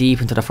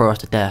deep into the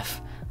Forest of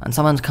Death, and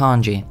summons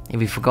Kanji.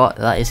 If you forgot,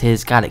 that is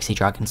his Galaxy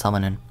Dragon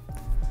summoning.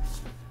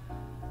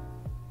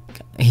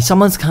 He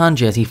summons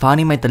Kanji as he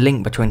finally made the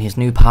link between his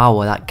new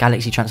power, that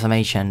Galaxy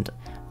Transformation,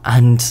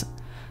 and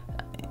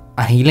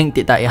he linked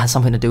it that it has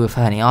something to do with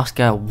her, and he asked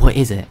her, "What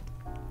is it?"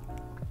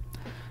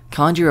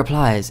 Kanji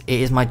replies,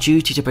 "It is my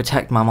duty to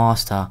protect my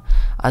master.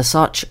 As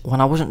such, when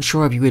I wasn't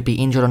sure if you would be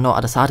injured or not,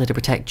 I decided to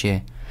protect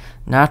you."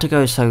 Naruto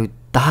goes, "So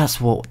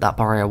that's what that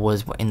barrier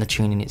was in the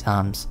Chunin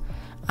exams.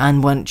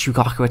 And when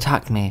Chugaku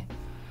attacked me."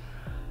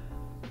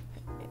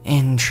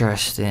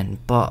 Interesting,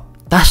 but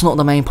that's not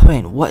the main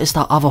point. What is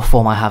that other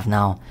form I have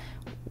now,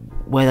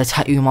 where the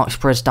tattoo mark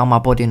spreads down my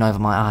body and over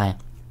my eye?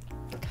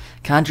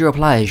 Kanji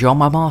replies, "You're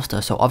my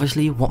master, so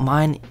obviously what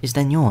mine is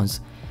then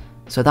yours.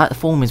 So that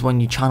form is when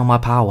you channel my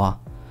power."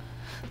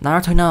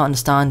 Naruto now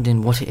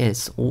understanding what it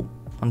is. Oh,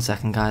 1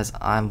 second guys,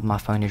 my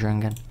phone is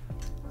ringing.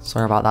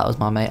 Sorry about that, was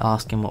my mate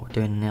asking what we're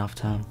doing in the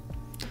afternoon.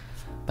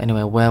 But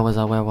anyway, where was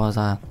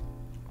I?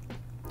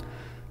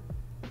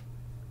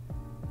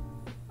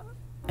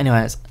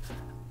 Anyways,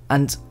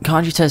 and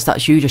Kanji says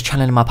that's you just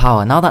channeling my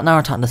power. Now that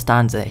Naruto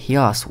understands it, he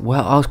asks, "What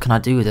else can I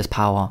do with this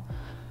power?"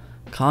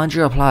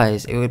 Kanji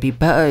replies, "It would be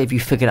better if you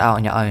figured it out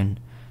on your own.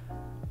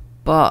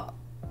 But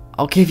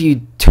I'll give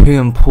you 2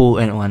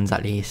 important ones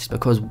at least,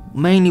 because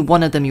mainly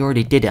one of them you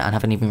already did it and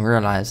haven't even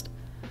realised."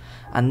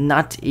 and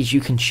that is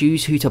you can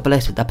choose who to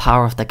bless with the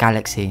power of the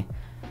galaxy.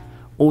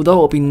 Although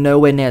it will be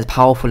nowhere near as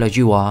powerful as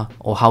you are,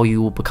 or how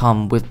you will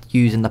become with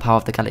using the power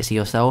of the galaxy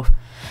yourself,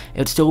 it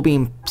would still be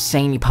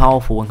insanely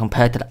powerful when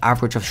compared to the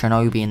average of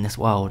shinobi in this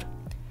world.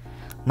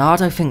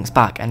 Naruto thinks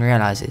back and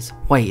realises,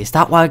 wait, is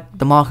that why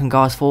the mark on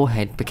Gar's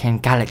forehead became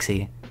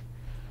galaxy?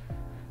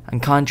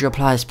 And Kanji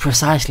replies,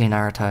 precisely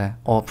Naruto,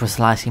 or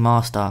precisely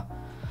master.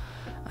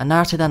 And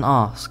Naruto then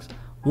asks,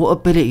 what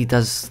ability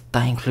does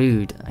that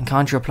include? And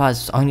Kanji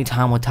replies, only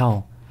time will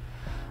tell.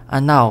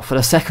 And now, for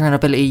the second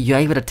ability, you're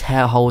able to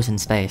tear holes in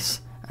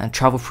space and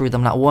travel through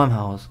them like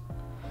wormholes.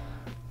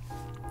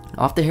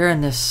 After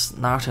hearing this,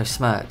 Naruto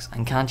smirks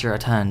and Kanji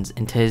returns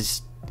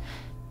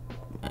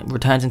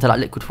into that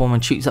liquid form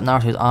and shoots up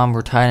Naruto's arm,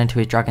 returning to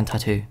his dragon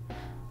tattoo.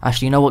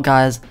 Actually, you know what,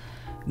 guys?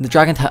 The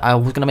dragon tattoo, I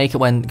was going to make it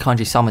when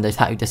Kanji summoned, his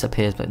tattoo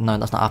disappears, but no,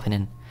 that's not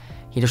happening.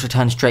 He just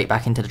returns straight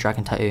back into the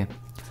dragon tattoo.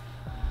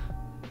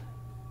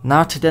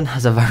 Naruto then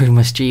has a very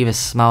mischievous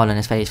smile on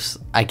his face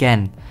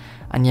again,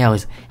 and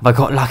yells, if I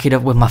got lucky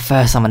with my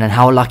first summon, then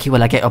how lucky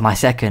will I get with my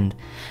second?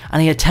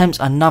 And he attempts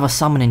another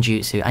summoning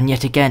jutsu, and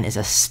yet again is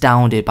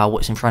astounded by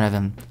what's in front of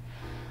him.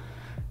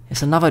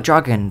 It's another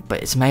dragon,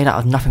 but it's made out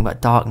of nothing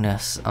but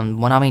darkness,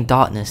 and when I mean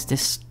darkness,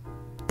 this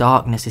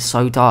darkness is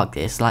so dark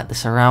that it's like the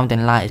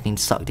surrounding light has been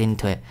sucked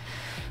into it,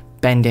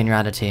 bending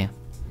reality.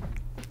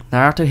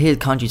 Naruto hears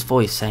Kanji's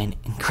voice saying,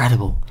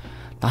 incredible,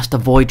 that's the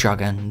Void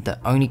Dragon, the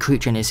only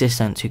creature in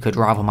existence who could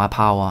rival my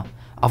power,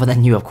 other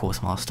than you of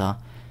course, master.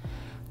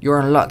 You're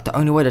in luck, the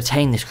only way to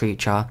tame this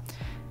creature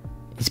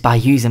is by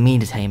using me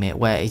to tame it,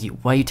 where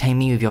you tame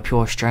me with your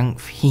pure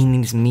strength, he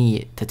needs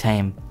me to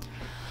tame.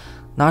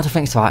 Naruto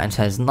thinks about it and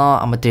says, nah,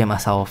 I'm gonna do it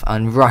myself,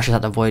 and rushes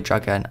at the Void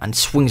Dragon and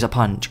swings a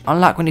punch,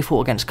 unlike when he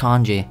fought against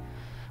Kanji,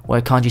 where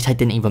Kanji's head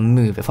didn't even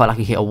move, it felt like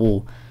he hit a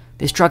wall.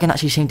 This dragon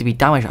actually seemed to be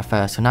damaged at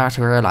first, so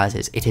Naruto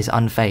realises it is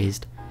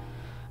unfazed,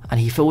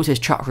 and he feels his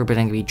chakra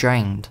beginning to be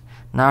drained.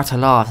 Naruto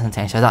laughs and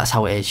says, so that's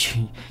how it is,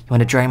 you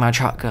want to drain my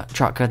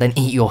chakra, then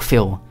eat your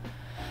fill.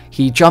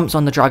 He jumps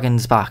on the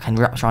dragon's back and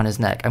wraps around his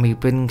neck, and he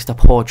begins to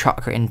pour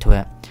chakra into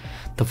it.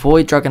 The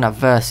Void Dragon at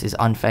first is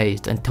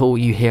unfazed until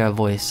you hear a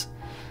voice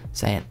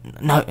saying,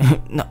 no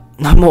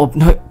more,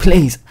 no,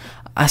 please,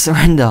 I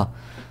surrender.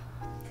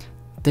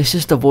 This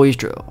is the Void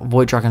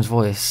Dragon's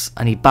voice,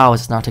 and he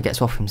bows as Naruto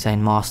gets off him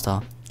saying, master.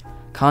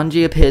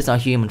 Kanji appears in a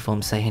human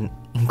form saying,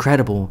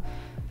 incredible,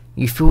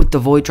 you filled the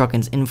Void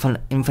Dragon's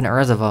infinite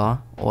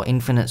reservoir, or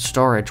infinite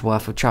storage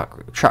worth of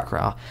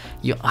chakra.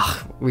 You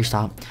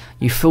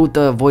filled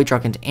the Void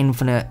Dragon's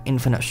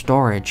infinite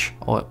storage,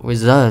 or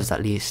reserves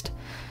at least.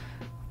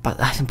 But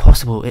that's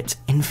impossible, it's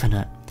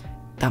infinite.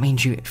 That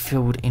means you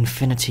filled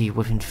infinity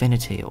with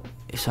infinity, or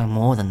so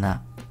more than that.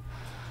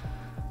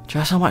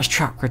 Just how much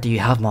chakra do you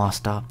have,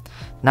 master?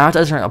 Naruto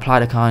doesn't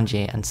reply to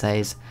Kanji and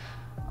says,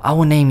 I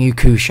will name you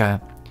Kusho.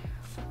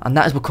 And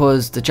that is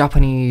because the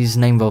Japanese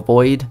name for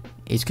void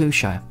is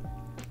Kusho.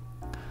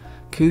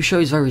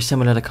 Kusho is very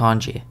similar to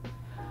Kanji,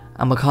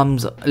 and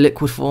becomes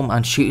liquid form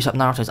and shoots up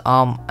Naruto's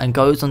arm and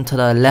goes onto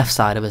the left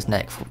side of his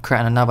neck,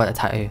 creating another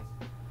tattoo.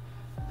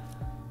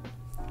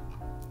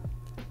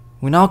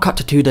 We now cut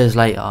to 2 days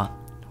later,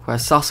 where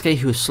Sasuke,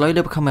 who is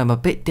slowly becoming a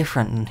bit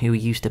different than who he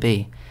used to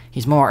be.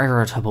 He's more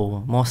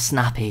irritable, more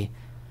snappy,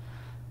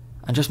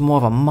 and just more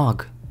of a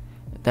mug.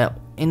 He's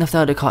in the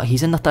third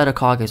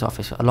Hokage's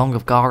office along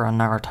with Gaara and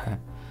Naruto.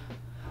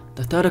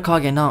 The third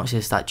Hokage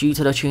announces that due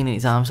to the Chunin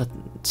exams,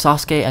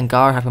 Sasuke and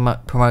Gaara have been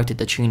promoted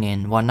to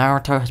Chunin, while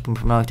Naruto has been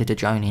promoted to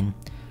Jonin.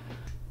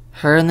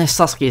 Hearing this,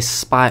 Sasuke is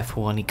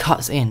spiteful and he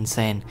cuts in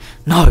saying,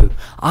 no,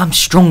 I'm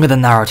stronger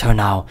than Naruto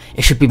now,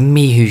 it should be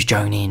me who's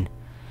Jonin.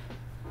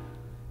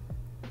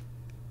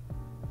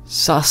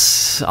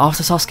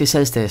 After Sasuke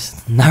says this,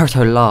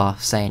 Naruto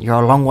laughs, saying,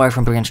 you're a long way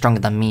from being stronger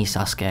than me,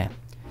 Sasuke.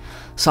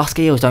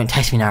 Sasuke yells, don't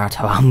test me,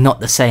 Naruto, I'm not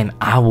the same,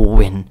 I will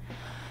win.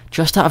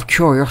 Just out of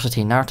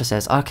curiosity, Naruto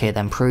says, okay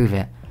then prove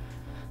it.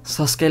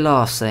 Sasuke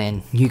laughs,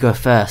 saying, you go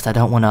first, I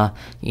don't want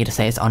you to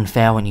say it's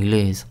unfair when you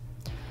lose.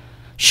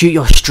 Shoot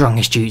your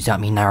strongest jutsu at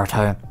me,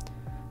 Naruto.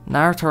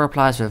 Naruto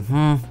replies with,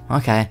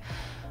 okay,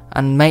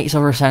 and makes a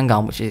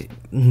Rasengan, which is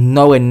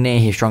nowhere near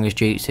his strongest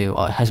jutsu,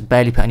 or has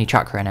barely put any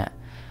chakra in it.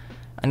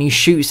 And he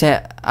shoots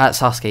it at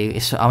Sasuke.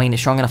 It's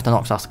strong enough to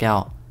knock Sasuke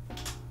out.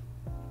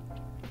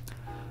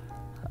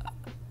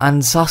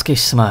 And Sasuke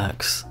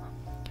smirks.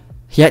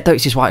 He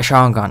activates his white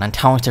Sharingan and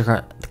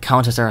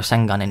counters the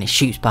Rasengan, and it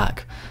shoots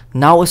back.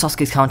 Now with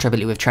Sasuke's counter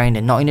ability with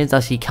training, not only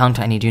does he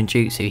counter any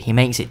jutsu, he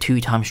makes it 2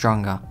 times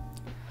stronger.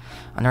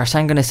 And the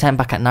Rasengan is sent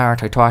back at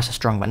Naruto twice as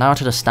strong, but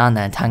Naruto just stands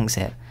there and tanks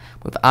it,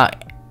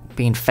 without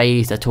being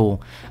phased at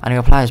all. And he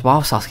replies,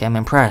 wow Sasuke, I'm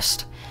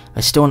impressed.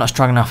 But still not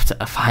strong enough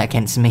to fight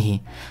against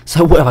me,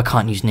 so what if I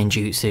can't use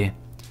ninjutsu?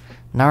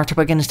 Naruto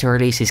begins to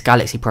release his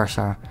galaxy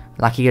pressure,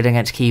 like he did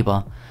against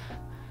Kiba,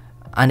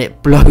 and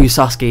it blows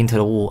Sasuke into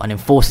the wall and then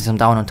forces him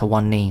down onto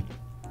one knee.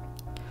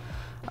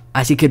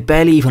 As he could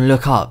barely even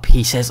look up,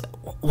 he says,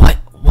 what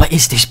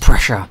is this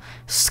pressure?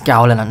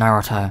 Scowling at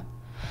Naruto.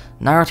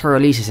 Naruto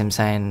releases him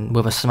saying,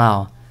 with a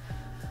smile,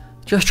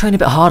 Just train a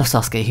bit harder,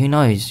 Sasuke, who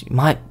knows, you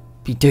might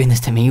be doing this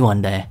to me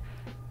one day.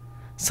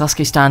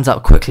 Sasuke stands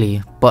up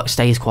quickly, but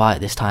stays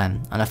quiet this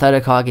time, and the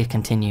third Hokage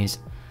continues.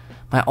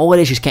 My old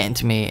age is getting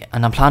to me,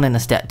 and I'm planning to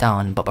step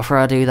down, but before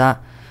I do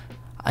that,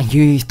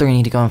 you three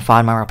need to go and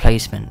find my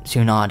replacement,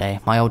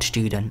 Tsunade, my old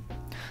student.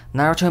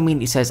 Naruto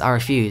immediately says I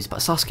refuse, but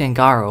Sasuke and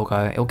Gaara will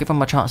go, it will give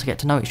them a chance to get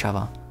to know each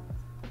other.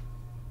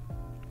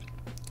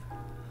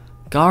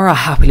 Gaara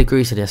happily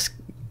agrees to this.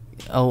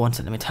 Oh, one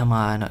second, let me turn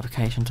my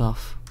notifications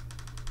off.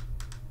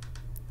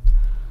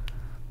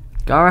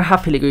 Gaara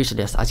happily agrees to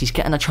this as he's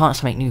getting a chance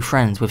to make new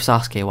friends with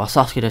Sasuke while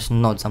Sasuke just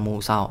nods and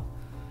walks out.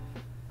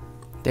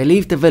 They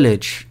leave the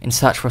village in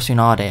search for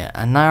Tsunade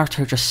and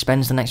Naruto just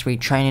spends the next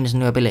week training his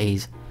new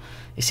abilities.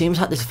 It seems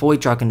like this void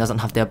dragon doesn't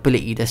have the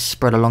ability to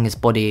spread along his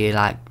body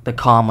like the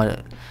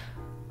karma.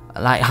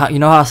 Like how, you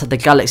know how I said the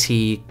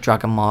galaxy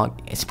dragon mark,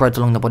 it spreads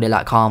along the body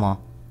like karma.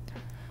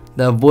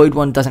 The void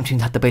one doesn't seem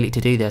to have the ability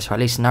to do this, or at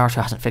least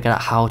Naruto hasn't figured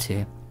out how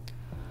to.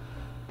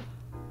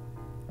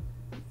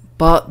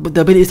 But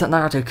the abilities that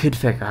Naruto could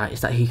figure out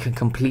is that he can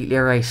completely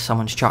erase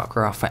someone's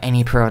chakra for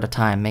any period of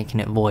time, making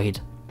it void.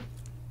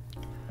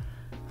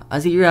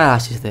 As he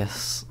realises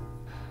this,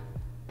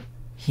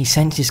 he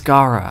senses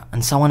Gaara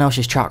and someone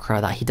else's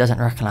chakra that he doesn't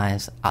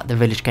recognise at the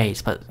village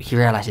gates, but he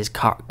realises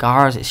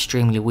Gaara is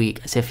extremely weak,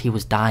 as if he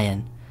was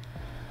dying.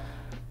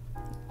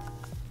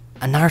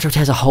 And Naruto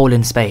tears a hole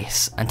in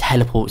space and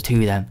teleports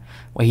to them,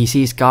 where he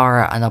sees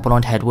Gaara and a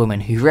blonde-haired woman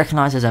who he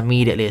recognises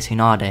immediately as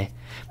Tsunade,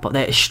 but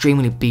they're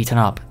extremely beaten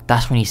up.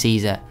 That's when he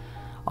sees it.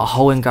 A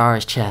hole in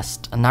Gaara's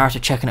chest, and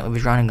Naruto checking it with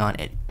his running gun,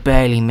 it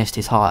barely missed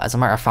his heart. As a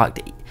matter of fact,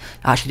 it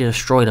actually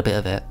destroyed a bit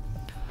of it.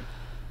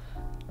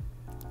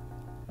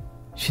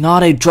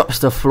 Tsunade drops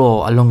to the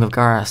floor along with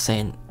Gaara,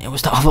 saying, "It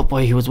was the other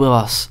boy who was with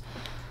us.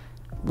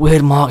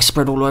 Weird marks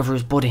spread all over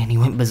his body and he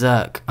went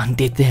berserk and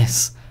did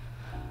this."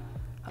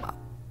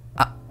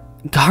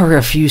 Gaara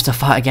refused to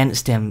fight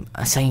against him,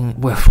 saying,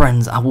 "We're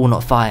friends, I will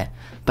not fight."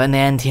 But in the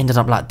end he ended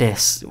up like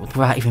this,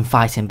 without even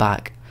fighting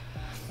back.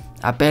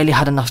 I barely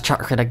had enough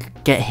chakra to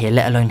get here,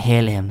 let alone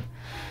heal him.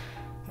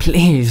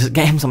 Please,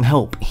 get him some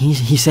help. He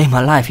saved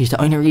my life, he's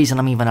the only reason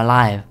I'm even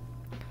alive.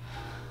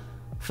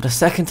 For the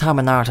second time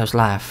in Naruto's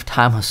life,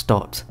 time has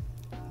stopped.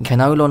 He can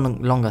no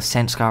longer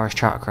sense Gaara's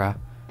chakra.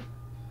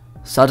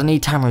 Suddenly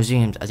time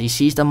resumes as he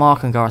sees the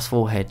mark on Gaara's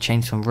forehead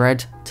change from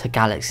red to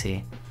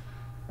galaxy.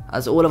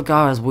 As all of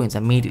Gaara's wounds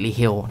immediately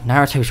heal,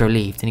 Naruto is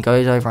relieved and he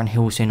goes over and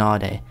heals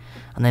Tsunade,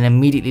 and then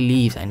immediately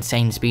leaves at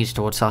insane speeds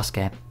towards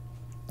Sasuke.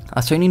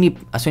 As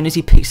soon as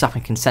he picks up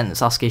and can sense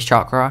Sasuke's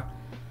chakra,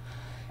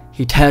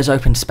 he tears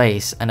open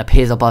space and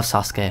appears above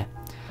Sasuke.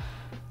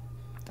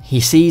 He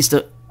sees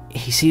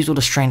all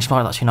the strange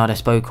smoke that Tsunade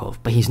spoke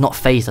of, but he's not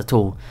phased at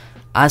all.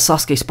 As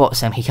Sasuke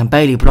spots him, he can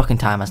barely block in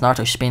time as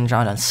Naruto spins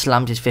around and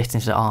slams his fist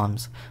into the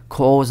arms,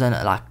 causing,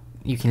 like,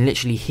 you can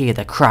literally hear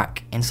the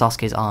crack in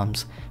Sasuke's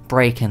arms,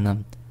 breaking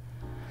them.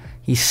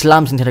 He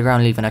slams into the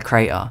ground, leaving a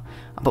crater.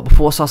 But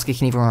before Sasuke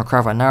can even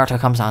recover, Naruto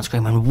comes down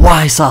screaming,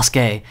 "Why,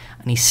 Sasuke?"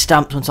 and he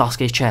stamps on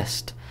Sasuke's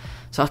chest.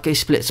 Sasuke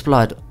splits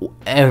blood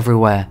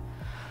everywhere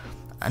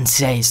and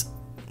says,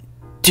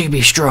 "Do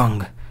be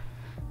strong."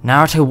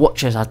 Naruto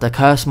watches as the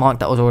curse mark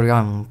that was already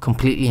on him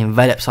completely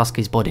envelops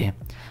Sasuke's body,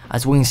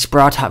 as wings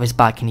sprout out of his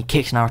back and he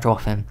kicks Naruto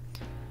off him.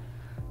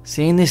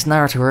 Seeing this,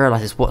 Naruto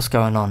realises what's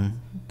going on,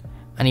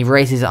 and he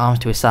raises his arms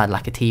to his side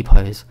like a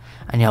T-pose,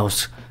 and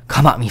yells,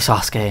 "Come at me,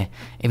 Sasuke.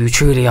 If you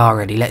truly are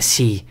ready, let's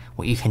see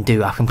what you can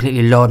do. I've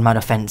completely lowered my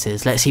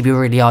defences. Let's see if you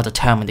really are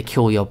determined to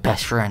kill your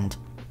best friend.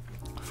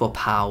 For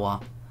power."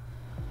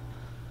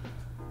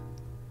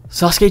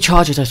 Sasuke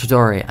charges a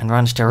Chidori and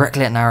runs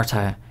directly at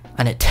Naruto,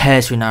 and it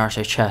tears through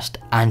Naruto's chest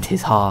and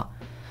his heart.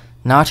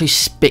 Naruto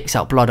spits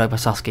out blood over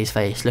Sasuke's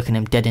face, looking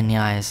him dead in the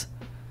eyes.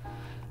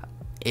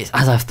 It's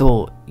as I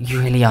thought, you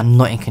really are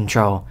not in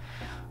control.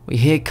 We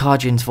hear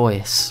Kajin's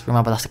voice,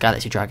 remember that's the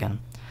Galaxy Dragon,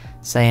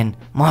 saying,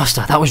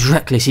 "Master, that was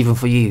reckless even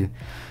for you.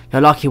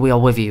 You're lucky we are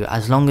with you.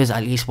 As long as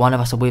at least one of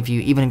us are with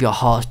you, even if your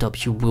heart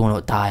stops, you will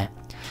not die.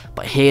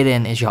 But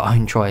healing is your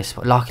own choice,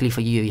 but luckily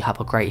for you, you have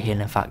a great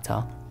healing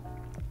factor."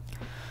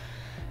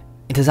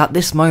 It is at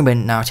this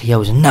moment Naruto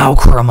yells, "Now,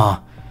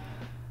 Kurama!"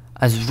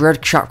 As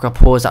red chakra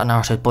pours out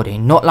Naruto's body,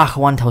 not like a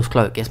One-Tail's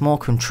cloak, it's more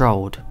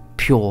controlled,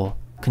 pure,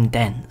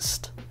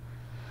 condensed.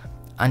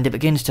 And it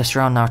begins to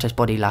surround Naruto's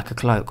body like a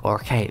cloak or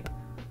a cape.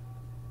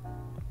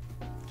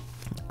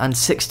 And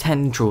 8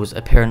 tendrils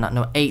appear on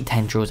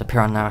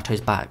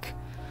Naruto's back.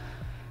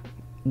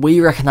 We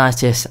recognise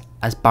this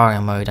as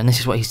barrier mode, and this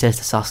is what he says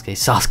to Sasuke.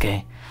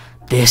 "Sasuke,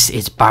 this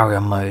is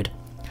barrier mode."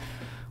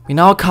 We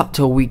now cut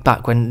to a week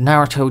back when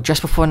Naruto,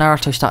 just before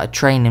Naruto started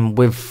training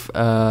with,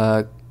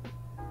 I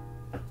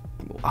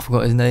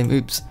forgot his name,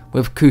 oops,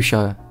 with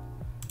Kusho.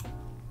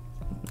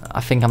 I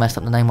think I messed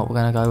up the name, but we're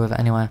going to go with it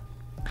anyway.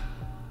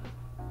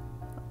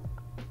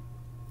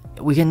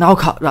 We can now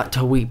cut back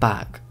to a week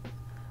back.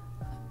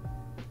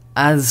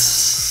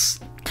 As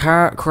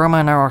Kurama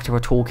and Naruto were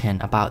talking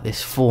about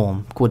this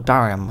form called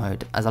barrier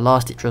mode as a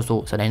last ditch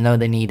resort, so they know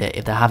they need it.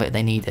 If they have it,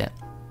 they need it.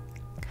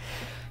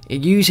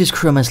 It uses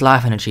Kurama's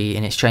life energy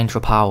in exchange for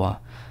power,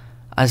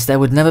 as there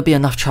would never be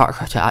enough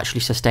chakra to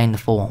actually sustain the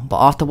form. But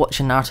after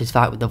watching Naruto's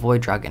fight with the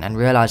Void Dragon and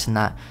realising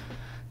that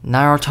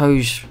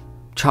Naruto's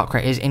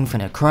chakra is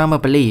infinite, Kurama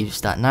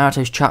believes that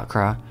Naruto's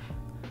chakra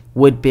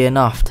would be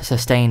enough to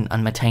sustain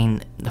and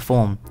maintain the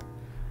form.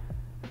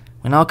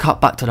 We now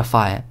cut back to the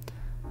fight.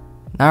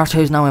 Naruto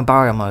is now in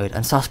barrier mode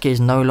and Sasuke is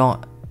no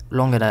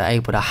longer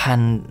able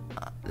to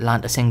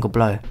land a single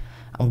blow.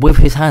 And with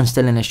his hand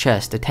still in his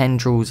chest, the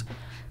tendrils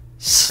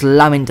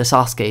slam into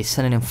Sasuke,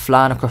 sending him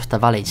flying across the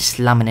valley,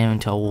 slamming him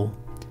into a wall.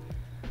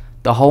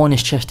 The hole in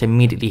his chest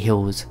immediately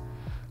heals,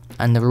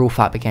 and the real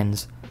fight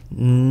begins.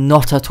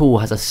 Not at all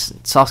has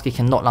Sasuke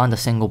cannot land a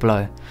single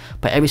blow,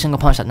 but every single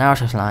punch that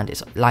Naruto's land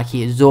is like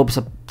he absorbs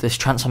this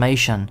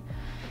transformation.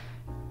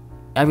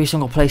 Every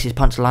single place his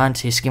punch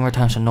lands, his skin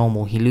returns to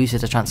normal, he loses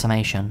the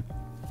transformation.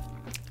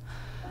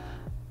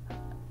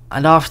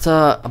 And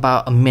after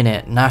about a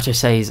minute, Naruto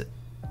says,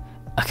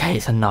 okay,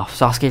 it's enough.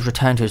 Sasuke's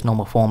returned to his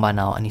normal form by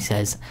now, and he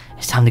says,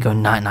 it's time to go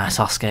night-night,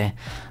 Sasuke.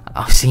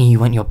 I'll see you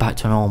when you're back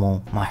to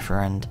normal, my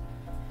friend.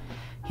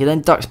 He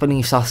then ducks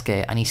beneath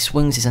Sasuke, and he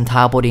swings his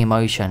entire body in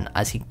motion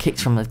as he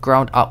kicks from the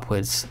ground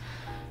upwards,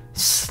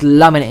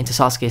 slamming it into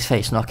Sasuke's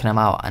face, knocking him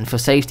out. And for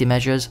safety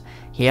measures,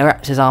 he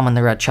wraps his arm on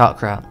the red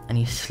chakra, and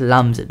he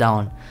slams it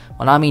down.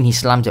 When I mean he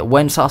slams it,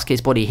 when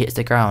Sasuke's body hits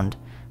the ground,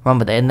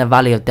 remember they're in the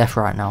Valley of Death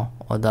right now,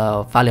 or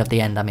the Valley of the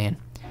End, I mean.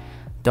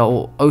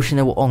 The ocean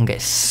they were on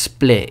gets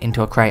split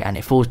into a crate and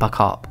it falls back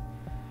up.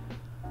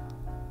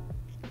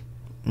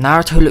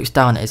 Naruto looks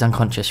down at his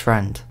unconscious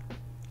friend.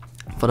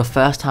 For the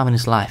first time in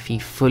his life, he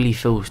fully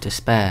feels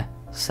despair,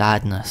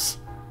 sadness,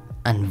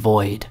 and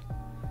void.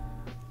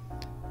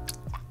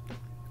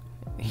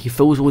 He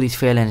feels all these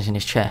feelings in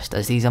his chest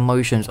as these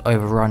emotions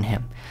overrun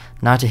him.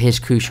 Naruto hears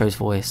Kusho's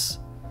voice,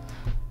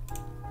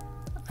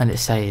 and it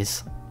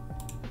says,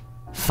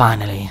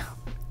 finally.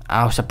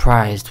 I was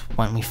surprised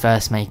when we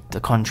first made the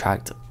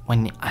contract,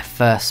 when I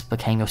first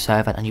became your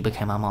servant and you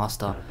became my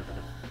master.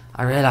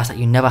 I realised that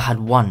you never had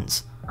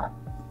once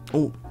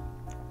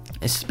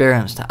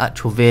experienced the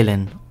actual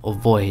feeling of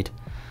void,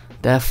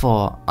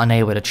 therefore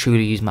unable to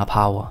truly use my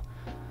power.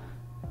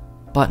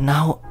 But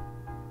now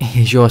it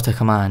is yours to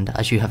command,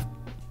 as you have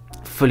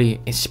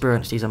fully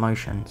experienced these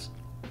emotions.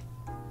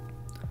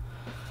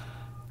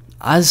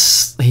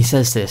 As he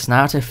says this,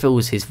 Naruto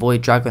feels his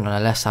void dragon on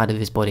the left side of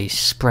his body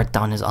spread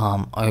down his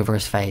arm over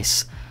his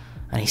face,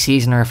 and he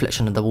sees in a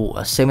reflection of the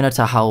water, similar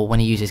to how when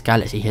he uses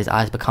galaxy his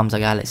eyes becomes a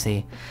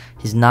galaxy,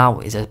 his now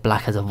is as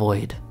black as a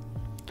void.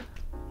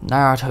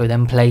 Naruto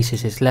then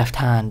places his left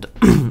hand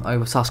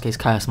over Sasuke's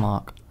curse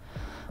mark,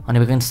 and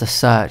he begins to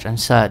search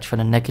for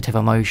the negative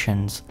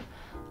emotions,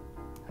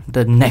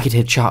 the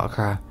negative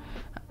chakra,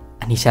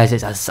 and he says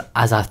it's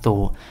as I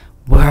thought,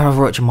 were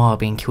Orochimaru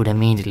being killed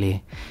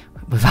immediately?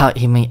 Without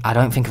him, I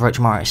don't think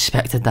Orochimaru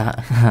expected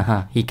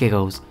that. He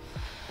giggles.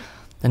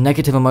 The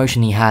negative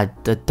emotion he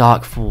had, the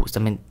dark thoughts,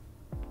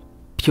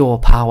 pure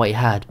power he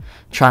had,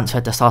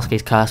 transferred to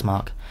Sasuke's curse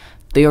mark.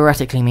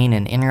 Theoretically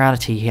meaning, in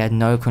reality, he had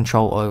no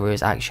control over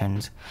his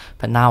actions.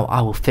 But now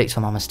I will fix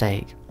my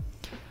mistake.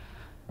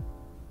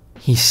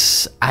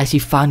 As he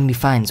finally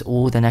finds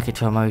all the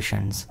negative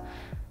emotions,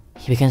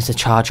 he begins to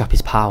charge up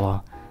his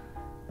power.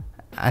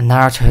 And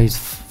Naruto's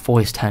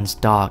voice turns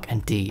dark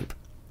and deep.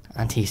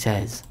 And he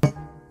says,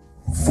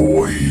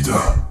 Void.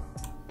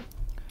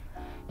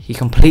 He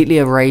completely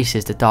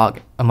erases the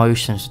dark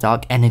emotions, the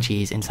dark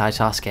energies inside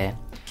Sasuke.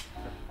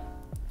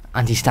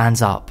 And he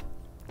stands up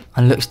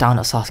and looks down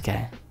at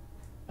Sasuke.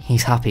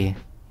 He's happy.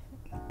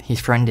 His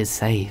friend is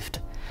saved.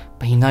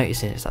 But he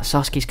notices that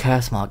Sasuke's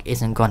curse mark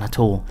isn't gone at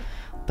all,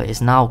 but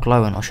is now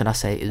glowing, or should I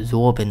say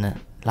absorbing the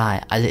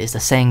light, as it is the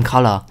same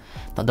colour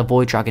that the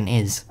Void Dragon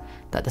is.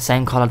 That the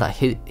same colour that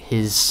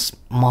his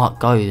mark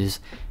goes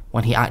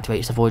when he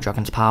activates the Void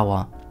Dragon's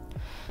power.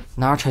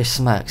 Naruto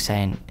smirks,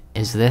 saying,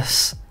 is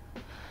this?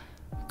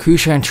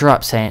 Kusho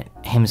interrupts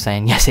him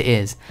saying, yes it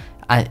is.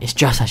 It's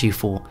just as you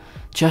thought.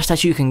 Just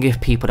as you can give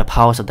people the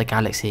powers of the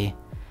galaxy,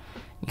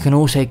 you can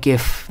also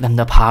give them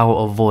the power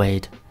of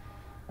void.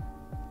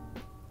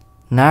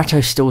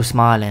 Naruto, still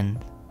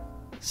smiling,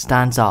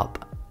 stands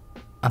up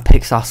and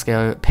picks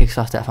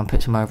Sasuke up and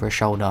puts him over his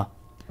shoulder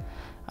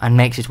and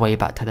makes his way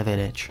back to the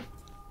village.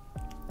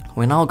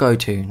 We now go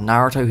to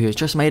Naruto, who has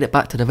just made it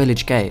back to the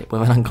village gate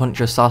with an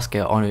unconscious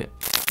Sasuke on it.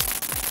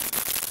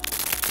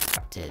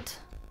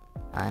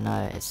 I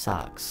know, it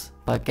sucks,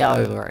 but get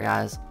over it,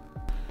 guys.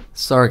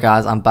 Sorry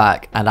guys, I'm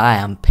back and I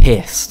am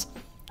pissed.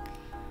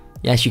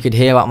 Yes, you could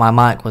hear that my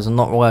mic was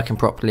not working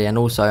properly, and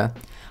also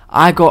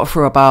I got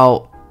through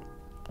about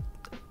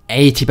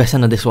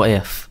 80% of this what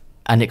if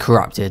and it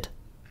corrupted.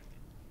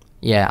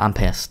 Yeah, I'm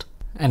pissed.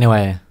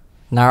 Anyway,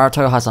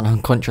 Naruto has an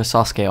unconscious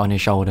Sasuke on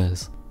his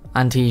shoulders,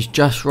 and he's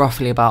just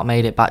roughly about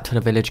made it back to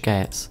the village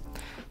gates.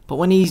 But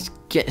when he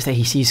gets there,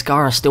 he sees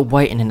Gaara still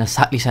waiting in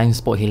exactly the same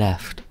spot he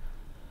left.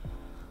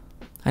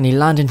 And he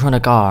lands in front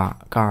of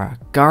Gaara.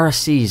 Gaara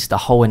sees the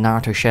hole in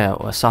Naruto's shirt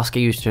where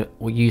Sasuke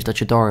used the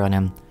Chidori on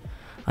him.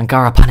 And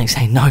Gaara panics,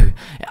 saying, no,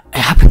 it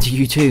happened to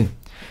you too.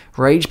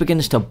 Rage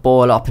begins to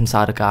boil up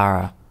inside of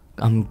Gaara.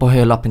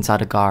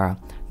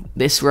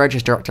 This rage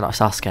is directed at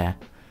Sasuke.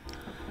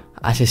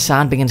 As his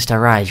sand begins to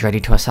rise, ready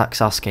to attack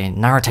Sasuke,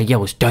 Naruto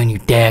yells, "Don't you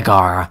dare,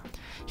 Gaara!"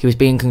 He was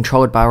being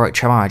controlled by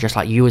Orochimaru just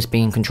like you was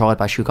being controlled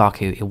by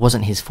Shugaku. It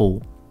wasn't his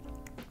fault.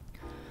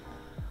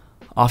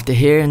 After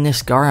hearing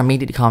this, Gaara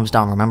immediately calms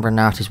down, remembering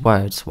Naruto's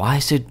words. Why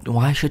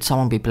should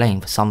someone be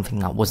blamed for something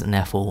that wasn't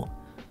their fault?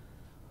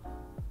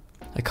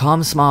 A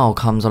calm smile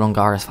comes along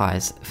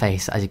Gaara's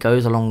face as he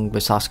goes along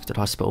with Sasuke to the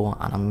hospital,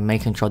 and I'm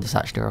making sure this is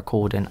actually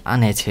recording,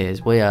 and it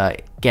is. We are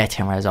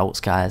getting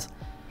results, guys.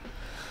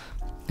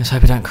 Let's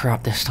hope it don't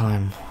corrupt this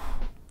time.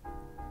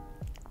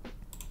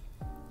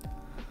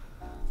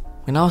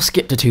 We now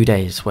skip to 2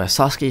 days, where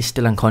Sasuke is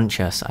still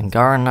unconscious, and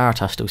Gaara and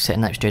Naruto are still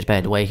sitting next to his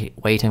bed,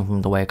 waiting for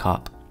him to wake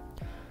up.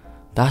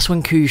 That's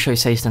when Kusho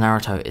says to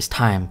Naruto, "It's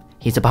time,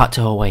 he's about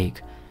to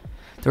awake."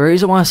 The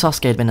reason why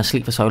Sasuke had been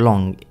asleep for so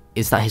long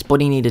is that his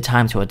body needed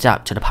time to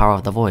adapt to the power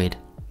of the void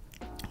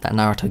that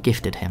Naruto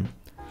gifted him.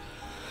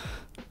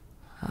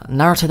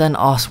 Naruto then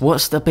asks,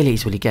 "What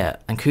abilities will he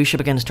get?" And Kusho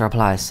begins to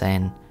reply,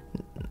 saying,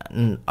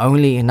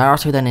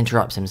 Naruto then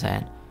interrupts him,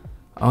 saying,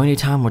 "Only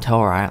time will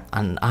tell, right?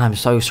 And I'm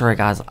so sorry,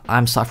 guys,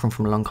 I'm suffering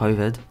from long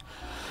COVID,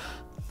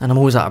 and I'm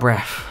always out of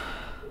breath."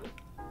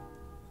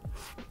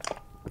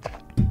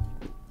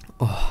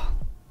 Oh.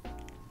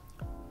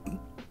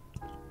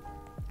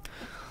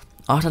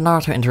 After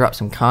Naruto interrupts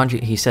him,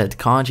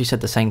 Kanji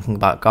said the same thing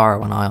about Gaara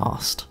when I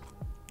asked.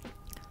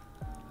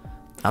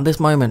 At this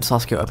moment,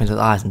 Sasuke opens his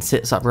eyes and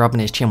sits up, rubbing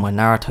his chin when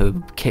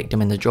Naruto kicked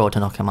him in the jaw to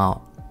knock him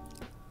out.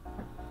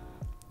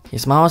 He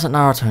smiles at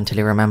Naruto until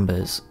he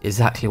remembers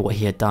exactly what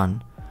he had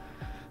done,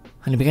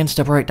 and he begins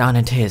to break down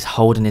in tears,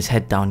 holding his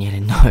head down,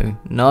 yelling, "No,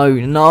 no,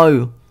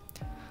 no!"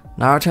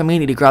 Naruto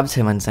immediately grabs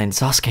him and saying,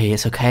 "Sasuke,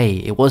 it's okay,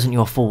 it wasn't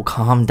your fault,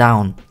 calm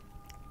down."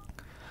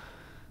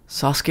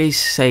 Sasuke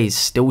says,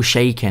 still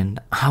shaking,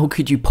 "How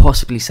could you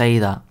possibly say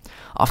that?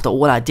 After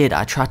all I did,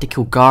 I tried to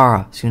kill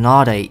Gaara,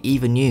 Tsunade,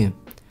 even you."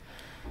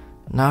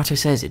 Naruto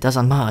says, "It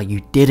doesn't matter,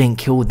 you didn't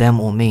kill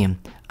them or me,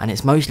 and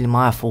it's mostly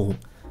my fault.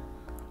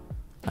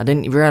 I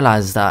didn't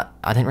realise that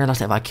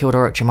if I killed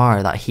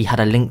Orochimaru that he had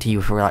a link to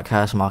you for that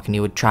curse mark and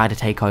he would try to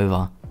take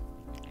over."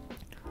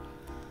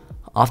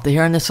 After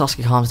hearing this,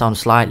 Sasuke calms down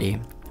slightly,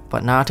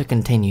 but Naruto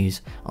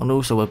continues, "And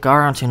also with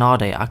Gaara and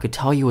Tsunade, I could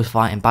tell you was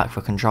fighting back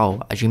for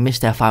control as you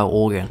missed their vital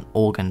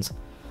organs,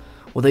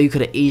 although you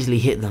could have easily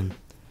hit them.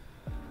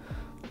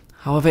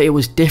 However, it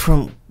was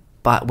different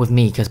with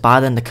me because by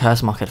then the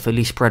curse mark had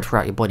fully spread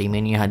throughout your body,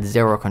 meaning you had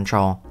zero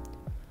control."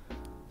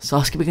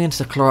 Sasuke begins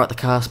to claw at the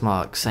curse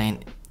mark,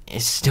 saying,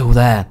 "It's still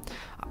there.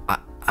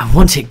 I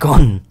want it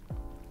gone."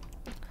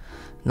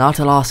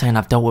 Naruto laughs, saying,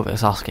 "I've dealt with it,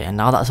 Sasuke, and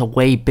now that's a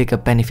way bigger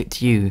benefit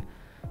to you.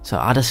 So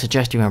I just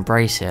suggest you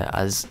embrace it,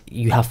 as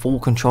you have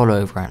full control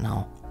over it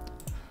now."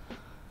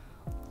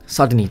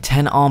 Suddenly,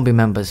 10 army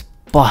members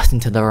burst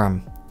into the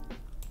room,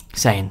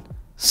 saying,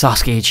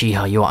 "Sasuke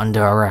Uchiha, you are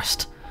under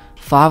arrest."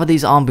 5 of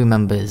these army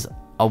members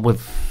are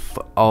with...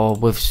 Oh,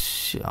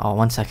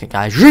 1 second,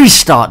 guys.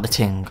 Restart the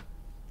thing.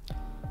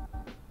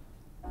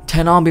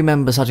 10 army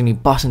members suddenly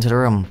burst into the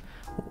room.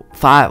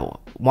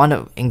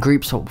 In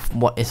groups of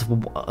what is...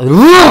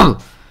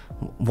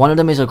 One of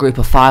them is a group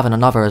of 5 and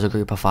another is a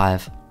group of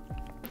 5.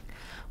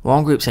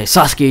 One group says,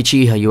 "Sasuke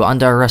Uchiha, you are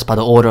under arrest by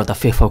the order of the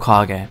 5th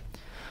Hokage."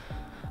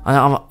 And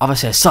the other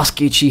says,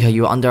 "Sasuke Uchiha,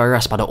 you are under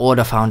arrest by the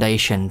Order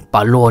Foundation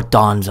by Lord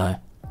Danzo."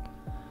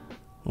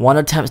 One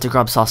attempts to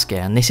grab Sasuke,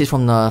 and this is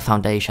from the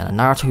Foundation, and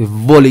Naruto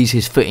volleys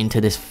his foot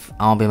into this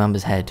army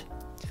member's head.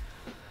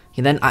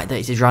 He then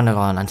activates his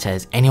Rinnegan and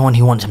says, "Anyone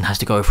who wants him has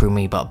to go through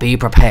me, but be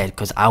prepared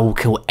because I will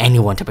kill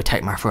anyone to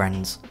protect my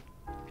friends."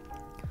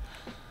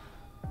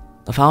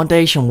 The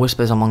Foundation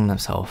whispers among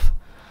themselves.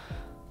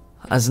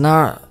 As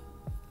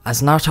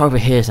Naruto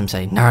overhears him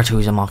say, "Naruto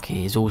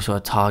Uzumaki is also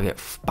a target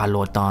by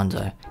Lord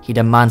Danzo. He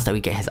demands that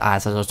we get his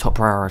eyes as a top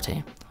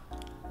priority."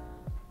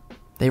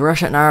 They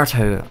rush at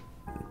Naruto,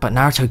 but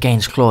Naruto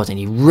gains claws and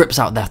he rips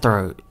out their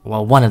throat,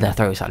 well, one of their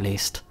throats at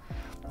least.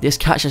 This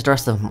catches the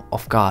rest of them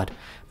off guard,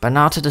 but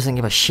Naruto doesn't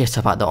give a shit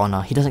about the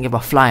honor. He doesn't give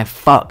a flying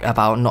fuck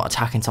about not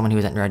attacking someone who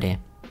isn't ready.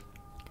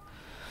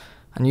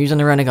 And using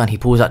the Rinnegan, he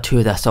pulls out 2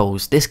 of their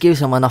souls. This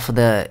gives him enough of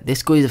the...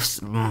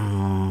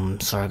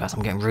 sorry guys,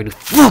 I'm getting really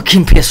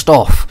fucking pissed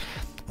off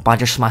by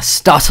just my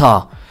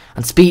stutter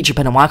and speech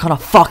impediment. Why can't I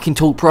fucking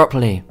talk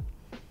properly?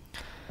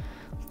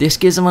 This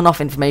gives him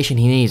enough information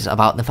he needs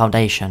about the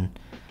Foundation,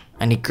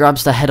 and he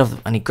grabs the head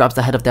of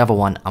the other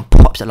one and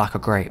pops it like a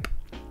grape.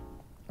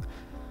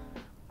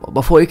 But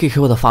before he could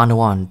kill the final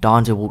one,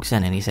 Danzo walks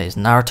in and he says,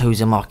 "Naruto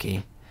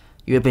Uzumaki,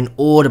 you have been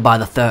ordered by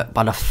the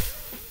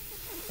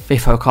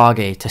 5th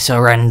Hokage to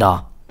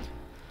surrender."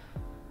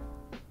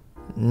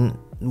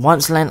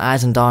 Once lent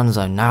eyes on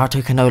Danzo,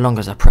 Naruto can no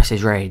longer suppress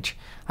his rage,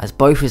 as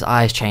both his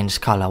eyes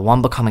changed colour,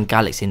 one becoming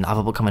galaxy and the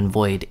other becoming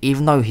void,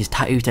 even though his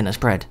tattoos didn't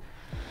spread.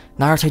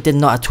 Naruto did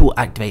not at all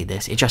activate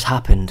this, it just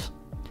happened.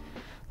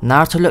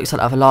 Naruto looks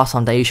at the last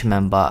Foundation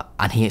member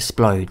and he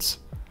explodes.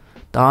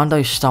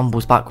 Danzo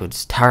stumbles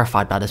backwards,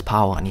 terrified by this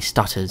power, and he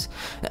stutters.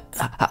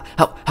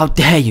 How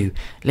dare you?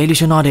 Lady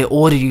Tsunade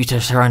ordered you to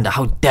surrender.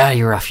 How dare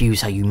you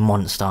refuse her, you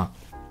monster?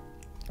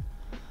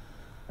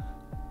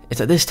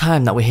 It's at this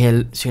time that we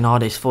hear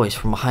Tsunade's voice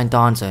from behind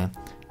Danzo,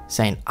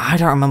 saying, I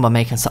don't remember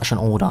making such an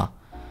order.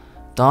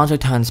 Danzo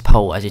turns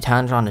pale as he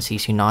turns around to see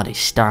Tsunade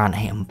staring at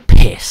him,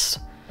 pissed.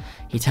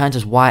 He turns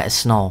as white as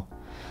snow,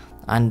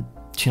 and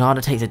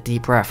Tsunade takes a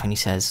deep breath and he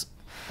says,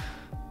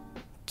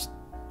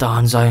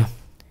 Danzo,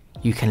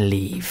 you can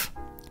leave.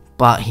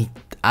 But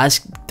as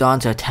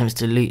Danzo attempts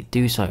to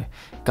do so,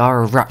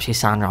 Gaara wraps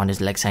his hand around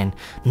his leg saying,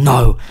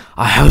 No,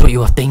 I heard what you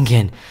were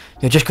thinking.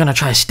 You're just gonna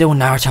try to steal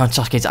Naruto and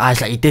Sasuke's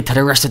eyes like you did to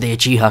the rest of the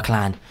Uchiha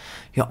clan.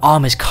 Your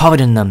arm is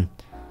covered in them.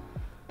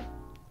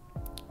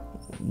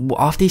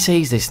 After he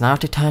says this,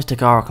 Naruto turns to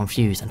Gaara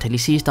confused until he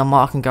sees the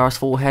mark on Gaara's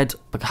forehead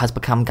has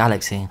become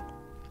galaxy.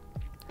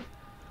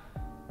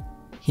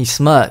 He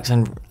smirks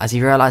and as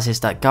he realizes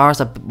that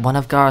one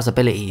of Gaara's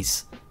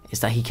abilities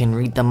is that he can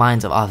read the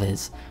minds of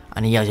others,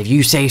 and he yells, If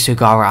you say so,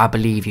 Gaara, I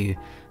believe you.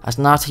 As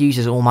Naruto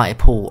uses Almighty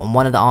Pull on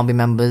one of the army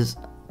members'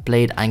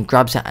 blade and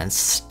grabs it and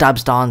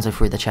stabs Danzo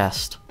through the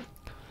chest.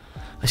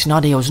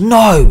 Tsunade yells,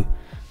 No!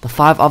 The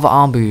 5 other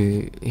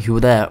Anbu who were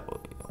there,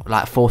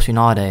 like for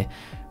Tsunade,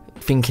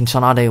 thinking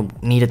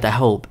Tsunade needed their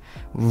help,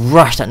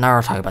 rushed at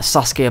Naruto, but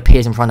Sasuke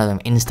appears in front of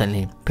them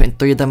instantly, putting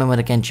 3 of them in with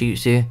a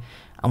Genjutsu,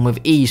 and with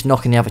ease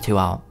knocking the other 2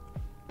 out.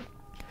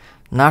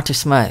 Naruto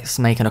smirks,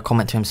 making a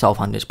comment to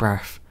himself under his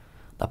breath.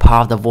 The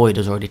power of the void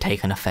has already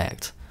taken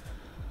effect.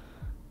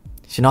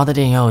 Tsunade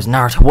then yells,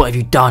 Naruto, what have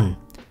you done?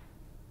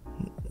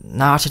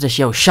 Naruto just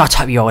yells, Shut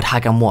up, you old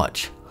hag, and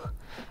watch.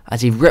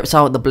 As he rips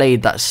out the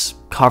blade that's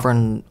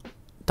covering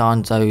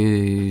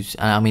Danzo's,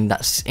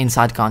 that's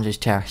inside Danzo's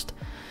chest.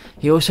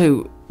 He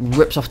also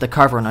rips off the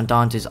covering on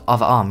Danzo's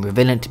other arm,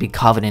 revealing it to be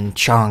covered in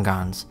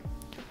Sharingans.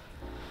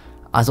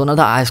 As one of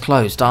the eyes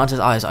closed, Danzo's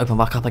eyes open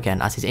back up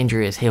again as his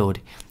injury is healed.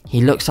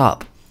 He looks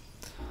up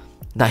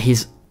that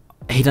his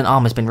hidden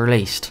arm has been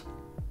released.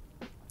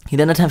 He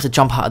then attempts to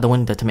jump out of the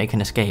window to make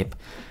an escape.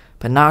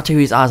 But Naruto,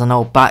 whose eyes are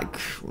now back,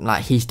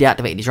 like he's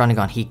deactivated his running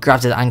gun, he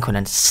grabs his ankle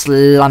and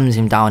slams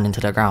him down into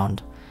the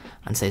ground.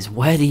 And says,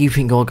 Where do you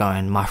think you're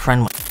going, my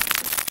friend?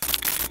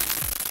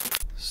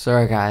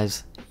 Sorry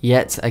guys,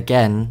 yet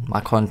again,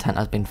 my content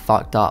has been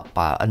fucked up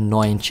by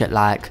annoying shit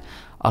like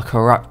a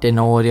corrupting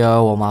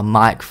audio or my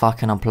mic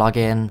fucking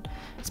unplugging.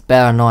 It's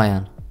bare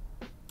annoying.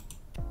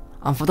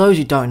 And for those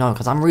who don't know,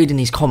 because I'm reading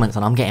these comments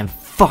and I'm getting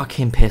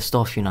fucking pissed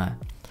off, you know.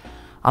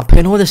 I'm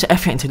putting all this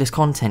effort into this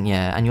content,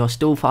 yeah, and you're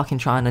still fucking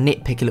trying to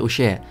nitpick a little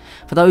shit.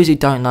 For those who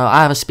don't know,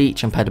 I have a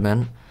speech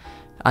impediment.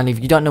 And if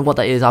you don't know what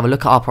that is, either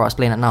look it up or I'll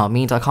explain it now. It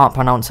means I can't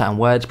pronounce certain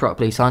words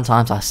properly.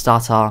 Sometimes I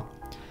stutter.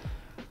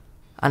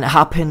 And it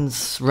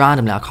happens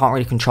randomly. I can't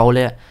really control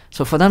it.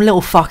 So for them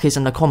little fuckers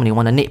in the comedy who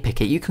want to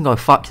nitpick it, you can go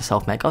fuck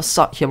yourself, mate. Go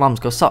suck your mums.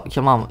 Go suck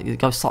your mum.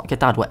 Go suck your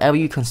dad. Whatever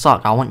you can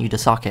suck, I want you to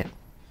suck it.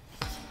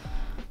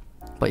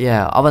 But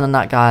yeah, other than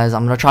that, guys,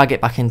 I'm going to try to get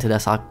back into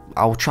this.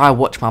 I'll try to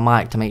watch my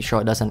mic to make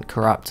sure it doesn't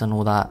corrupt and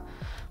all that.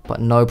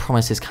 But no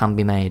promises can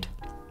be made.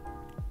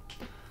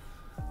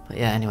 But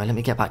yeah, anyway, let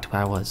me get back to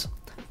where I was.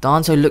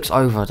 Danzo looks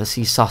over to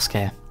see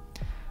Sasuke.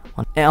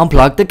 It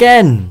unplugged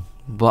again!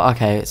 But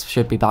okay, it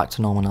should be back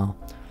to normal now.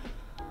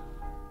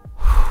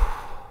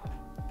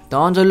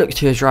 Danzo looks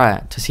to his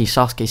right to see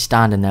Sasuke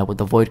standing there with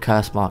the void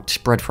curse mark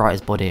spread throughout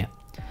his body.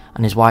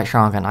 And his white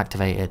Sharingan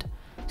activated.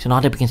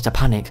 Tsunade begins to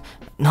panic.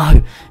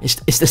 No, it's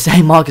the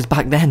same mark as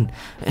back then.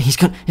 He's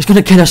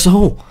gonna kill us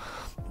all.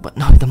 But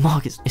no, the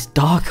mark is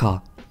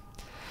darker.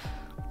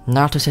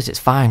 Naruto says it's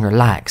fine,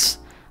 relax.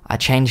 I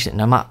changed it, it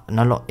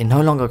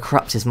no longer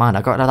corrupts his mind.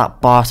 I got rid of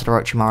that bastard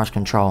Orochimaru's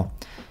control.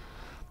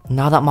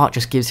 Now that mark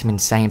just gives him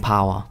insane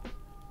power.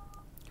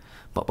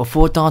 But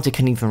before Danzo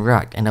can even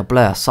react, in a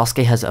blur,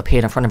 Sasuke has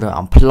appeared in front of him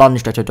and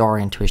plunged a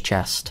Todori into his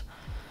chest.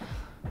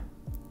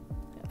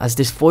 As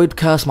this void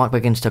curse mark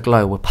begins to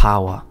glow with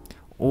power,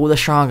 all the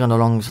Sharingan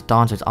along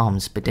Danzo's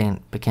arms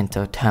begin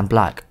to turn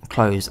black,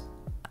 close,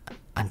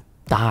 and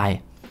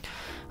die.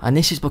 And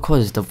this is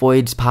because the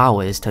void's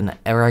power is to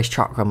erase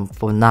chakra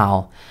for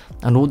now,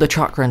 and all the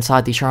chakra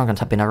inside these Sharingans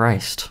have been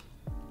erased.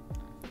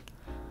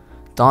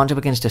 Danzo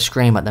begins to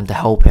scream at them to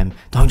help him.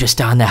 Don't just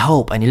stand there,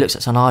 help! And he looks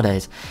at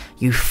Tsunade's.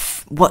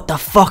 What the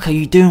fuck are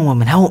you doing,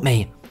 woman? Help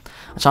me!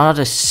 And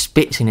Tsunade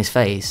spits in his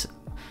face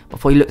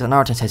before he looks at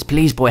Naruto and says,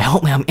 Please boy,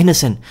 help me, I'm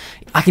innocent.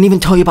 I can even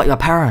tell you about your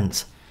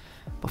parents.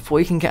 Before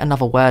he can get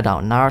another word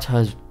out, Naruto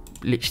has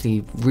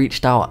literally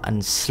reached out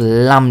and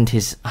slammed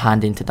his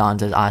hand into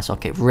Danzo's eye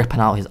socket, ripping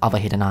out his other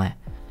hidden eye.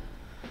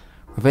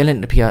 Revealing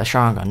it to be a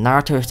Sharingan,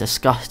 Naruto is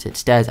disgusted,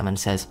 stares at him and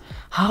says,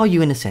 How are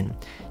you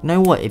innocent? You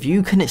know what, if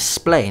you can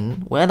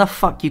explain where the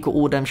fuck you got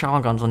all them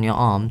Sharingans on your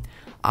arm,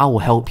 I will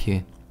help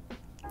you.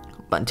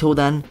 But until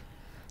then,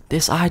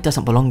 this eye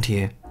doesn't belong to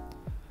you.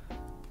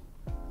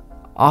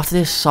 After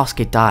this,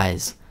 Sasuke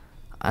dies.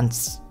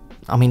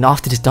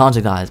 After this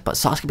Danzo dies, but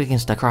Sasuke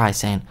begins to cry,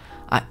 saying,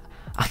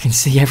 I can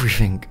see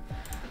everything.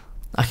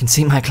 I can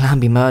see my clan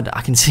be murdered.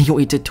 I can see what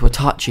he did to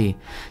Itachi,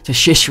 to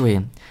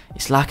Shisui.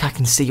 It's like I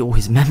can see all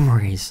his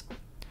memories.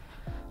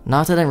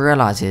 Naruto then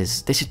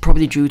realizes this is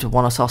probably due to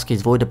one of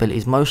Sasuke's void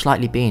abilities most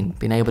likely being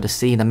able to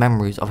see the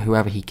memories of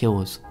whoever he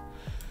kills.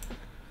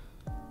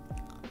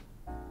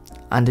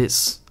 And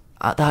it's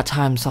at that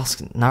time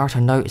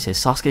Naruto notices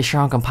Sasuke's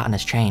Sharingan pattern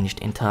has changed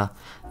into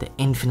the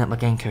infinite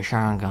Magenko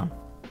Sharingan.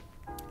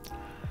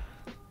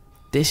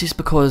 This is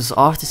because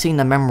after seeing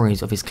the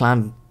memories of his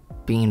clan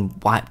being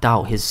wiped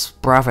out, his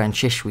brother and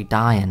Shisui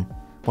dying,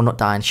 well not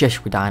dying,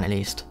 Shisui dying at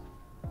least.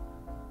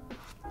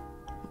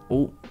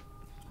 Oh.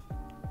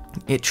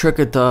 It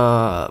triggered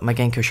the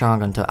Magenko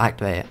Sharingan to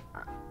activate it.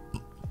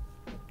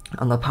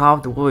 And the power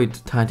of the void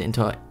turned it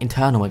into an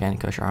internal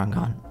Magenko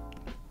Sharingan.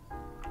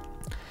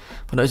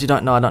 For those who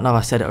don't know, I don't know if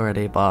I said it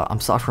already, but I'm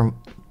suffering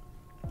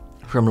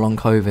from long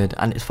COVID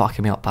and it's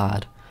fucking me up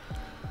bad.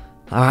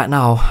 Right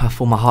now, I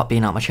feel my heart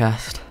beating out my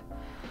chest.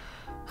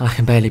 And I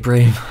can barely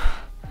breathe.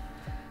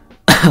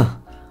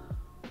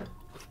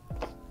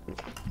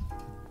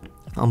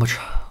 How much?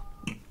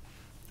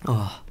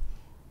 Oh.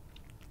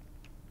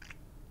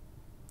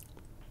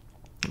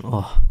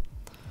 Oh.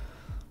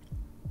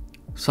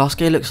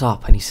 Sasuke looks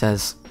up and he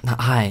says,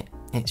 "Hi,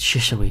 it's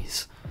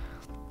Shisui's."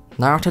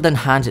 Naruto then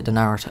hands it to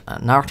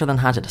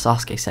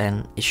Sasuke,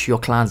 saying, "It's your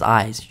clan's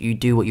eyes. You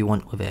do what you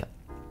want with it."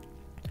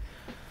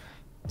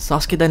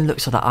 Sasuke then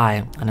looks at the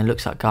eye and then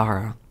looks at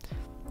Gaara,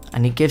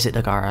 and he gives it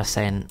to Gaara,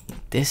 saying,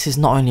 "This is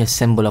not only a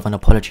symbol of an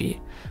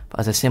apology, but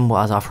as a symbol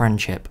as our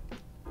friendship."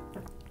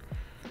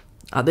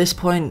 At this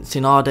point,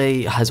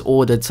 Tsunade has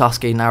ordered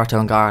Sasuke, Naruto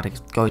and Gaara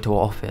to go to her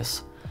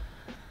office.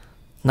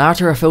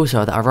 Naruto reveals to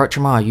her that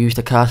Orochimaru used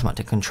the curse mark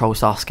to control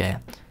Sasuke,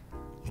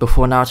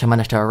 before Naruto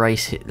managed to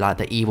erase it, like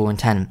the evil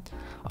intent.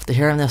 After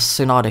hearing this,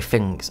 Tsunade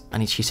thinks,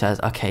 and she says,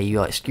 "Okay, you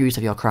are excused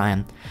of your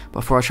crime,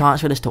 but for a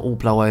chance for this to all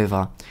blow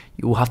over,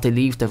 you will have to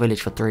leave the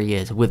village for 3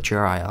 years with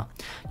Jiraiya.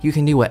 You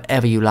can do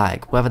whatever you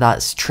like, whether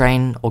that's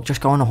train or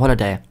just go on a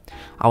holiday.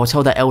 I will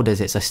tell the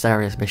elders it's a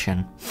serious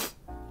mission."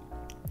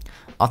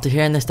 After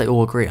hearing this, they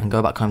all agree and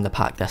go back home to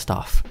pack their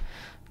stuff.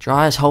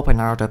 Jiraiya is helping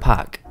Naruto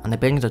pack, and they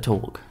begin to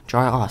talk.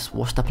 Jiraiya asks,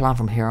 "What's the plan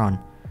from here on?"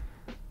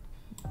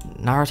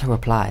 Naruto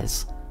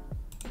replies,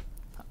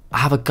 "I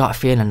have a gut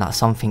feeling that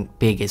something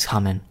big is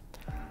coming.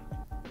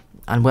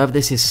 And whether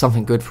this is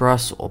something good for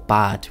us or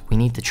bad, we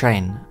need to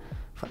train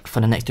for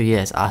the next 2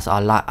 years as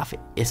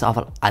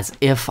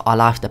if our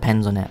life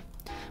depends on it,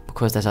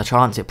 because there's a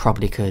chance it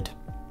probably could."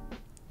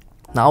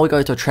 Now we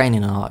go to a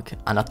training arc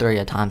and a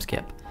 3-year time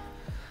skip.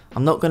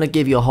 I'm not going to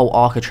give you a whole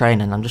arc of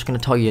training, I'm just going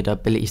to tell you the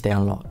abilities they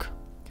unlock.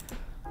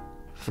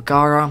 For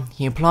Gaara,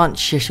 he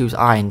implants Shisui's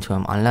eye into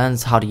him and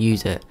learns how to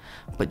use it,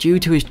 but due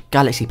to his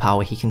galaxy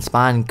power he can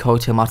span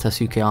Kotomata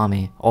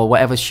Tsukiyami, or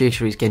whatever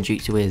Shisui's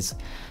genjutsu is.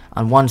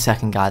 And 1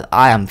 second guys,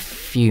 I am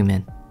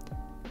fuming.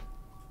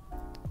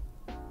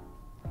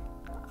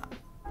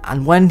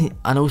 And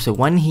also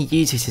when he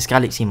uses his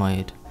galaxy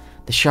mode,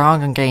 the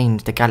Sharingan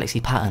gains the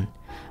galaxy pattern,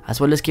 as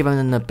well as giving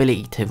him the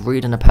ability to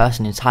read on a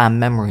person's entire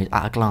memories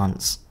at a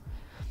glance.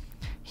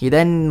 He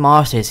then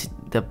masters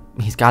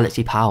his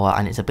galaxy power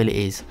and its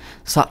abilities,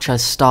 such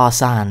as Star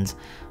Sands,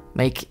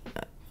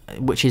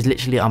 which is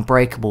literally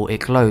unbreakable.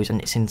 It glows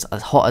and it's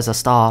as hot as a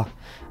star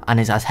and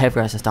is as heavy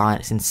as a star, and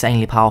it's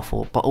insanely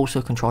powerful, but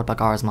also controlled by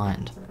Gaara's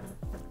mind.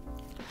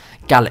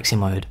 Galaxy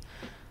mode.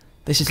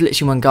 This is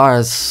literally when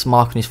Gaara's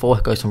mark on his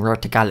forehead goes from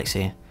road to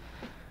galaxy.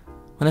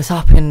 When this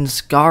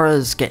happens,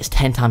 Gaara's gets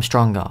 10 times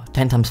stronger,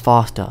 10 times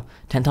faster,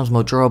 10 times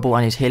more durable,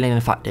 and his healing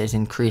factor is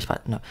increased by...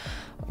 No,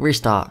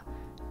 restart.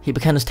 He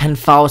becomes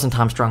 10,000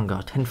 times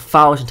stronger,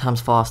 10,000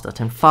 times faster,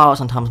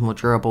 10,000 times more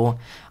durable,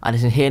 and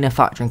his healing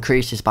factor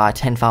increases by a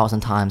 10,000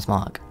 times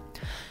mark.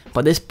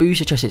 But this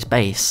boost is just its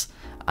base,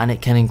 and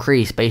it can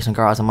increase based on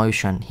Gaara's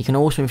emotion. He can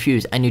also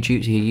infuse any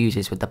jutsu he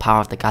uses with the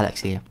power of the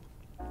galaxy.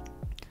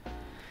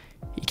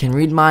 He can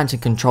read minds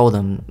and control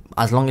them,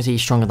 as long as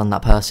he's stronger than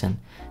that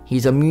person.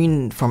 He's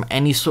immune from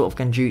any sort of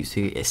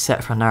genjutsu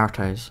except for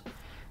Naruto's.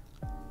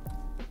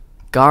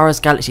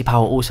 Gaara's galaxy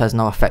power also has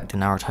no effect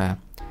on Naruto.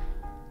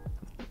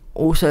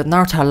 Also, if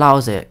Naruto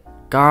allows it,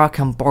 Gaara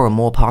can borrow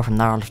more power from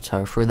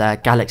Naruto through their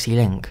galaxy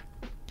link.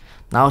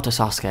 Now to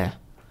Sasuke.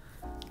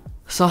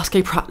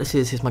 Sasuke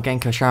practices his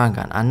Magenko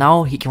Sharingan, and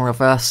now he can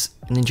reverse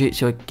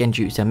ninjutsu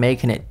genjutsu,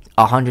 making it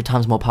 100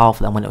 times more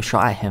powerful than when it was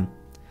shot at him.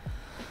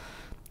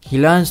 He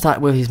learns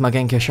that with his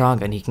Magenko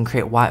Sharingan he can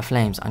create white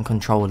flames and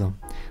control them.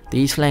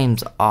 These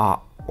flames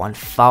are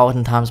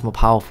 1,000 times more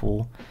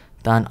powerful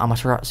than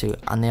Amaterasu,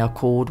 and they are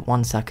called,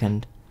 1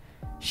 second,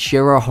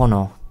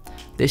 Shirohono.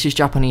 This is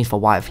Japanese for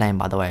white flame,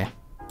 by the way.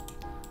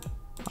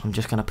 I'm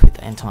just going to put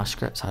that into my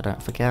script so I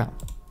don't forget.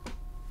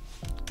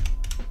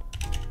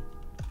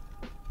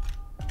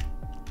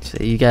 So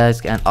you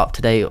guys get an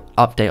up-to-date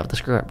update of the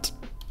script.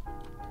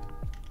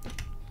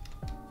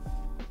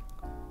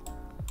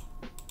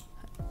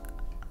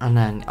 And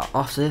then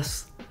after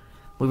this,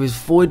 with his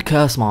void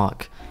curse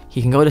mark,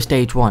 he can go to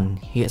stage 1.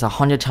 He gets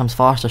 100 times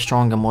faster,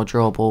 stronger, more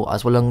durable,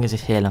 as well as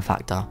his healing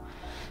factor.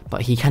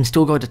 But he can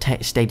still go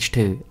to stage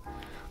 2.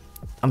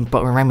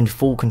 but remain in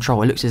full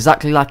control. It looks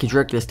exactly like his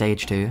regular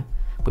stage 2,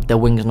 with their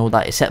wings and all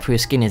that, except for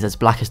his skin is as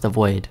black as the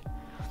void.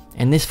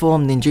 In this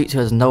form, ninjutsu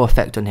has no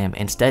effect on him,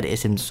 instead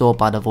it's absorbed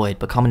by the void,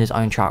 becoming his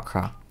own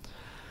chakra.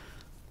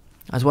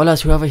 As well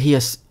as whoever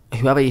he's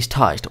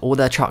touched, all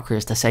their chakra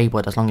is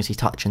disabled as long as he's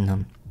touching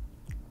them.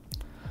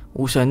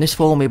 Also in this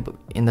form,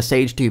 in the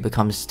stage 2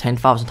 becomes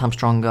 10,000 times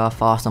stronger,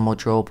 faster, more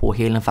durable,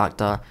 healing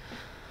factor.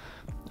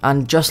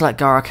 And just like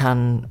Gaara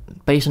can,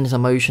 based on his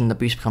emotion, the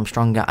boost becomes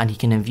stronger and he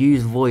can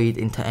infuse void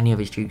into any of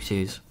his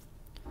jutsus.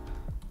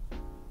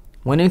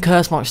 When in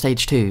Curse Mark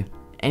stage 2,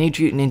 any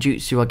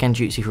ninjutsu or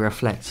genjutsu who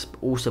reflects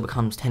also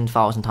becomes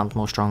 10,000 times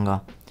more stronger.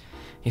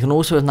 He can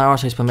also, with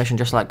Naruto's permission,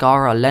 just like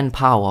Gaara, lend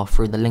power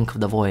through the link of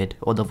the void,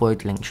 or the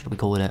void link should we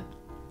call it.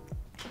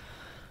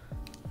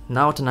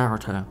 Now to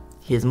Naruto.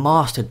 He has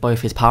mastered both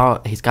his power,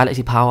 his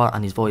galaxy power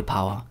and his void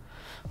power,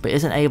 but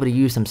isn't able to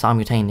use them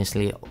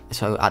simultaneously,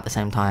 so at the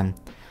same time.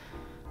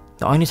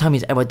 The only time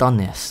he's ever done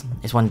this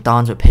is when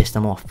Danzo pissed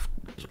him off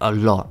a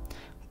lot.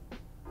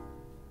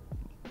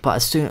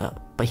 But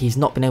he's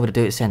not been able to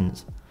do it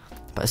since.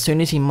 But as soon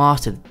as he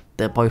mastered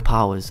both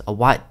powers, a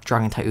white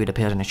dragon tattoo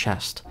appeared on his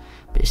chest.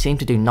 But it seemed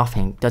to do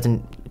nothing,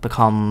 doesn't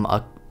become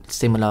a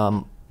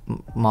similar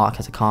mark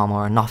as a karma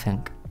or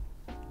nothing.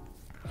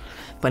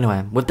 But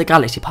anyway, with the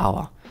galaxy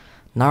power,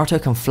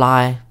 Naruto can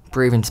fly,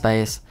 breathe in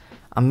space,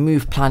 and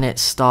move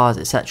planets, stars,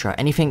 etc.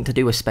 Anything to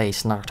do with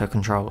space, Naruto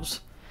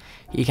controls.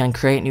 He can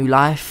create new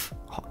life,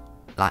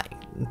 like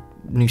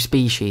new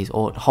species,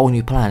 or whole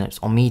new planets,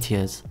 or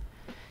meteors.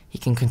 He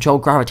can control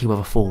gravity with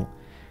a fall.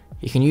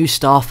 He can use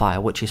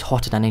Starfire, which is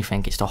hotter than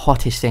anything. It's the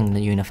hottest thing in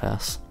the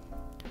universe.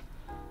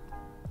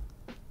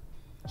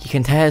 He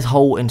can tear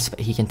holes in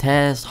space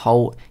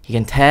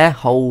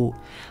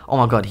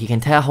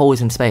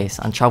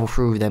and travel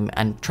through them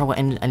and travel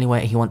anywhere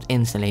he wants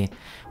instantly,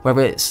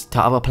 whether it's to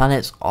other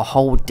planets or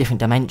whole different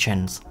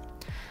dimensions.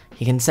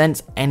 He can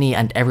sense any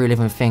and every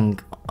living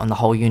thing on the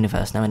whole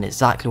universe, knowing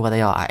exactly where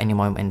they are at any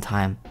moment in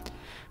time.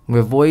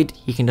 With Void,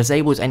 he can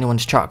disable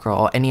anyone's chakra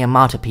or any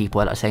amount of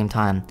people at the same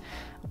time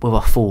with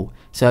a fall,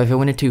 so if he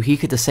wanted to, he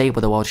could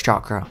disable the world's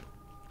chakra.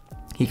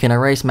 He can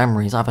erase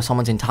memories, either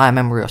someone's entire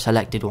memory or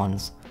selected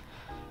ones.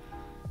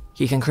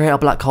 He can create a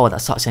black hole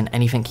that sucks in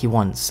anything he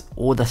wants,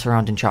 all the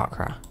surrounding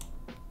chakra.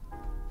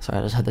 Sorry,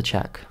 I just had to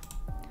check.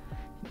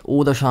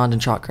 All the surrounding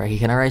chakra, he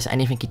can erase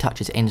anything he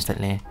touches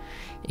instantly.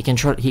 He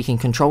can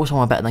control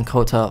someone better than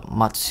Kota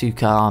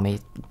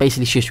Matsukami,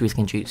 basically Shishui's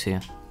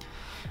genjutsu.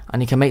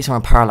 And he can make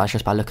someone paralyzed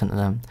just by looking at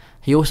them.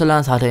 He also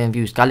learns how to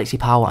infuse galaxy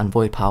power and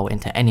void power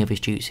into any of his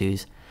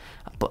jutsus.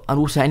 And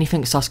also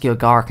anything Sasuke or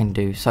Gaara can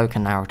do, so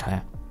can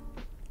Naruto.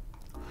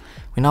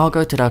 We now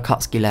go to the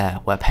Akatsuki lair,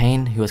 where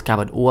Pain, who has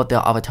gathered all of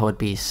the other tailed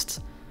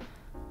beasts,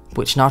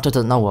 which Naruto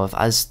doesn't know of,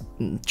 as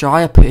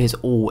Jiraiya put his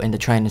all into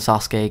training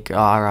Sasuke,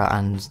 Gaara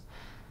and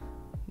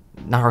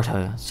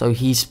Naruto, so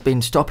he's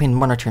been stopping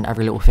monitoring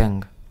every little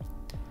thing.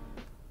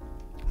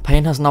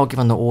 Pain has now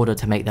given the order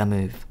to make their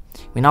move.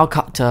 We now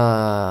cut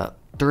to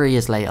 3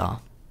 years later,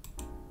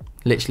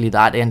 literally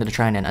at the end of the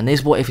training, and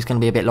this What If is going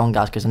to be a bit long,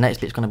 guys, because the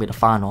next bit's going to be the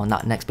final, and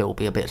that next bit will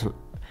be a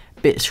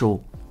bit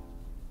short.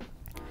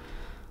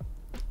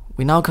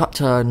 We now cut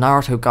to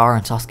Naruto, Gaara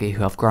and Sasuke,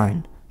 who have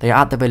grown. They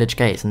are at the village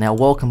gates and they are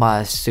welcomed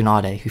by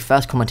Tsunade, who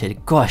first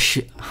commented, "Gosh,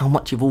 how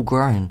much you've all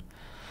grown."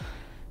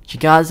 She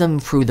guides them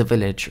through the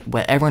village,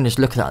 where everyone is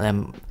looking at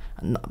them,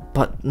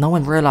 but no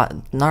one realized,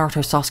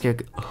 Naruto,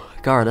 Sasuke,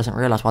 Gaara doesn't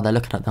realize why they're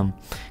looking at them,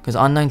 because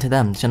unknown to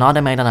them,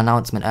 Tsunade made an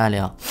announcement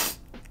earlier,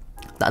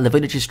 that the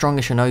village's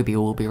strongest shinobi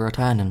will be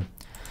returning.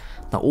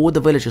 Now all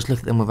the villagers look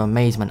at them with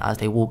amazement as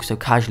they walk so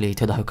casually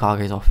to the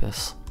Hokage's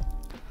office.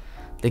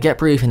 They get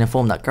briefed and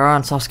informed that Gaara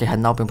and Sasuke had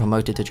now been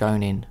promoted to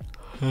Jonin.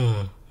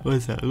 What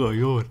is that? I got a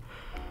yawn.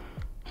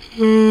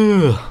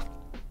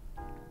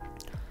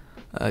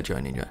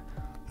 Jonin.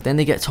 Then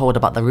they get told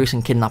about the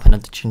recent kidnapping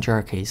of the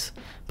Jinchurikis.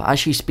 But as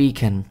she's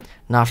speaking,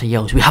 Naruto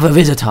yells, "We have a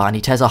visitor!" and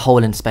he tears a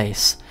hole in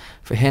space.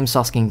 For him,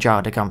 Sasuke and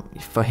Gaara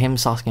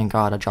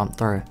to jump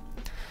through.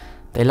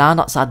 They land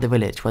outside the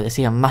village where they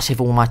see a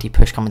massive almighty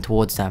push coming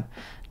towards them.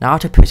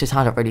 Naruto puts his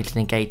hand up ready to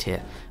negate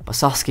it, but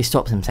Sasuke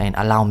stops him saying,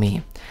 "Allow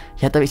me."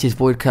 He activates his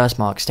Void Curse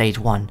Mark stage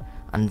 1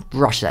 and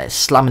rushes at it,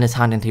 slamming his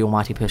hand into the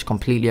almighty push,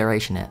 completely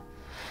erasing it.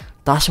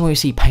 That's when we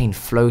see Pain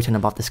floating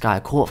above the sky,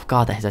 caught off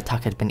guard that his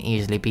attack had been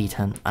easily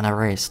beaten and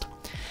erased.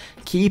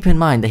 Keep in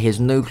mind that he has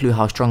no clue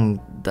how strong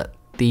that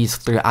these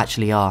 3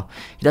 actually are.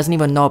 He doesn't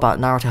even know about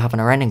Naruto having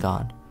a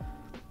Rinnegan.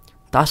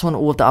 That's when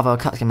all of the other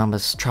Akatsuki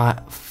members try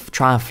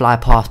and fly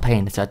past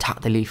Pain to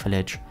attack the Leaf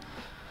Village.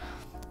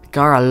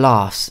 Gaara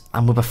laughs,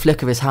 and with a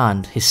flick of his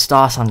hand, his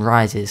Star Sun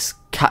rises,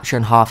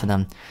 capturing half of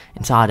them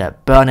inside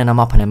it, burning them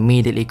up and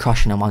immediately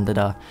crushing them under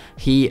the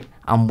heat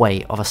and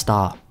weight of a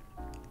star.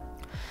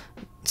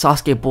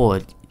 Sasuke,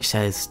 bored,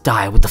 says,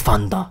 "Die with the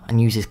thunder,"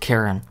 and uses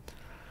Kirin,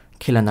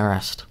 killing the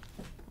rest.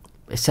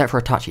 Except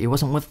for Itachi, he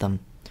wasn't with them.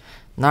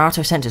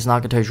 Naruto senses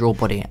Nagato's real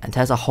body and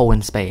tears a hole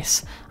in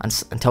space and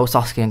tells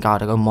Sasuke and Gaara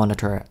to go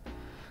monitor it.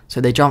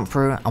 So they jump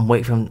through and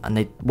wait for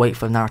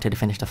Naruto to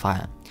finish the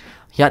fight.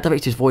 He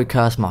activates his void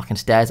curse mark and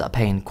stares at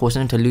pain,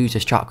 causing him to lose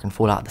his chakra and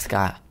fall out of the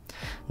sky.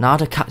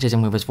 Naruto catches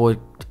him with his void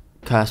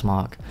curse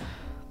mark,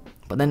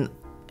 but then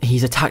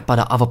he's attacked by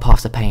the other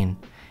path of pain.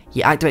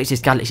 He activates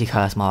his galaxy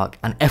curse mark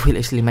and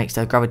effortlessly makes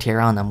the gravity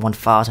around them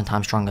 1,000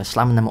 times stronger,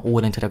 slamming them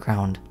all into the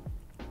ground.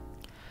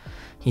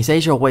 He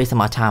says you're wasting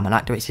my time and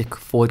activates his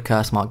void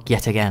curse mark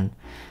yet again,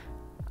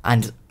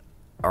 and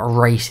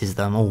erases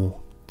them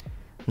all.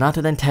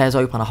 Naruto then tears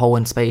open a hole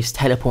in space,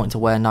 teleporting to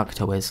where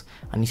Nagato is,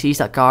 and he sees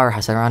that Gaara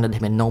has surrounded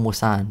him in normal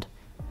sand.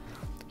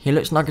 He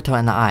looks Nagato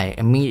in the eye,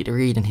 immediately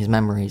reading his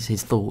memories,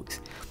 his thoughts,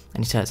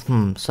 and he says,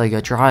 so you're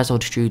a dry as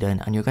old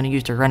student, and you're going to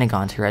use the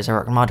Rinnegan to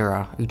resurrect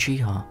Madara,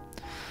 Uchiha.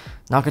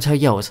 Nagato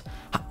yells,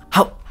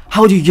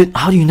 how do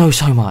you know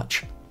so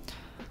much?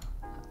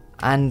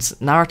 And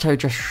Naruto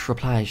just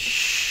replies,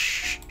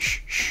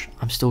 shh,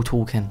 I'm still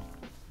talking.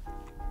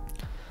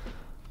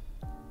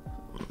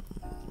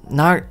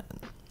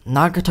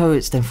 Nagato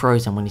is then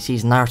frozen when he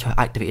sees Naruto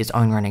activate his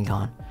own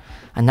Rinnegan.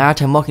 And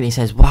Naruto mockingly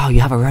says, wow, you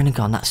have a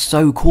Rinnegan, that's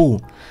so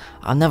cool.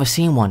 I've never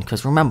seen one,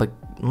 because remember,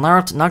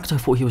 Nagato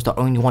thought he was the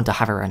only one to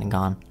have a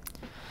Rinnegan.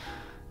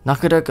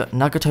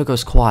 Nagato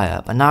goes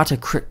quiet, but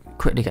Naruto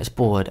quickly gets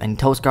bored and he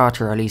tells Gaara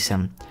to release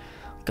him.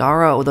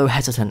 Gaara, although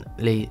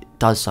hesitantly,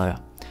 does so.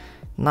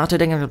 Naruto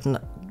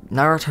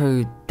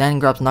then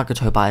grabs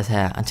Nagato by his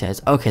hair and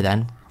says, okay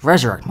then,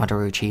 resurrect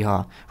Madara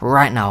Uchiha,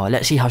 right now,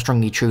 let's see how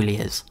strong he truly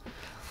is.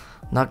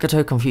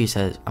 Nagato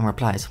confuses and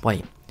replies,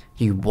 wait,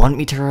 you want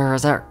me to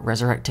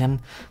resurrect him?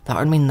 That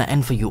would mean the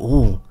end for you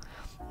all.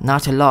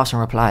 Naruto laughs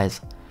and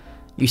replies,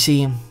 you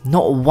see,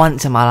 not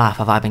once in my life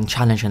have I been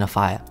challenged in a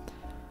fight,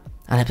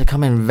 and it's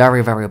becoming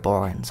very, very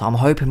boring, so I'm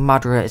hoping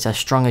Madara is as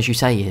strong as you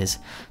say he is.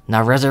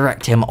 Now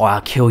resurrect him or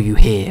I'll kill you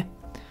here.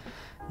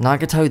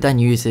 Nagato then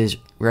uses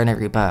Rinne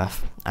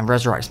Rebirth and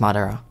resurrects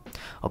Madara.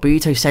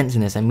 Obito,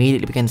 sensing this,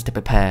 immediately begins to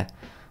prepare,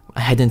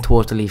 heading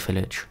towards the Leaf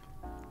Village.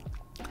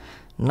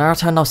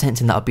 Naruto, now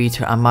sensing that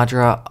Obito and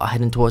Madara are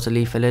heading towards the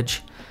Leaf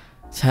Village,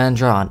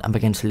 turns around and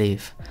begins to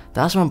leave.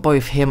 That's when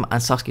both him and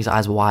Sasuke's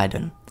eyes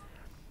widen.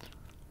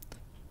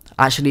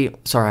 Actually,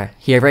 sorry,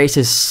 he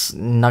erases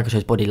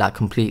Nagato's body like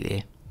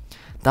completely.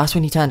 That's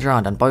when he turns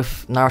around and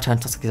both Naruto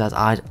and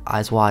Sasuke's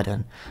eyes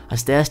widen,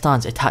 as there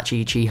stands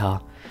Itachi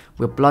Uchiha,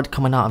 with blood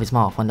coming out of his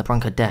mouth on the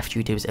brink of death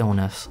due to his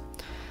illness,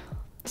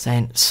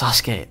 saying,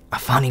 Sasuke, I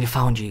finally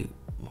found you,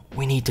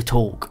 we need to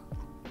talk.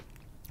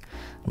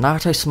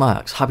 Naruto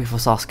smirks, happy for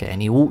Sasuke,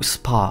 and he walks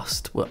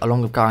past,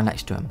 along with Gaara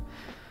next to him.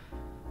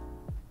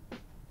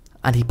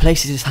 And he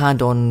places his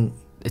hand on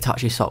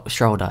Itachi's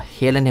shoulder,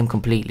 healing him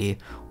completely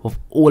of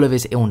all of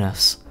his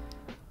illness.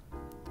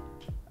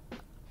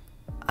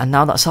 And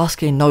now that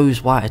Sasuke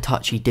knows why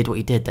Itachi did what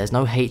he did, there's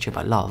no hatred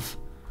but love.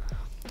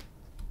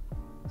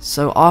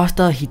 So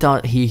after he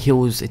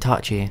heals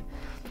Itachi's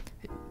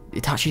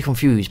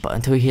confused, but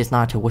until he hears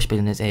Naruto whisper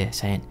in his ear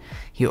saying,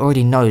 he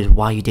already knows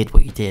why you did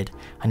what you did,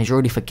 and he's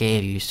already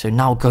forgave you, so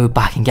now go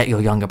back and get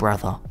your younger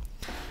brother.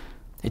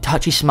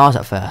 Itachi smiles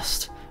at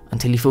first,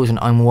 until he feels an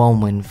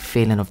overwhelming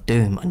feeling of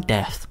doom and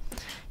death.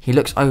 He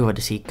looks over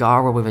to see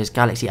Gaara with his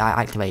galaxy eye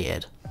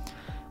activated,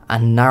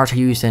 and Naruto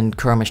using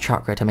Kuromi's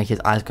chakra to make his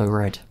eyes go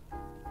red.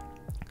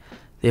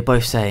 They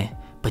both say,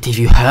 but if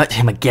you hurt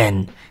him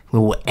again, we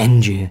will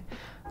end you.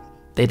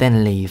 They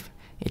then leave.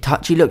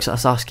 Itachi looks at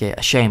Sasuke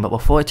ashamed, but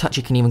before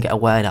Itachi can even get a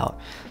word out,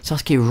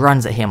 Sasuke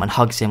runs at him and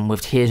hugs him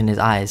with tears in his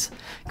eyes,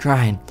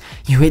 crying,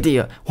 you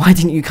idiot, why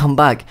didn't you come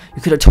back?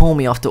 You could have told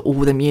me after all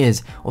them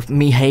years of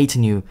me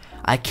hating you.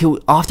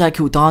 After I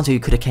killed Danzo, you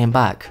could have came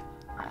back.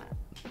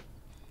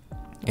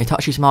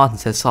 Itachi smiles and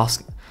says,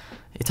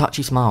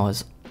 Itachi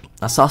smiles,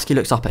 as Sasuke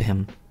looks up at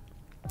him.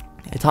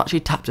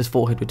 Itachi taps his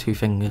forehead with 2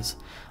 fingers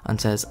and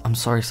says, I'm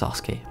sorry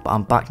Sasuke, but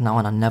I'm back now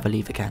and I'll never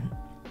leave again.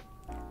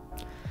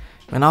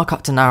 We now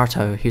cut to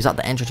Naruto, who's at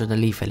the entrance of the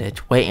Leaf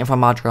Village, waiting for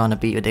Madara and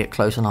Obito to get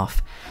close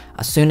enough.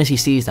 As soon as he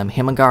sees them,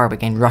 him and Gaara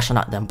begin rushing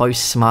at them, both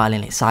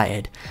smiling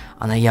excited,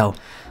 and they yell,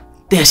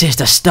 this is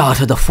the start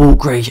of the fourth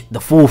Great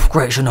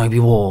Shinobi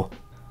War.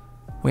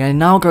 We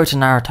now go to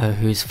Naruto,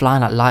 who's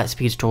flying at light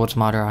speeds towards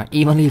Madara,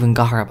 even leaving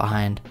Gaara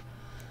behind.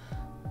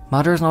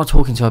 Madara is now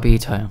talking to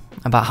Obito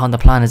about how the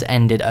plan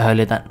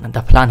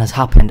has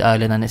happened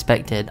earlier than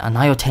expected, and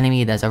now you're telling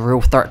me there's a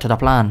real threat to the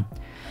plan.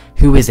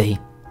 Who is he?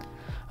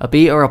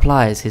 Obito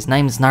replies, his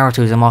name's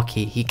Naruto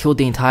Uzumaki, he killed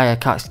the entire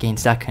Akatsuki in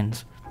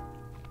seconds.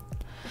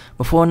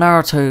 Before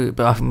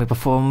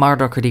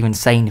Madara could even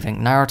say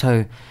anything,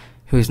 Naruto,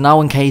 who is now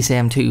in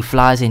KCM2,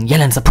 flies in,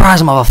 yelling,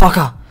 surprise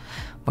motherfucker!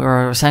 With a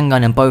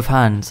Rasengan in both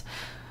hands.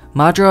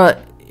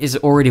 Madara is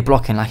already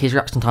blocking, like his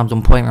reaction time's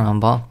on point,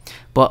 remember?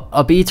 But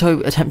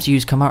Obito attempts to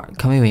use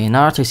Kamui, and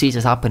Naruto sees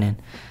this happening.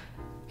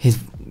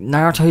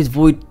 Naruto's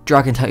Void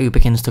Dragon tattoo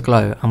begins to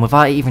glow, and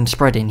without even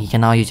spreading, he can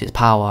now use its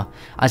power,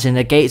 as it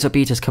negates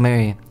Obito's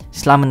Kamui,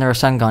 slamming the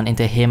Rasengan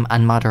into him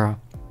and Madara.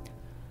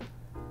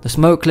 The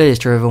smoke clears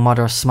to reveal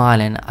Madara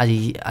smiling as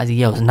he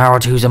yells,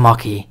 Naruto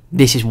Uzumaki,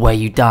 this is where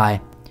you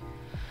die.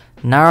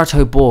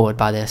 Naruto, bored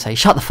by this, says,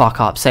 shut the fuck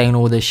up saying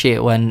all this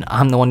shit when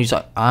I'm the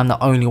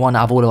only one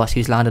out of all of us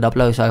who's landed a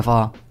blow so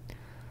far.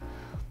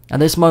 At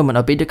this moment,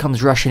 Obita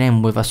comes rushing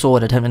in with a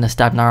sword attempting to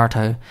stab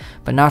Naruto,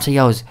 but Naruto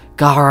yells,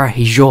 "Gaara,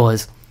 he's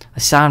yours." A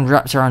sound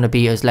wraps around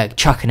Obita's leg,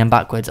 chucking him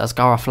backwards as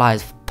Gaara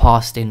flies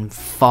past him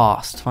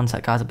fast. One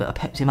sec guys, a bit of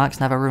Pepsi Max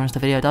never ruins the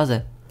video, does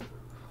it?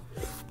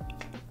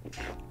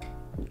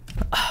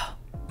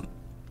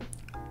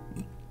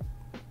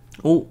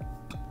 Oh.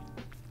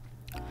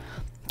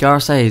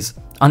 Gaara says,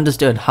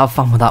 "Understood, have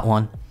fun with that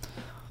one."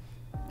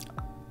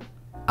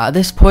 At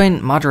this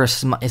point, Madara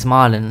is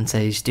smiling and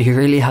says, "Do you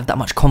really have that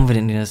much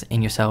confidence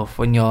in yourself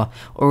when you're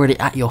already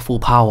at your full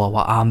power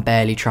while I'm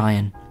barely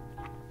trying?"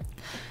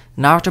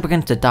 Naruto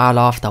begins to die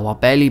laughter while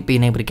barely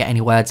being able to get any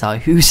words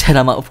out. Who said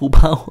I'm at full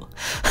power?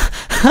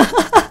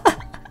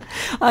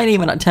 I ain't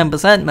even at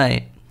 10%,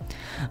 mate.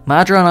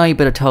 Madara and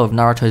Obita tell if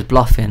Naruto's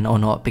bluffing or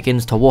not,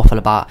 begins to waffle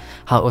about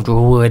how it would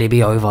already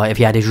be over if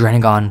he had his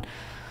Rinnegan.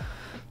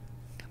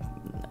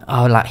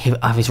 Oh, like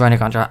have his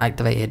Rinnegan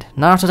activated.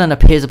 Naruto then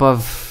appears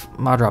above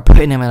Madara,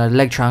 putting him in a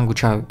leg triangle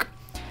choke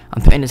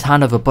and putting his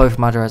hand over both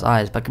Madara's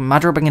eyes. But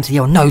Madara begins to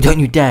yell, "No, don't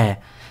you dare!"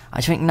 I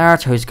think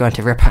Naruto is going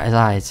to rip out his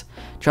eyes.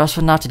 Just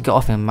for Naruto to get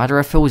off him,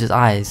 Madara fills his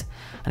eyes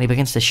and he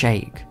begins to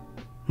shake,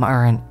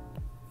 muttering,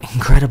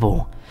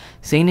 "Incredible."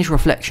 Seeing his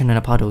reflection in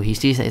a puddle, he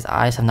sees that his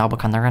eyes have now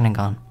become the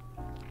Rinnegan.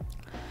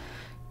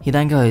 He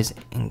then goes,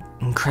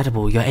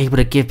 "Incredible, you're able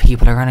to give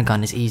people a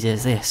Rinnegan as easy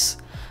as this.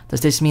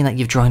 Does this mean that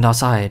you've joined our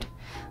side?"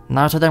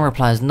 Naruto then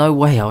replies, "No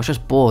way, I was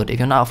just bored. If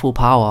you're not at full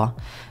power,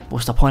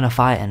 what's the point of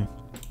fighting?"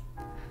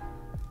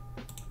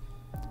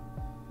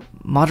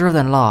 Madara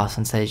then laughs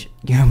and says,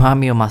 "You remind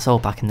me of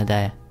myself back in the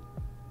day,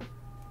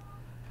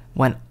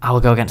 when I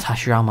would go against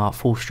Hashirama at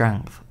full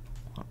strength."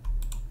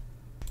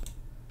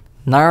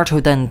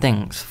 Naruto then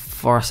thinks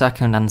for a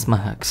second and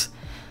smirks.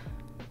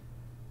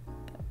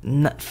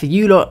 For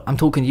you lot, I'm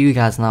talking to you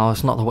guys now,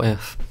 it's not the what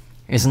if.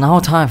 It's now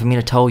time for me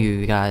to tell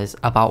you guys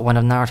about one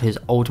of Naruto's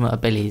ultimate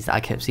abilities that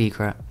I kept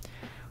secret.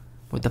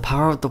 With the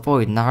power of the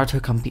void,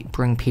 Naruto can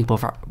bring people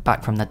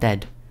back from the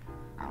dead.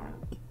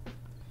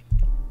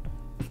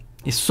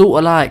 It's sort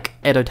of like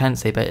Edo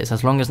Tensei, but it's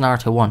as long as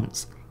Naruto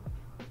wants.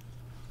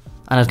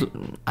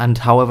 And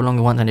however long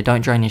he wants, and they don't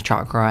drain his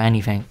chakra or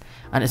anything.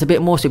 And it's a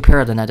bit more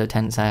superior than Edo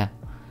Tensei.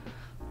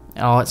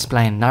 I'll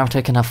explain.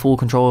 Naruto can have full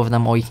control over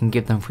them, or you can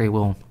give them free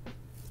will.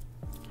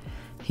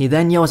 He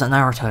then yells at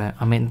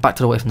Naruto. Back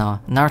to the what if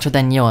now. Naruto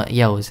then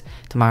yells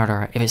to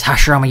Madara, "If it's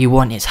Hashirama you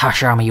want, it's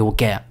Hashirama you will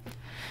get."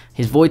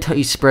 His void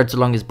totally spreads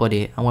along his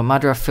body, and when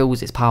Madara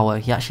feels its power,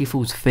 he actually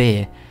feels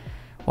fear,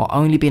 while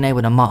only being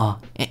able to mutter,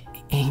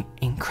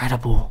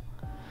 "Incredible."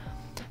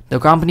 The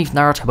ground beneath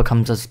Naruto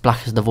becomes as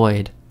black as the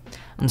void,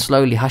 and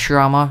slowly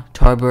Hashirama,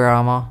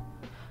 Tobirama,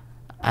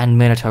 and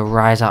Minato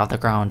rise out of the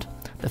ground.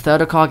 The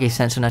third Hokage,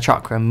 sensing a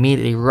chakra,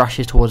 immediately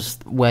rushes towards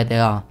where they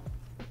are,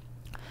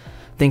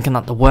 thinking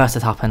that the worst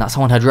had happened, that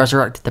someone had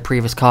resurrected the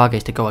previous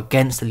Kages to go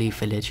against the Leaf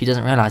Village. He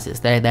doesn't realise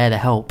it's they're there to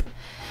help.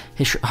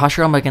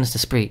 Hashirama begins to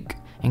speak.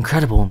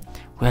 "Incredible,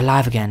 we're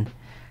alive again."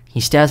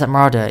 He stares at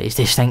Madara. "Is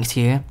this thanks to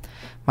you?"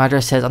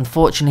 Madara says,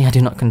 "Unfortunately, I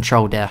do not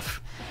control death,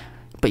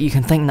 but you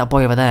can thank that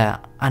boy over there,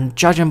 and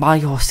judging by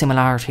your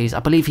similarities, I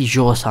believe he's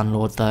your son,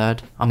 Lord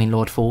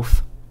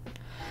Fourth."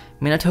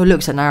 Minato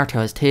looks at Naruto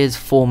as tears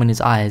form in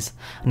his eyes,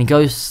 and he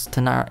goes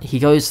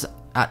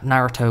at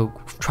Naruto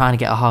trying to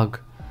get a hug.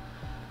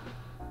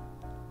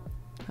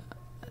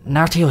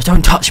 Naruto yells,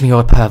 "Don't touch me, you're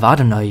a pervert, I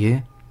don't know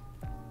you."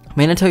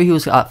 Minato, who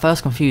was at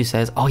first confused,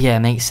 says, "Oh yeah, it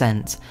makes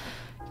sense.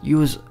 You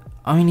was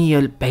only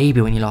a baby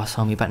when you last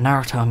saw me, but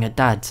Naruto, I'm your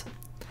dad."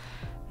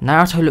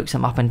 Naruto looks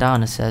him up and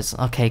down and says,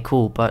 "Okay,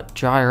 cool, but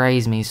Jiraiya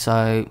raised me,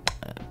 so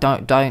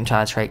don't try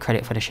to take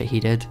credit for the shit he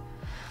did."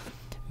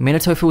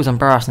 Minato feels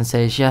embarrassed and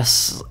says,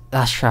 "Yes,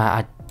 that's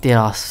right, I did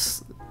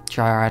ask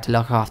Jiraiya to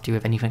look after you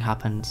if anything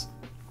happens."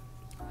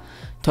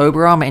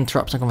 Tobirama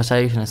interrupts the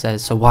conversation and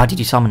says, "So why did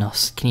you summon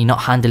us? Can you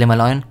not handle him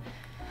alone?"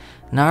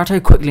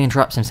 Naruto quickly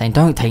interrupts him, saying,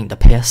 "Don't take the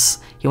piss.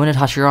 You wanted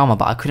Hashirama,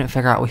 but I couldn't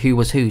figure out who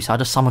was who, so I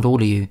just summoned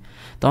all of you.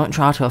 Don't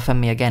try to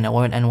offend me again, it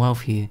won't end well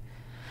for you."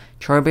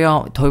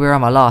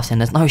 Tobirama laughs,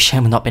 and "There's no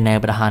shame in not being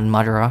able to handle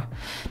Madara.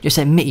 Just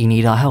admit you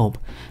need our help."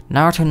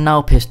 Naruto,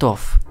 now pissed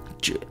off,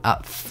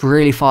 at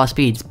really fast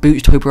speeds,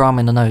 boots Tobirama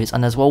in the nose,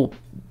 and as well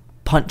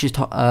punches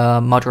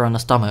Madara on the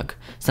stomach,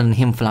 sending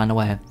him flying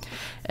away.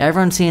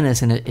 Everyone seeing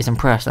this is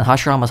impressed, and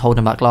Hashirama's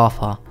holding back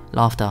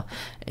laughter,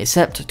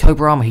 except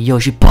Tobirama, who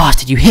yells, "You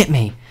bastard, you hit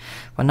me!"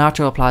 When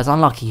Naruto replies,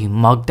 "Unlucky, you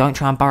mug, don't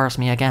try and embarrass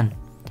me again."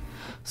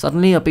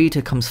 Suddenly,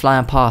 Obita comes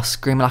flying past,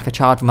 screaming like a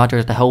child for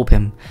Madara to help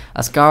him,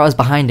 as Gaara's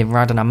behind him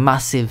riding a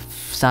massive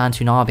sand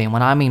tsunami, and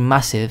when I mean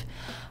massive,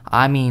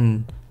 I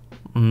mean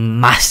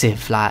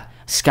massive, like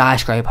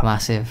skyscraper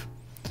massive.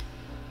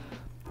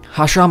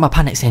 Hashirama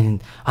panics,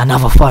 saying,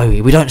 "Another foe.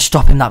 If we don't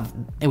stop that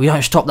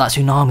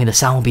tsunami, the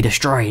sound will be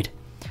destroyed."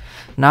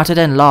 Naruto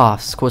then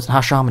laughs, causing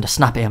Hashirama to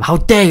snap at him. "How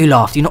dare you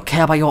laugh? Do you not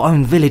care about your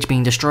own village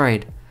being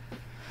destroyed?"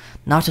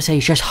 Naruto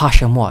says, "Just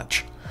hush and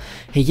watch."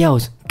 He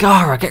yells,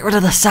 "Gaara, get rid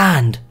of the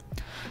sand!"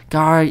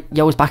 Gaara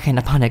yells back in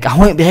a panic, "I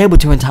won't be able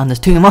to in time, there's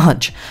too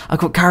much. I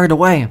got carried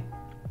away."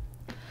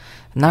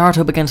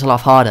 Naruto begins to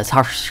laugh harder as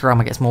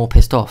Hashirama gets more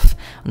pissed off,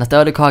 and the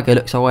third Hokage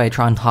looks away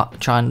trying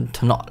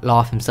to not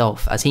laugh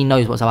himself as he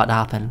knows what's about to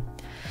happen.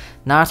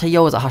 Naruto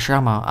yells at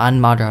Hashirama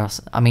and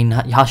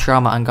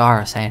Hashirama and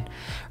Gaara saying,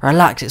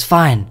 "Relax, it's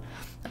fine,"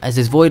 as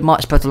his void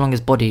march spreads along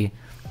his body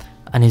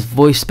and his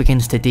voice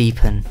begins to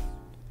deepen.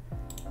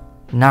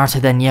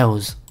 Naruto then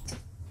yells,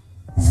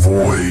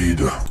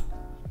 "Void,"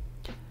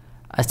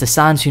 as the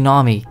sand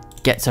tsunami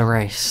gets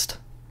erased,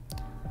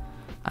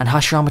 and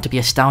Hashirama to be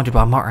astounded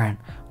by muttering,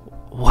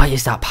 "What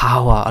is that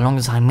power?"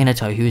 alongside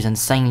Minato, who is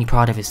insanely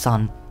proud of his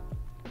son.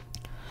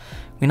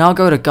 We now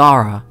go to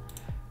Gaara,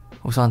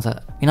 who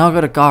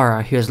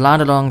has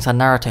landed alongside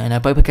Naruto, and they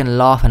both begin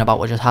laughing about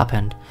what just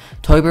happened.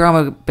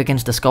 Tobirama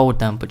begins to scold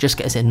them, but just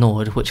gets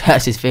ignored, which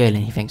hurts his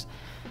feeling. He thinks,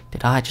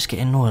 did I just get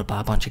ignored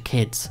by a bunch of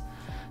kids?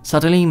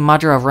 Suddenly,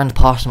 Madara runs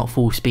past him at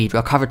full speed,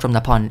 recovered from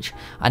the punch,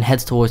 and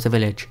heads towards the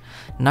village.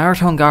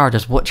 Naruto and Gaara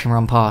just watch him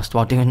run past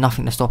while doing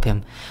nothing to stop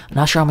him, and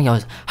Hashirama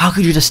yells, "How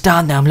could you just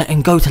stand there and let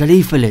him go to the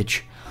Leaf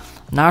Village?"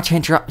 Naruto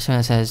interrupts him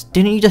and says,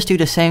 "Didn't you just do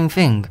the same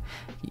thing?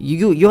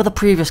 You're the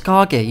previous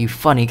Kage, you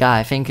funny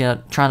guy,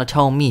 trying to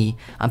tell me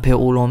and put it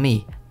all on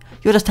me.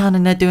 You're just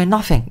standing there doing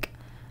nothing.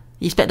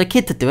 You expect the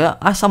kid to do it?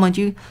 I summoned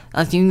you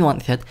as you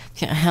wanted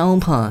to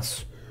help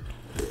us."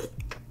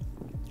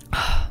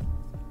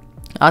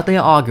 As they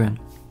are arguing,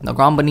 the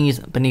ground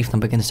beneath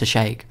them begins to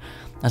shake,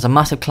 as a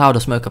massive cloud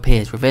of smoke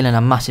appears, revealing a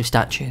massive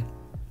statue.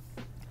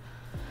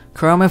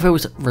 Kurama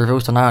reveals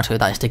to Naruto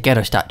that it's the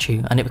Gedo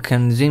statue, and it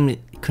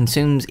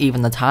consumes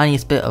even the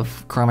tiniest bit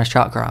of Kurama's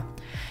chakra.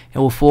 It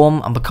will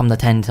form and become the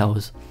Ten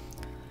Tails.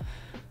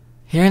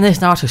 Hearing this,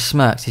 Naruto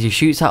smirks as he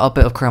shoots out a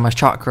bit of Kurama's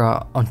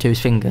chakra onto his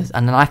fingers,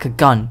 and then like a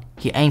gun,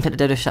 he aims at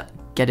the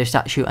Gedo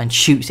statue and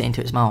shoots it into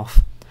its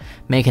mouth,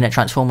 making it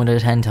transform into the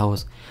Ten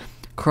Tails.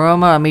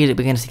 Kurama immediately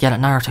begins to yell at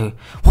Naruto,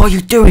 "What are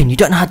you doing? You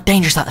don't know how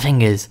dangerous that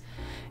thing is!"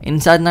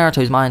 Inside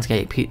Naruto's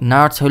mindscape,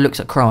 Naruto looks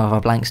at Kurama with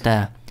a blank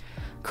stare.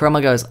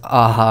 Kurama goes,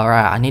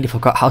 right, I nearly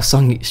forgot how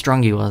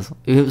strong he was.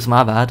 Oops,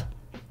 my bad.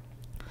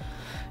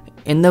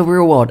 In the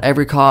real world,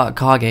 every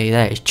Kage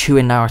there is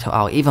chewing Naruto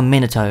out, even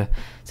Minato,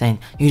 saying,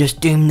 "You just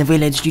doomed the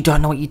village, you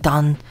don't know what you've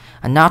done."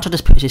 And Naruto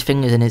just puts his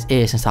fingers in his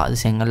ears and starts to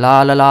sing,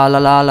 "La la la la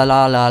la la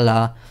la la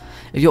la."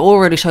 If you're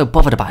already so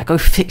bothered about it, go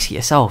fix it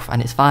yourself,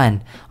 and it's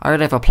fine. I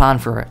already have a plan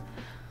for it.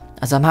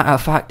 As a matter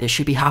of fact, it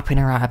should be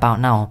happening right about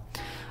now.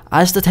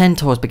 As the Ten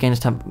Tails begins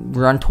to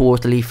run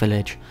towards the Leaf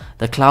Village,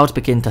 the clouds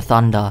begin to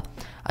thunder,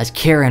 as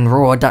Kirin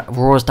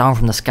roars down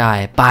from the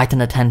sky, biting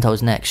the Ten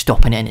Tails' neck,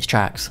 stopping it in its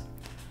tracks.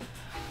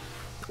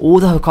 All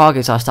the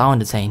Hokages are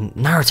astounded, saying,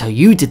 "Naruto,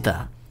 you did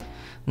that!"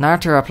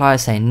 Naruto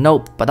replies saying,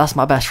 "Nope, but that's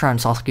my best friend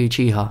Sasuke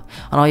Uchiha,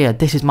 and oh yeah,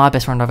 this is my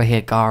best friend over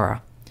here,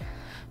 Gaara."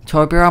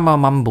 Tobirama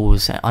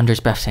mumbles under his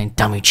breath saying,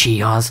 "Damn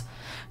Uchihas."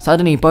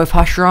 Suddenly, both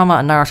Hashirama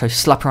and Naruto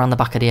slap around the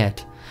back of the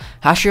head.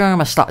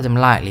 Hashirama slapped him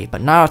lightly,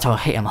 but Naruto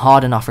hit him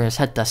hard enough for his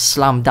head to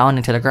slam down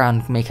into the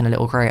ground, making a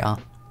little crater.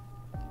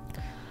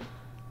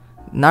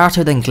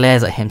 Naruto then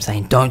glares at him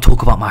saying, "Don't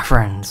talk about my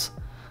friends."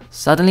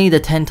 Suddenly, the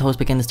Ten Tails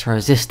begins to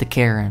resist the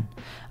Kirin,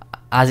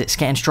 as it's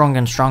getting stronger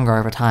and stronger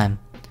over time.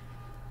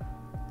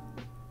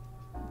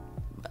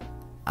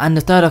 And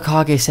the third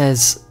Hokage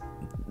says,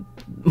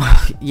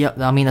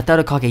 the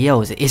third Hokage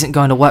yells, "It isn't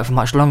going to work for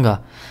much longer."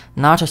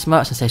 Naruto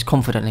smirks and says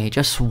confidently,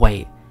 "Just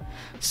wait."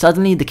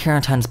 Suddenly, the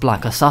Kirin turns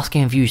black as Sasuke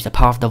infused the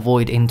power of the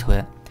void into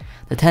it.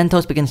 The Ten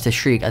Tails begins to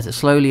shriek as it's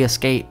slowly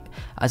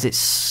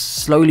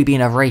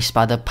being erased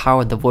by the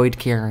power of the void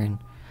Kirin.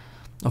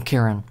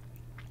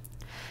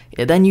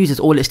 It then uses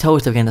all its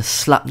tails to begin to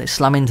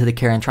slam into the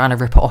Kirin, trying to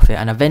rip it off it,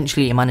 and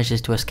eventually it manages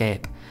to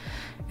escape.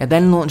 It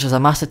then launches a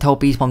massive tail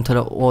beast bomb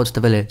towards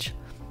the village.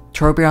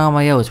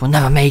 Tobirama yells, "We'll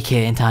never make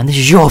it in time, this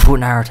is your fault,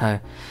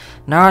 Naruto."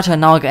 Naruto,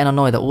 now getting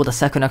annoyed at all the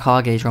second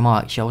Hokage's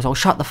remarks, yells, "Oh,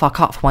 shut the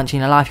fuck up for once in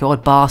your life, you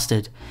old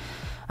bastard,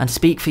 and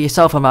speak for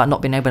yourself about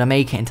not being able to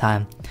make it in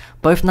time."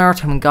 Both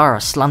Naruto and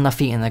Gaara slam their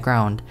feet in the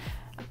ground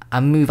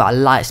and move at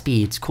light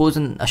speeds,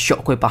 causing a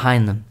shockwave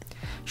behind them,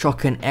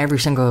 shocking every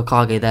single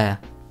Hokage there.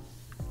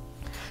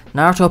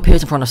 Naruto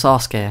appears in front of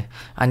Sasuke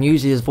and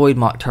uses his void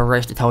mark to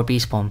erase the tail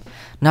beast bomb.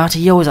 Sasuke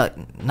yells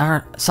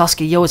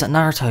at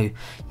Naruto,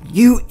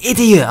 "You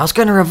idiot, I was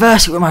going to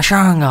reverse it with my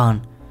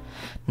Sharingan."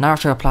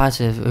 Naruto replies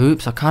with,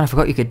 "Oops, I kind of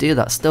forgot you could do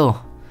that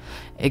still."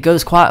 It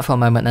goes quiet for a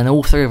moment, and then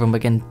all three of them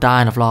begin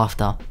dying of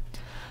laughter.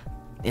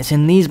 It's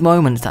in these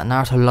moments that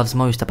Naruto loves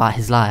most about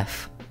his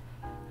life.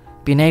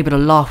 Being able to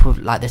laugh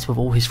like this with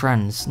all his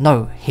friends.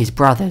 No, his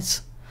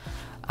brothers.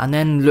 And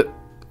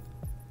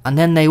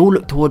then they all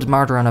look towards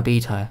Madara and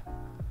Obito.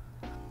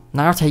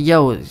 Naruto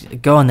yells,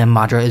 "Go on then,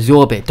 Madara, it's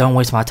your bit, don't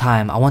waste my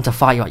time. I want to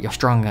fight you at your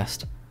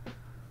strongest."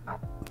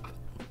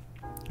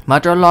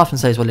 Madara laughs and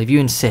says, "Well, if you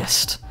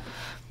insist."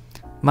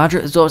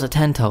 Madara absorbs the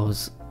Ten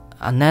Tails,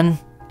 and then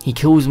he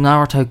kills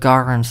Naruto,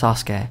 Gaara, and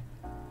Sasuke.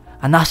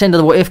 And that's the end of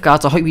the What If,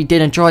 guys. I hope you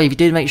did enjoy. If you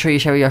did, make sure you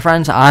share with your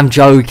friends. I'm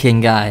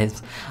joking,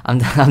 guys.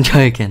 I'm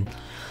joking.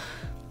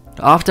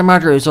 After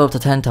Madara absorbs the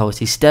Ten Tails,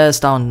 he stares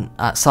down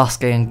at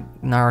Sasuke and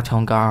Naruto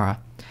and Gaara.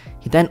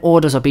 He then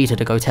orders Obito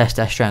to go test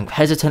their strength,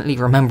 hesitantly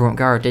remembering what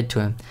Gaara did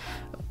to him.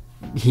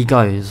 He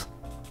goes.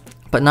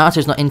 But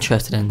Naruto's not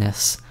interested in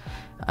this,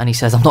 and he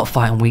says, I'm not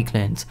fighting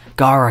weaklings.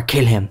 Gaara,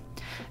 kill him.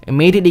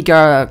 Immediately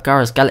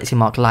Gaara's galaxy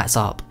mark lights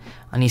up,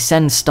 and he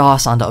sends Star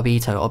Sun to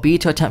Obito.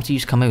 Obito attempts to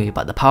use Kamui,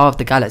 but the power of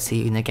the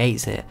galaxy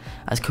negates it,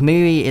 as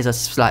Kamui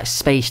is like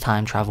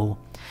space-time travel.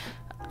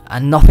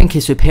 And nothing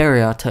is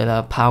superior to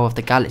the power of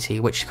the galaxy,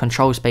 which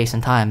controls space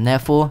and time.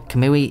 Therefore,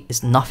 Kamui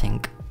is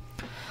nothing.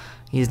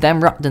 He is then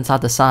wrapped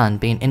inside the sand,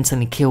 being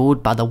instantly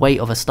killed by the weight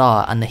of a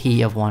star and the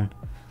heat of one.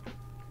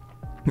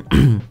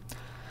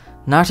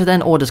 Naruto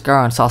then orders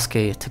Gaara and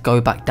Sasuke to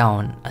go back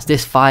down, as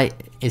this fight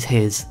is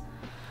his.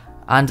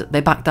 And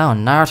they back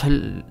down,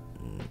 Naruto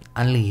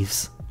and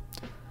leaves.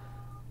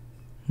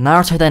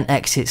 Naruto then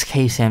exits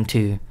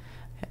KCM2,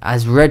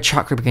 as red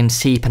chakra begins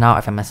seeping out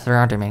of him and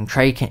surrounding him,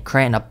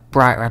 creating a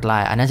bright red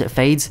light, and as it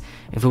fades,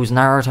 it reveals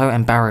Naruto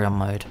in barrier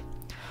mode.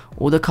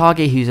 All the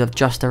Kage who have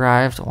just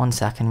arrived, one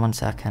second.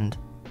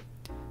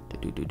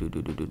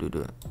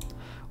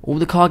 All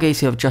the Kages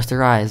who have just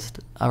arrived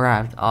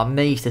are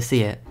amazed to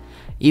see it.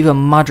 Even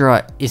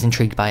Madara is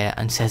intrigued by it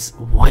and says,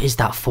 what is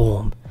that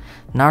form?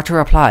 Naruto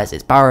replies,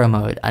 it's barrier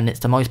mode, and it's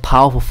the most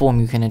powerful form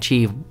you can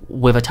achieve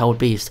with a tailed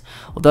beast.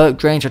 Although it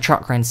drains your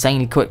chakra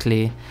insanely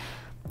quickly,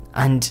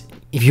 and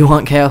if you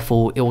aren't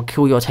careful, it will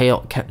kill your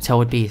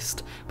tailed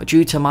beast. But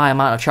due to my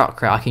amount of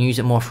chakra, I can use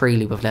it more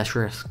freely with less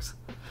risks.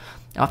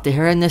 After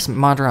hearing this,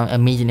 Madara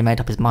immediately made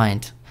up his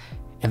mind.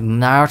 If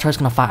Naruto's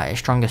gonna fight at his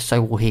strongest,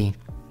 so will he.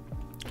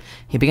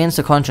 He begins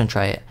to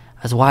concentrate,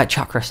 as white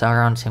chakra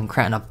surrounds him,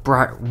 creating a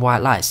bright white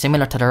light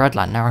similar to the red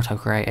light Naruto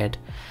created.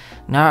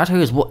 Naruto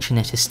is watching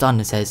this, is stunned,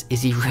 and says,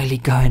 is he really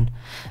going?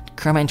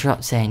 Kurama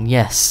interrupts, saying,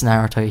 yes,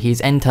 Naruto,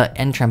 he's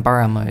entering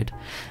barrier mode.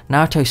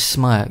 Naruto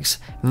smirks,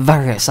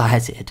 very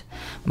excited.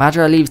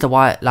 Madara leaves the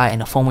white light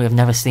in a form we have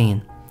never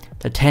seen.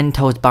 The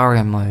 10-toes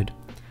barrier mode.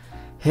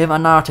 Him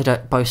and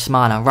Naruto both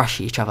smile and rush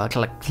at each other.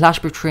 The clash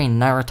between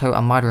Naruto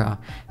and Madara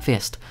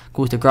fist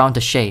caused the ground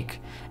to shake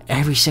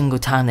every single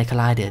time they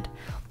collided,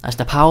 as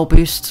the power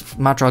boost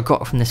Madara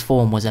got from this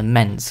form was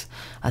immense.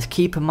 As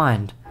keep in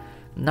mind,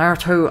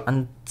 Naruto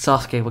and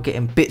Sasuke were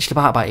getting bitched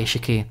about by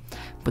Ishiki,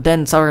 but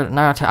then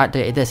Naruto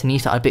activated this and he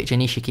started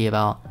bitching Ishiki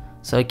about,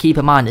 so keep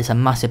in mind it's a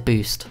massive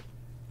boost.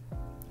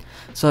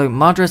 So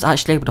Madara is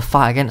actually able to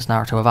fight against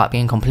Naruto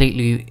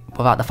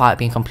without the fight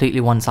being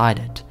completely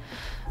one-sided.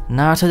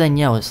 Naruto then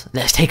yells,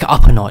 let's take it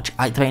up a notch,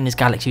 activating his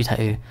galaxy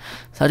tattoo.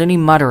 Suddenly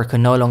Madara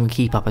can no longer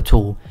keep up at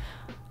all,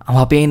 and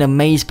while being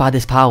amazed by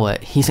this power,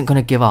 he isn't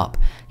going to give up.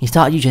 He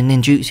started using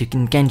ninjutsu,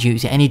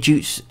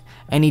 genjutsu,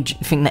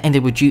 anything that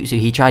ended with jutsu,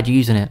 he tried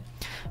using it.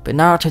 But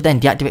Naruto then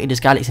deactivated his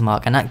galaxy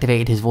mark and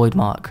activated his void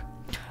mark,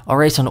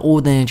 erasing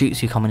all the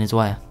ninjutsu coming his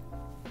way.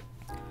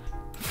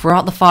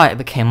 Throughout the fight, it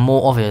became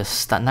more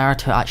obvious that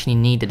Naruto actually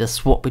needed a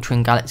swap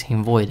between galaxy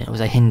and void, and it was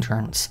a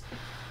hindrance.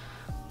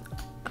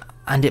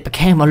 And it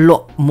became a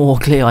lot more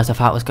clear as the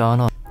fight was going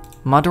on.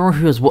 Madara,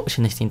 who was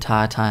watching this the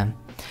entire time,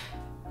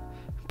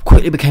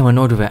 quickly became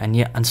annoyed with it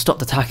and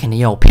stopped attacking the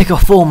yell, pick a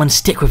form and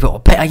stick with it, or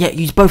better yet,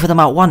 use both of them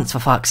at once for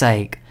fuck's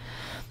sake.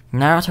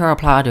 Naruto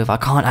replied with, I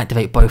can't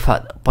activate both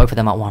of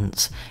them at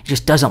once, it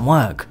just doesn't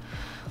work.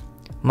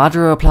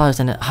 Madara replies,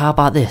 then how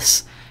about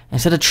this?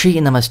 Instead of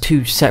treating them as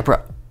two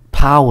separate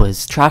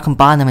powers, try to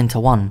combine them into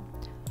one.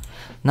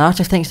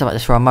 Naruto thinks about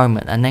this for a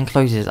moment and then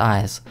closes his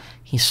eyes.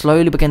 He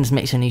slowly begins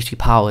mixing these two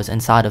powers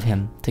inside of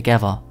him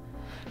together,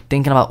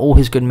 thinking about all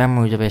his good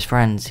memories of his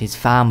friends, his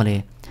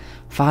family.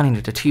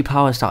 Finally, the two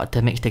powers started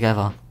to mix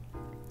together.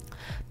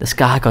 The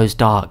sky goes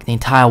dark, the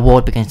entire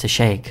world begins to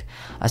shake,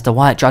 as the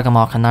white dragon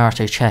mark on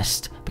Naruto's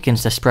chest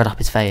begins to spread up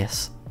his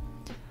face.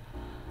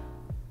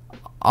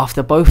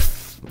 After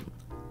both,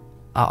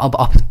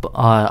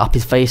 up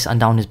his face and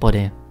down his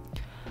body.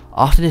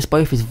 After this,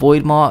 both his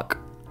void mark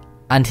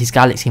and his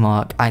galaxy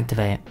mark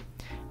activate.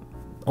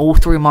 All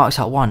three marks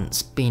at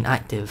once being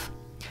active.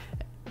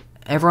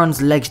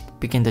 Everyone's legs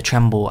begin to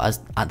tremble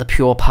at the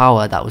pure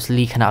power that was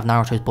leaking out of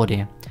Naruto's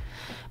body.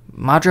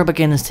 Madara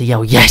begins to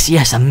yell, yes,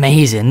 yes,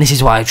 amazing, this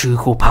is what I truly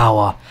call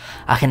power.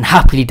 I can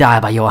happily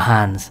die by your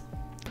hands.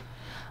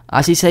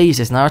 As he says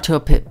this,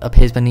 Naruto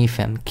appears beneath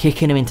him,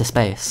 kicking him into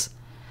space.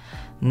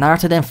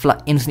 Naruto then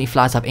instantly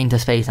flies up into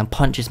space and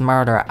punches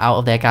Madara out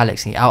of their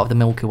galaxy, out of the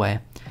Milky Way.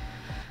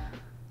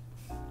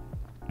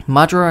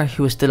 Madara,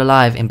 who was still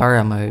alive in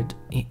barrier mode,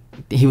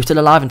 he was still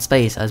alive in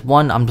space, as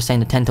one, I'm just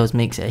saying the 10 toes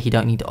makes it, he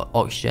don't need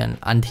oxygen,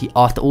 and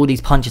after all these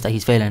punches that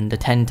he's feeling, the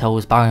 10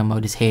 toes barrier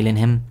mode is healing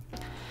him.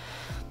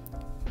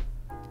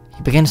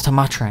 He begins to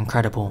mutter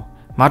incredible.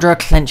 Madara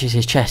clenches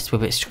his chest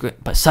with its scream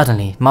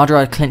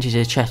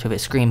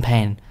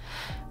pain.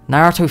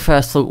 Naruto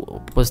first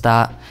thought was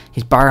that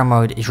his barrier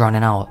mode is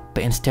running out,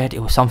 but instead it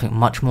was something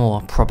much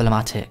more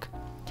problematic.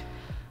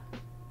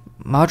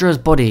 Madara's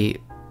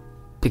body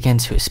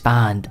begins to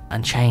expand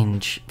and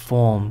change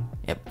form.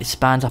 It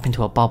expands up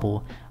into a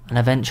bubble and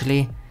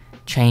eventually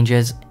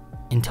changes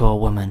into a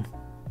woman.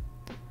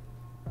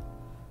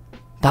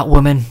 That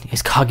woman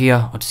is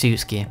Kaguya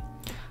Otsutsuki.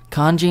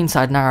 Kanji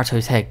inside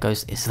Naruto's head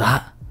goes, is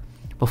that?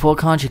 Before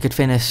Kanji could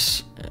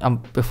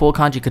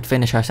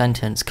finish her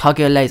sentence,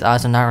 Kaguya lays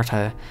eyes on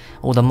Naruto,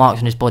 all the marks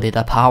on his body,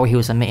 the power he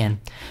was emitting,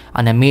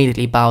 and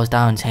immediately bows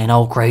down, saying,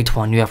 "Oh, great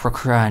one, you have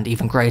returned,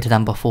 even greater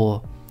than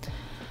before."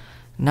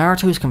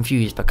 Naruto is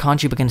confused, but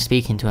Kanji begins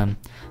speaking to him.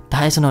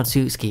 "That is an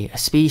Otsutsuki, a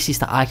species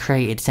that I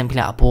created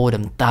simply out of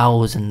boredom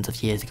thousands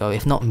of years ago,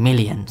 if not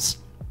millions."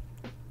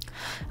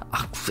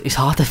 It's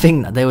hard to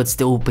think that they would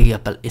still be,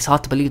 it's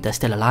hard to believe they're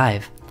still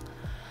alive.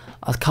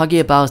 As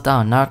Kaguya bows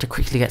down, Naruto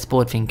quickly gets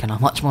bored, thinking, I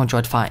much more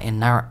enjoyed fighting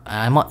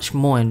Madara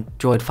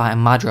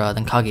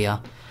than Kaguya.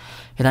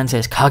 He then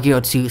says,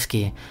 "Kaguya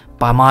Otsutsuki,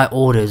 by my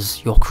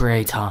orders, your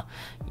creator,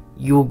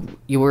 you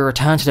will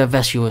return to the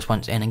vessel you was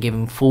once in and give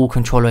him full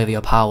control over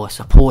your power,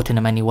 supporting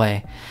him any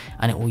way,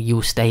 and you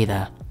will stay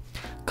there."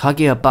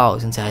 Kaguya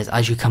bows and says,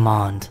 "As you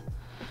command."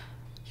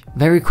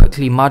 Very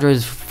quickly,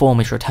 Madara's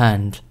form is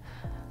returned,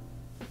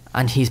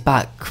 and he's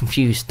back,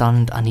 confused,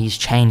 stunned, and he's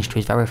changed to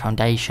his very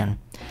foundation.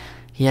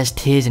 He has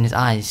tears in his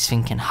eyes,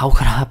 thinking, how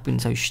could I have been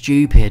so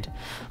stupid?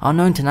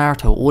 Unknown to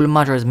Naruto, all of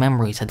Madara's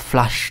memories had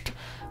flashed,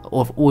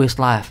 of all his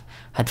life,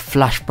 had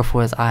flashed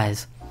before his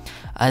eyes.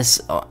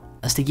 As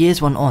the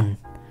years went on,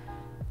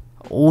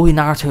 all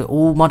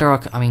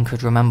Madara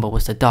could remember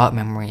was the dark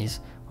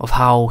memories of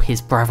how his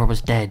brother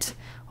was dead,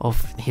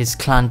 of his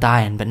clan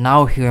dying, but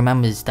now he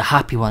remembers the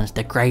happy ones,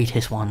 the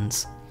greatest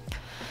ones.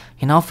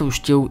 He now feels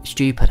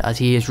stupid as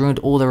he has ruined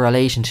all the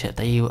relationships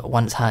that he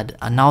once had,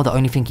 and now the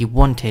only thing he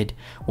wanted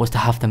was to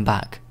have them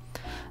back.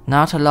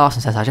 Naruto laughs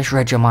and says, "I just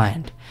read your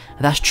mind.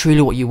 If that's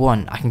truly what you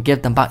want, I can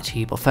give them back to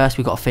you, but first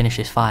we gotta finish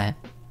this fight.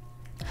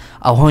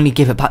 I'll only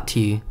give it back to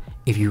you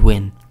if you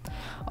win."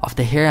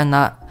 After hearing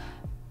that,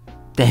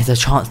 there's a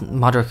chance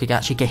Madara could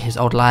actually get his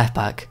old life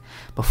back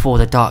before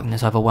the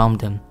darkness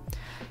overwhelmed him.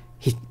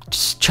 His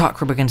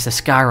chakra begins to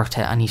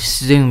skyrocket and he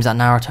zooms at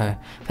Naruto,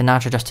 for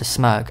Naruto just to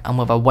smirk, and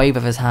with a wave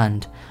of his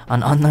hand,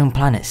 an unknown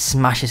planet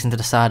smashes into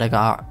the side of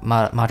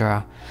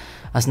Madara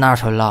as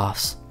Naruto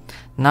laughs.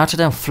 Naruto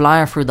then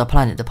flying through the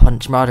planet to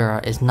punch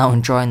Madara is now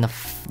enjoying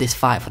this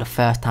fight for the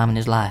first time in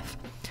his life.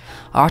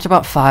 After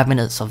about 5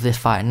 minutes of this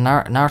fight,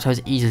 Naruto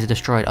has easily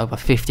destroyed over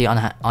 50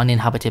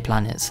 uninhabited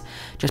planets,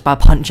 just by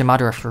punching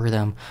Madara through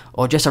them,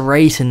 or just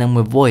erasing them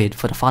with Void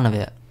for the fun of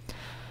it.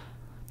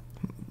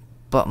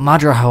 But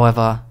Madara,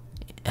 however,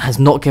 has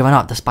not given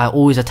up despite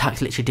all his attacks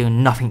literally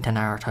doing nothing to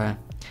Naruto.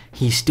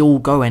 He's still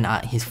going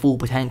at his full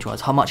potential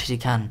as much as he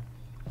can.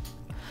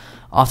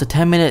 After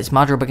 10 minutes,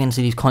 Madara begins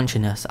to lose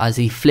consciousness as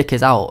he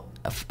flickers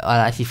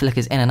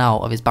in and out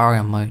of his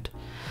barrier mode.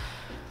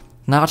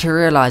 Naruto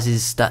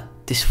realizes that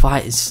this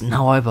fight is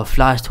now over,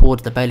 flies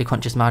towards the barely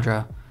conscious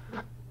Madara.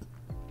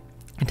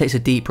 He takes a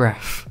deep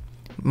breath.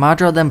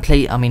 Naruto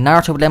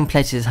then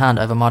places his hand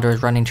over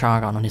Madara's running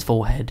Sharingan on his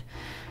forehead,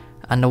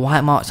 and the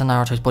white marks on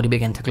Naruto's body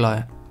begin to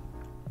glow.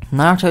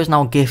 Naruto is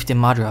now gifting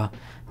Madara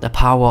the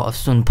power of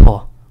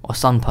Sunpo, or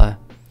Sunpo.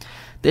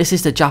 This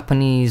is the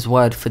Japanese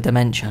word for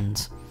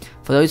dimensions.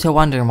 For those who are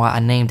wondering why I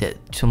named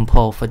it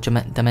Sunpo for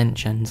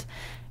dimensions,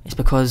 it's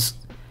because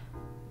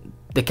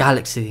the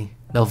galaxy,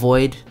 the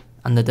void,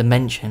 and the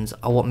dimensions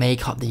are what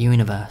make up the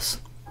universe.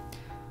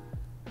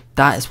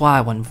 That is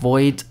why when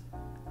Void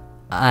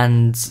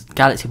and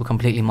Galaxy were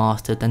completely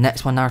mastered, the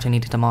next one Naruto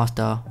needed to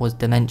master was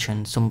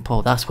Dimension,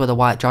 Sunpo. That's where the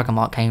white dragon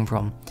mark came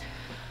from.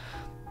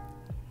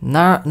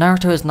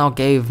 Naruto has now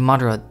gave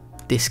Madara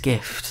this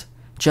gift,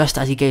 just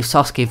as he gave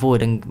Sasuke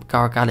Void and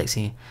Gaara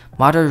Galaxy.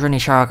 Madara's running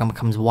Sharingan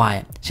becomes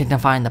white,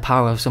 signifying the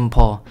power of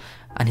Sunpo,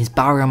 and his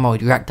barrier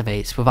mode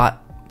reactivates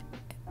without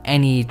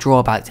any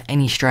drawback to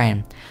any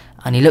strain.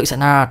 And he looks at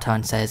Naruto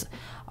and says,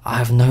 "I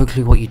have no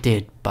clue what you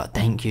did, but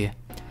thank you."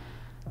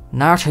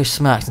 Naruto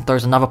smirks and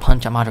throws another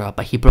punch at Madara,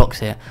 but he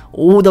blocks it.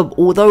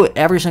 Although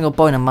every single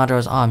bone in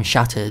Madara's arm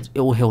shattered,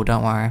 it will heal,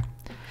 don't worry.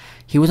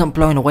 He wasn't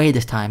blown away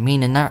this time,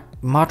 meaning that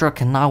Madara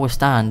can now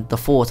withstand the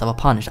force of a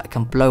punch that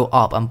can blow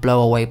up and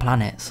blow away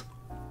planets.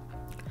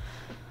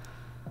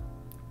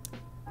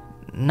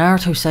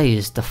 Naruto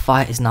says the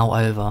fight is now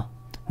over.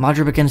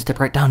 Madara begins to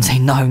break down,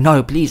 saying,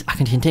 No, please, I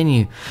can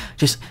continue.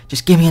 Just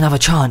give me another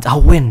chance,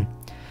 I'll win."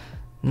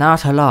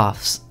 Naruto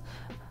laughs,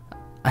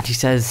 and he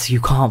says,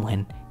 "You can't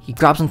win." He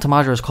grabs onto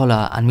Madara's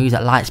collar and moves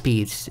at light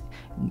speeds,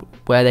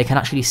 where they can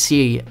actually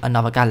see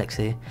another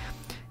galaxy.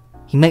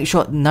 He makes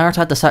sure Naruto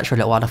had to search for a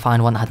little while to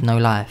find one that had no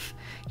life.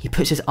 He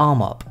puts his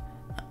arm up,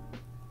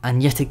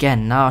 and yet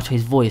again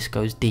Naruto's voice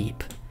goes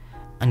deep,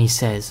 and he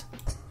says,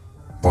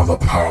 "By the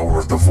power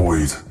of the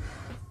void,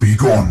 be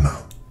gone."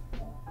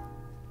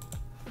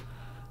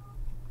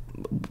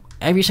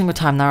 Every single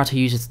time Naruto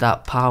uses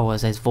that power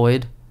as his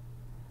void,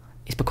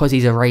 it's because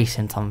he's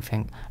erasing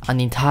something, and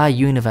the entire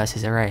universe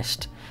is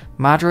erased.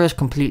 Madara is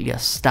completely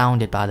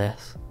astounded by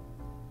this.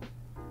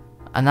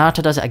 And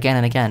Naruto does it again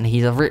and again.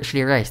 He's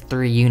literally erased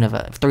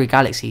 3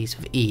 galaxies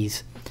with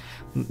ease.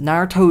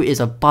 Naruto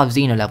is above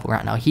Xeno level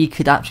right now. He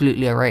could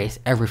absolutely erase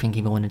everything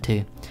he wanted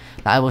to.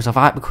 Like, it was a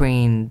fight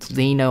between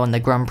Xeno and the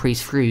Grand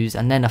Priest Fruz,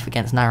 and then up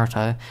against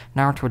Naruto.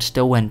 Naruto would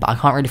still win, but I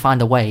can't really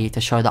find a way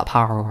to show that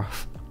power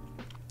off.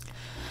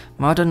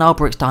 Naruto now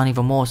breaks down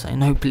even more, saying,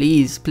 no,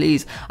 please,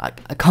 please, I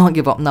can't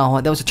give up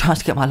now, there was a chance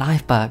to get my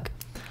life back.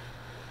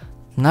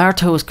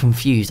 Naruto was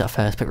confused at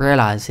first, but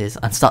realises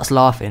and starts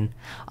laughing.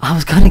 I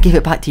was going to give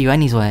it back to you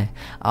anyway.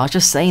 I was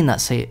just saying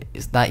that so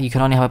that you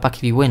can only have it back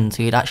if you win,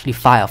 so you'd actually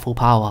fight at full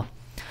power.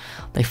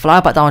 They fly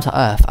back down to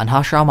Earth, and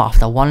Hashirama,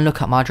 after one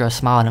look at Majiro's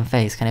smiling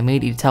face, can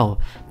immediately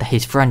tell that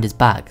his friend is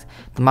back.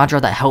 The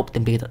Majiro that helped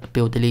him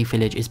build the Leaf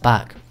Village is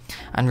back,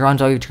 and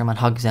runs over to him and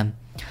hugs him.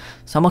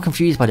 Some are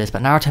confused by this,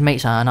 but Naruto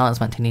makes an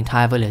announcement to the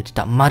entire village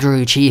that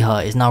Majiro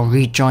Uchiha is now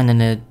rejoining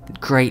the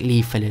Great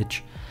Leaf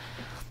Village.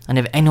 And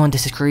if anyone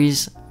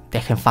disagrees, they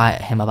can fight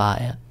at him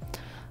about it.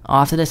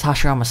 After this,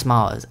 Hashirama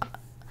smiles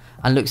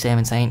and looks at him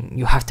and saying,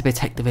 you have to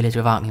protect the village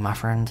without me, my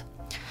friend.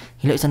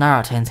 He looks at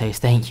Naruto and says,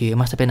 thank you, it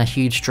must have been a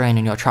huge strain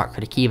on your chakra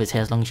to keep us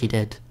here as long as you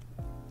did.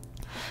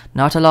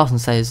 Naruto laughs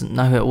and says,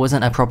 no, it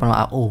wasn't a problem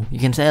at all, you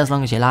can stay as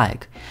long as you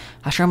like.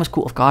 Hashirama's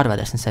caught off guard by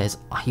this and says,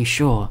 are you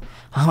sure?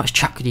 How much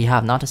chakra do you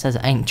have? Naruto says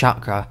it ain't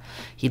chakra.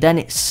 He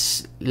then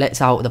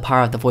lets out the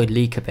power of the void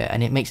leak a bit,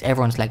 and it makes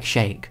everyone's legs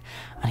shake.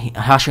 And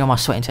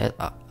Hashirama's sweating says,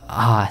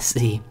 I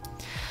see.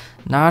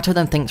 Naruto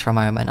then thinks for a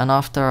moment, and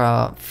after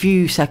a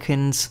few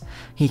seconds,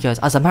 he goes,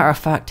 as a matter of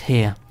fact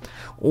here,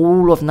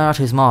 all of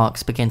Naruto's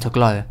marks begin to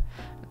glow,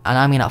 and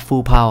I mean at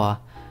full power,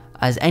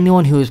 as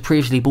anyone who was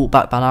previously brought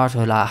back by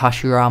Naruto like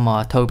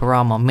Hashirama,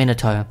 Tobirama,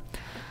 Minato,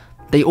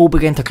 they all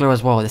begin to glow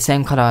as well, the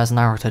same colour as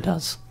Naruto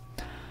does.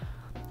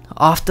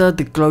 After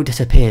the glow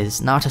disappears,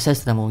 Naruto says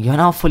to them all, you're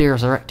now fully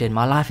resurrected,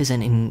 your life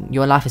isn't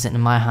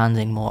in my hands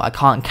anymore, I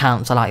can't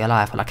cancel out your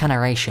life, well I can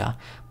erase you,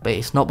 but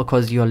it's not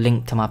because you're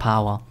linked to my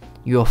power.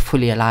 You are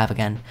fully alive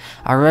again.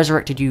 I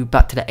resurrected you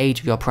back to the age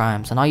of your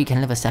prime, so now you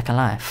can live a second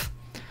life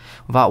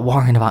without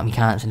worrying about me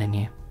cancelling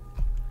you.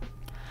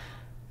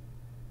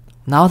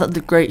 Now that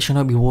the Great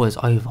Shinobi War is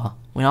over,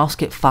 we now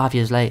skip 5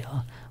 years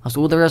later, as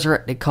all the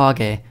resurrected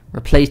Kage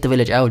replaced the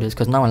village elders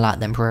because no one liked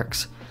them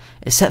pricks,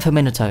 except for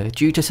Minato,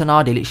 due to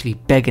Tsunade literally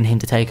begging him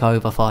to take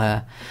over for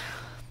her.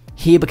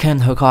 He became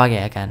the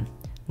Hokage again.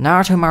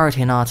 Naruto married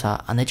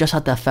Hinata, and they just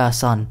had their first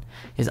son.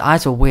 His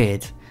eyes were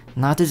weird.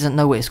 Naruto doesn't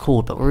know what it's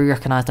called, but we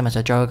recognise them as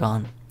a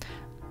Jogan.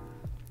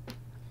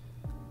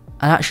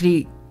 And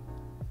actually,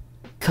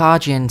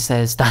 Kajin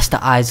says that's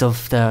the eyes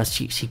of the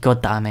Shichi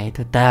god that I made.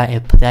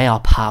 They are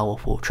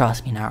powerful,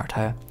 trust me,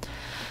 Naruto.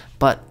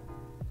 But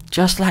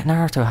just like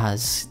Naruto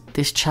has,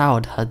 this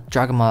child had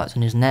dragon marks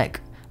on his neck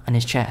and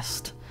his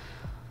chest.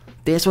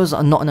 This was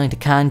not known to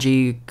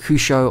Kanji,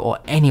 Kusho, or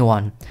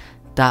anyone.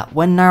 That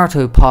when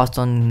Naruto passed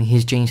on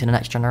his genes to the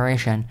next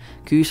generation,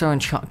 Kusho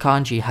and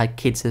Kanji had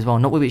kids as well,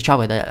 not with each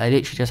other, they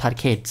literally just had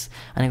kids,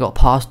 and it got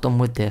passed on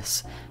with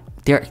this,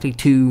 directly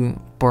to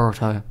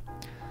Boruto.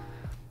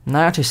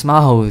 Naruto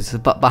smiles,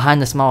 but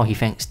behind the smile he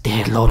thinks,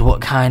 dear lord,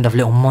 what kind of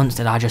little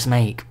monster did I just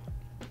make?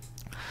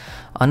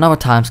 Another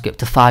time skip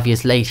to 5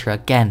 years later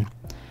again.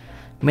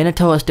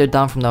 Minato has stood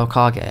down from the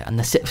Hokage, and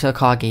the 6th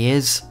Hokage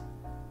is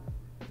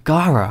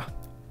Gaara.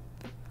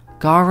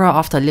 Gaara,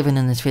 after living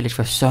in this village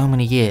for so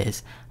many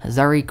years, has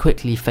very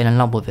quickly fell in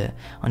love with it,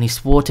 and he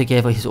swore to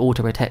give his all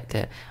to protect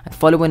it. And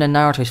following in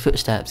Naruto's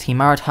footsteps, he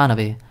married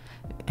Hanabi,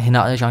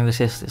 Hinata's younger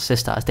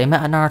sister, as they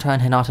met at Naruto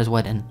and Hinata's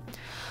wedding.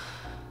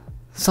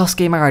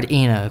 Sasuke married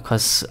Ino,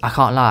 because I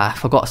can't lie, I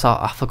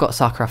forgot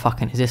Sakura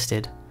fucking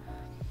existed.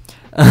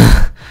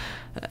 While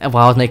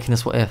I was making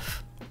this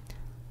Whatif.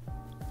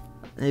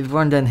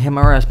 Everyone then,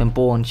 Himura has been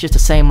born, it's just the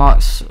same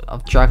marks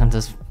of dragons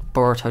as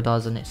Boruto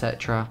does, and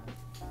etc.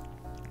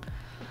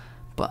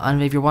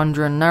 And if you're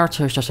wondering,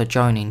 Naruto is just a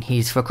Jonin.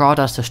 He's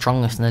regarded as the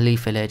strongest in the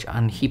Leaf Village,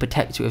 and he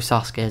protects you with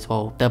Sasuke as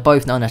well. They're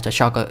both known as the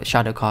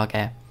Shadow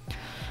Kage.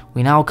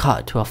 We now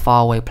cut to a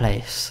faraway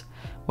place,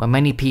 where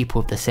many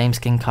people with the same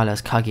skin colour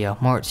as Kaguya,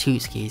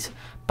 Momotsukis,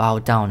 bow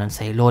down and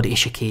say, Lord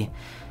Ishiki,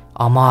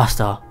 our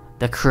master,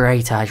 the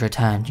creator has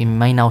returned. You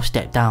may now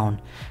step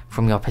down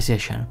from your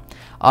position.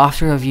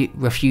 After a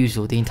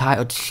refusal, the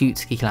entire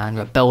Otsutsuki clan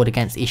rebelled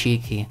against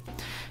Ishiki,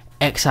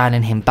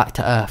 exiling him back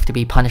to Earth to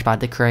be punished by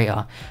the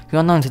creator, who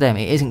unknown to them,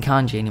 it isn't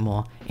Kanji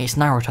anymore, it's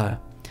Naruto.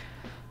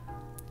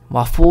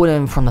 While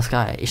falling from the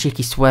sky,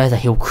 Ishiki swears that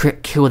he'll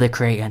kill the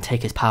creator and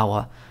take his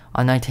power,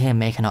 unknown to him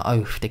making an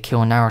oath to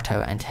kill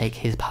Naruto and take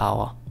his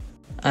power.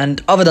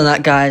 And other than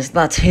that, guys,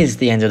 that is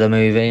the end of the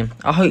movie.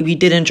 I hope you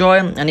did enjoy,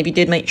 and if you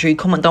did, make sure you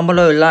comment down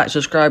below, like,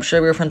 subscribe,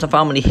 share with your friends and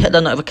family, hit the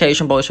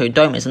notification bell so you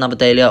don't miss another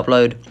daily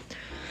upload.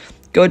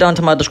 Go down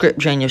to my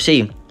description, you'll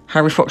see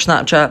Harry Fox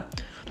Snapchat,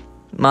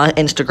 my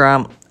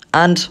Instagram,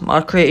 and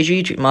my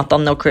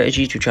thumbnail creators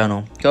YouTube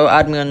channel. Go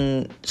add me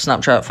on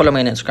Snapchat, follow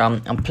me on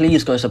Instagram, and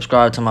please go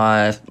subscribe to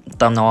my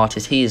thumbnail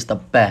artist. He is the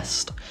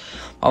best.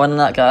 Other than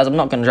that, guys, I'm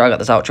not going to drag out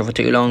this outro for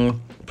too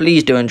long.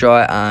 Please do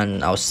enjoy,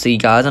 and I'll see you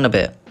guys in a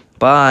bit.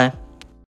 Bye.